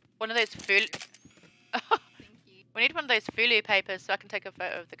 One of those Thank you. We need one of those Fulu papers so I can take a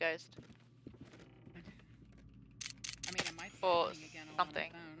photo of the ghost. I mean, it might Or start hunting again all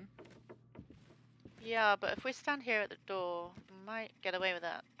something. on its own. Yeah, but if we stand here at the door, we might get away with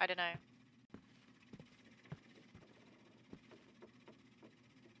that. I don't know.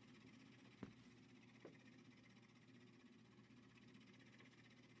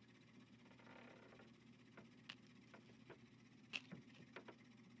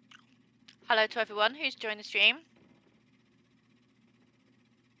 Hello to everyone who's joined the stream.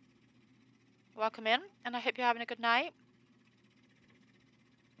 Welcome in, and I hope you're having a good night.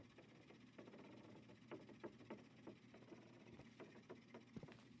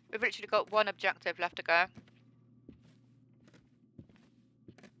 We've literally got one objective left to go.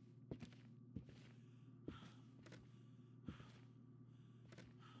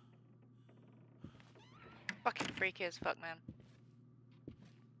 Fucking freaky as fuck, man.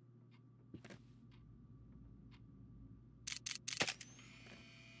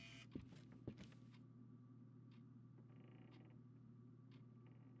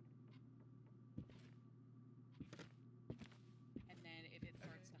 And then if it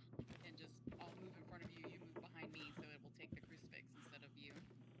starts to hunt and just I'll move in front of you, you move behind me, so it will take the crucifix instead of you.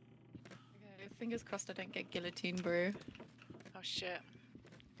 Fingers crossed I don't get guillotine, bro. Oh shit.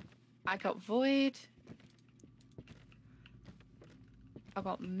 I got void. I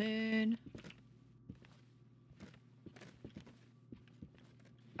got moon.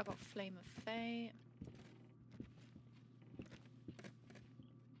 I got flame of fate.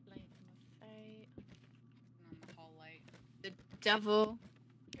 Flame of fate. And on the hall light. The devil.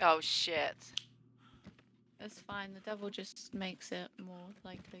 Oh shit. That's fine. The devil just makes it more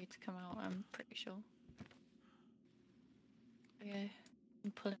likely to come out, I'm pretty sure. Okay.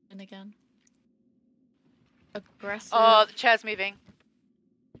 I'm pulling again. Aggressive. Oh, the chair's moving.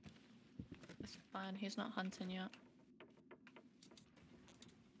 That's fine. He's not hunting yet.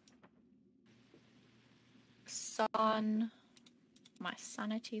 Sun. My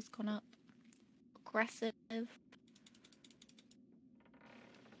sanity's gone up. Aggressive. Aggressive.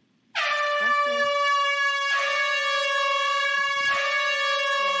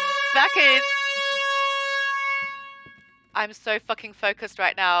 Becky! I'm so fucking focused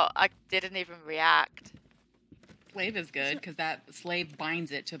right now. I didn't even react. Slave is good because that slave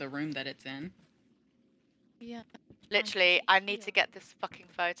binds it to the room that it's in. Yeah. Literally, I need to get this fucking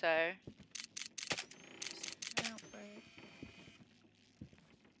photo.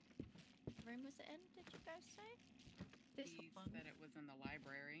 Room was it in, did you guys say? This He one. said it was in the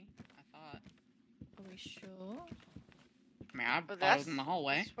library, I thought. Are we sure? I mean, I Well, thought it was in the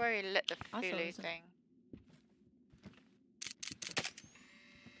hallway. That's where he lit the I thought it Fulu was in- thing.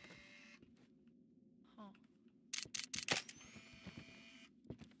 Huh.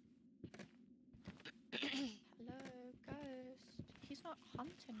 Hello, ghost. He's not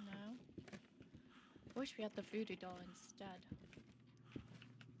hunting now. I wish we had the voodoo doll instead.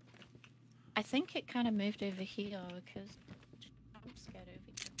 I think it kind of moved over here because I'm scared over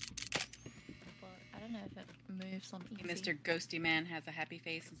here. But I don't know if it moves on easy. Mr. Ghosty Man has a happy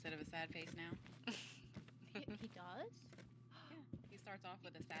face instead of a sad face now. He does? Yeah, he starts off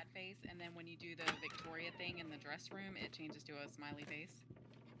with a sad face, and then when you do the Victoria thing in the dress room, it changes to a smiley face.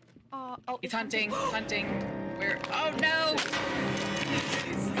 Oh, He's it's hunting, hunting. Where? Oh no!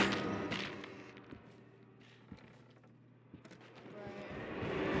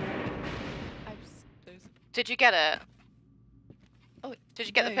 Did you get it? Oh, Did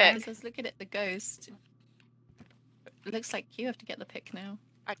you get the no, pic? because I was looking at the ghost. It looks like you have to get the pic now.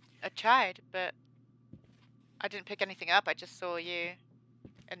 I tried, but I didn't pick anything up. I just saw you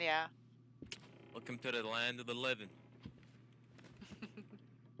in the air. Welcome to the land of the living.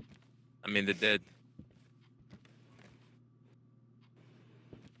 I mean the dead.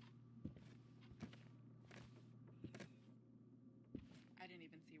 I didn't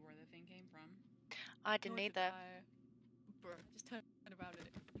even see where the thing came from. I didn't either. Bro, just turn around and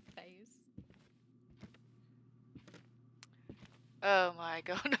it phase. Oh my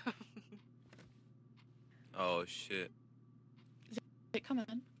god. Oh shit. Is it coming?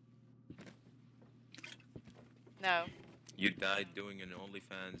 No. You died doing an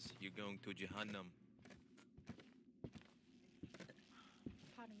OnlyFans. You're going to Jahannam.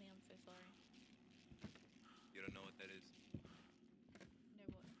 Pardon me, I'm so sorry. You don't know what that is. Know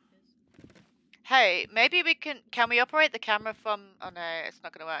what it is. Hey, maybe we can we operate the camera from, oh no, it's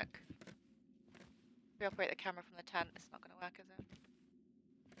not gonna work. We operate the camera from the tent, it's not gonna work, is it?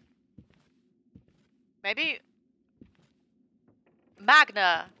 Maybe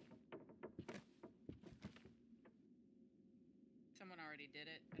Magna. Someone already did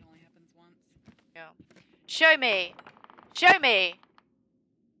it. It only happens once. Yeah. Show me. Show me.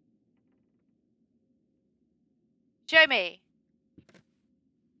 Show me.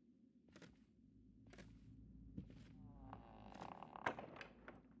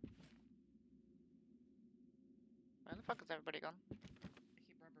 Where the fuck is everybody gone? I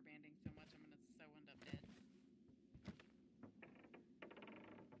keep rubber banding so much, I'm gonna so end up dead.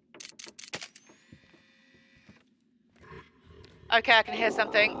 Okay, I can hear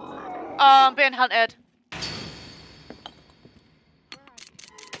something. Oh, I'm being hunted.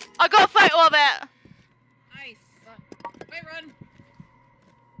 I got a photo of it. Nice. Wait, run.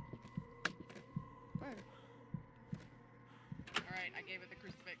 Alright, I gave it the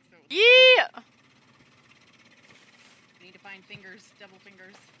crucifix, so Yeah. I need to find fingers, double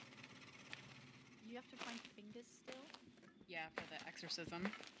fingers. You have to find fingers still? Yeah, for the exorcism.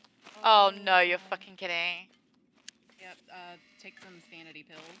 Oh no, you're fucking kidding. Yep, take some sanity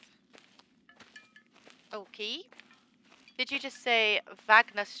pills. Okay. Did you just say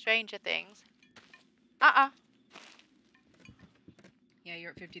Wagner Stranger Things? Uh-uh. Yeah,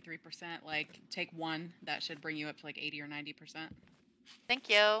 you're at 53%. Like, take one. That should bring you up to like 80 or 90%. Thank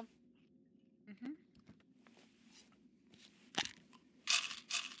you. Mm-hmm.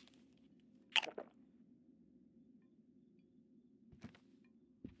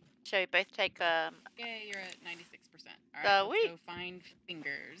 Shall we both take Yay, you're at 96%. All right, let's Sweet. go find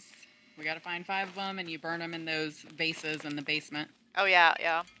fingers. We gotta find 5 of them, and you burn them in those vases in the basement. Oh yeah,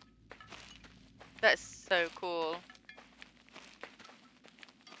 yeah. That's so cool.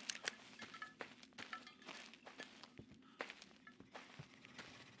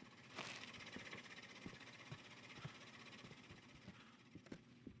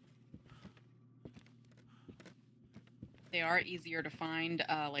 They are easier to find,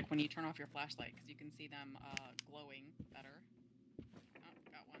 like when you turn off your flashlight, because you can see them glowing better. Oh,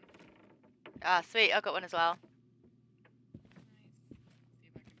 got one. Ah, sweet. I got one as well. Nice. See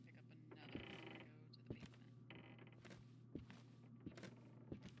if I can pick up another before I go to the basement.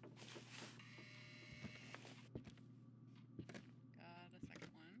 Got a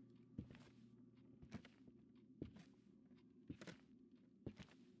second one.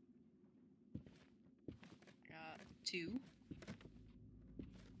 Got 2.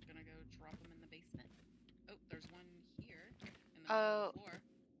 Gonna go drop them in the basement. Oh, there's one here in the middle of the floor.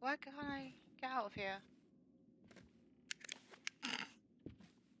 Why can't I get out of here?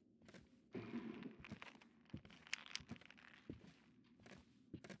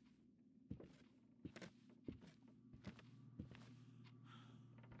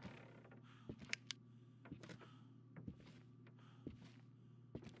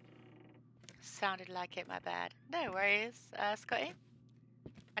 Sounded like it, my bad. No worries, Scotty.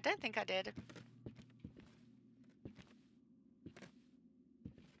 I don't think I did.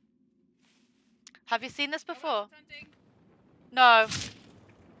 Have you seen this before? No.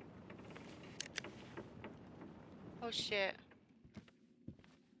 Oh shit.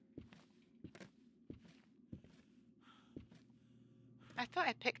 I thought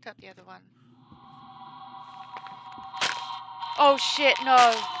I picked up the other one. Oh shit,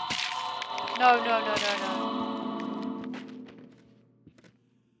 no. No, no, no, no, no.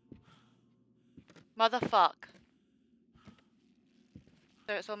 Motherfuck.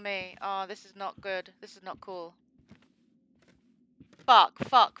 So it's on me. Oh, this is not good. This is not cool. Fuck,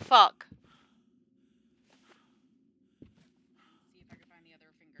 fuck, fuck. See if I can find the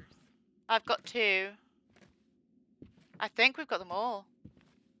other fingers. I've got 2. I think we've got them all.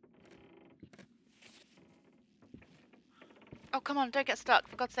 Oh, come on, don't get stuck.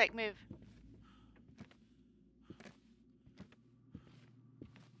 For God's sake, move.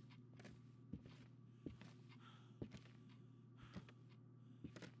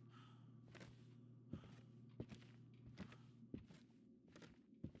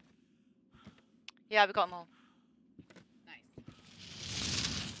 Yeah, we got them all.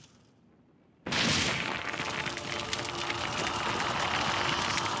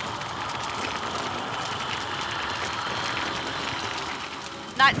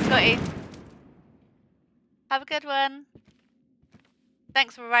 Night, Scotty. Have a good one.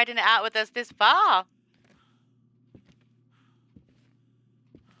 Thanks for riding it out with us this far.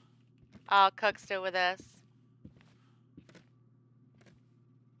 Oh, Cug's still with us.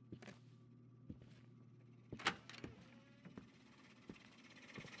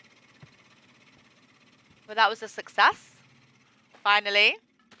 Well, that was a success. Finally.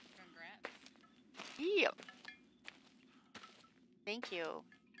 Congrats. Yeah. Thank you.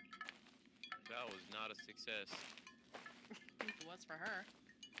 That was not a success. It was for her.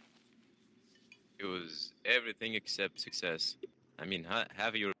 It was everything except success. I mean,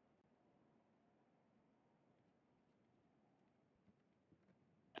 have your...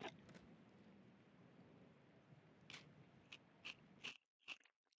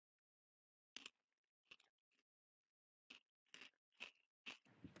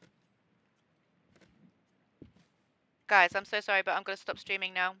 Guys, I'm so sorry, but I'm going to stop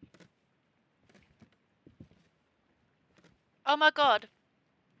streaming now. Oh my god.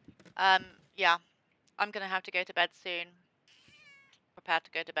 Yeah. I'm going to have to go to bed soon. Prepare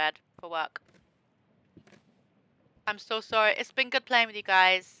to go to bed for work. I'm so sorry. It's been good playing with you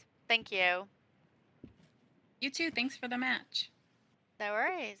guys. Thank you. You too. Thanks for the match. No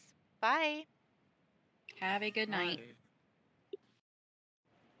worries. Bye. Have a good night.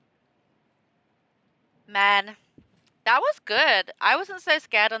 Man, that was good. I wasn't so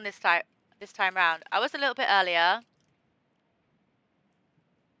scared on this time round. I was a little bit earlier.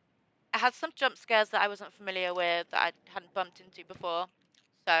 I had some jump scares that I wasn't familiar with, that I hadn't bumped into before.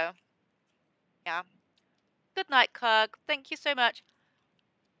 So, yeah. Good night, Cug. Thank you so much.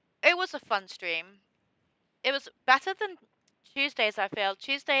 It was a fun stream. It was better than Tuesdays, I feel.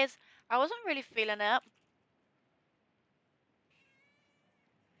 Tuesdays, I wasn't really feeling it.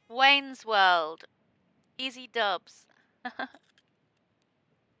 Wayne's World. Easy dubs.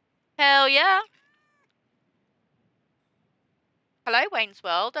 Hell yeah. Hello, Wayne's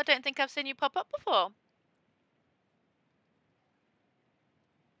World. I don't think I've seen you pop up before.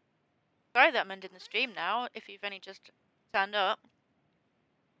 Sorry that I'm ending the stream now, if you've only just turned up.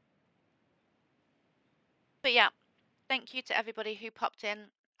 But yeah, thank you to everybody who popped in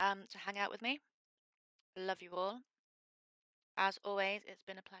to hang out with me. Love you all. As always, it's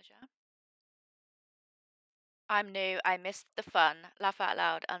been a pleasure. I'm new. I missed the fun. Laugh out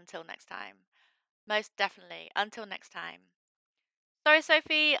loud. Until next time. Most definitely. Until next time. Sorry,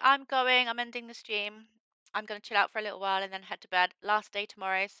 Sophie. I'm going. I'm ending the stream. I'm going to chill out for a little while and then head to bed. Last day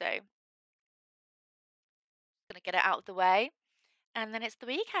tomorrow, so going to get it out of the way. And then it's the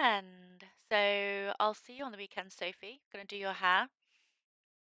weekend. So I'll see you on the weekend, Sophie. Going to do your hair.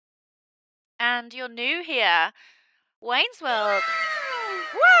 And you're new here. Wayne's World.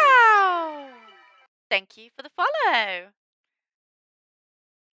 Wow! Thank you for the follow.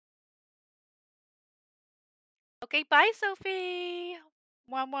 Okay, bye, Sophie.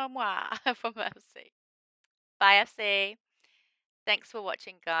 Mwah, mwah, mwah from FC. Bye, FC. Thanks for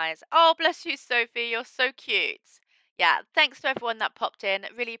watching, guys. Oh, bless you, Sophie. You're so cute. Yeah, thanks to everyone that popped in.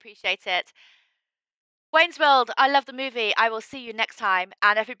 Really appreciate it. Wayne's World, I love the movie. I will see you next time.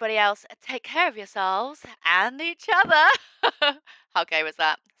 And everybody else, take care of yourselves and each other. How gay was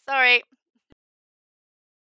that? Sorry.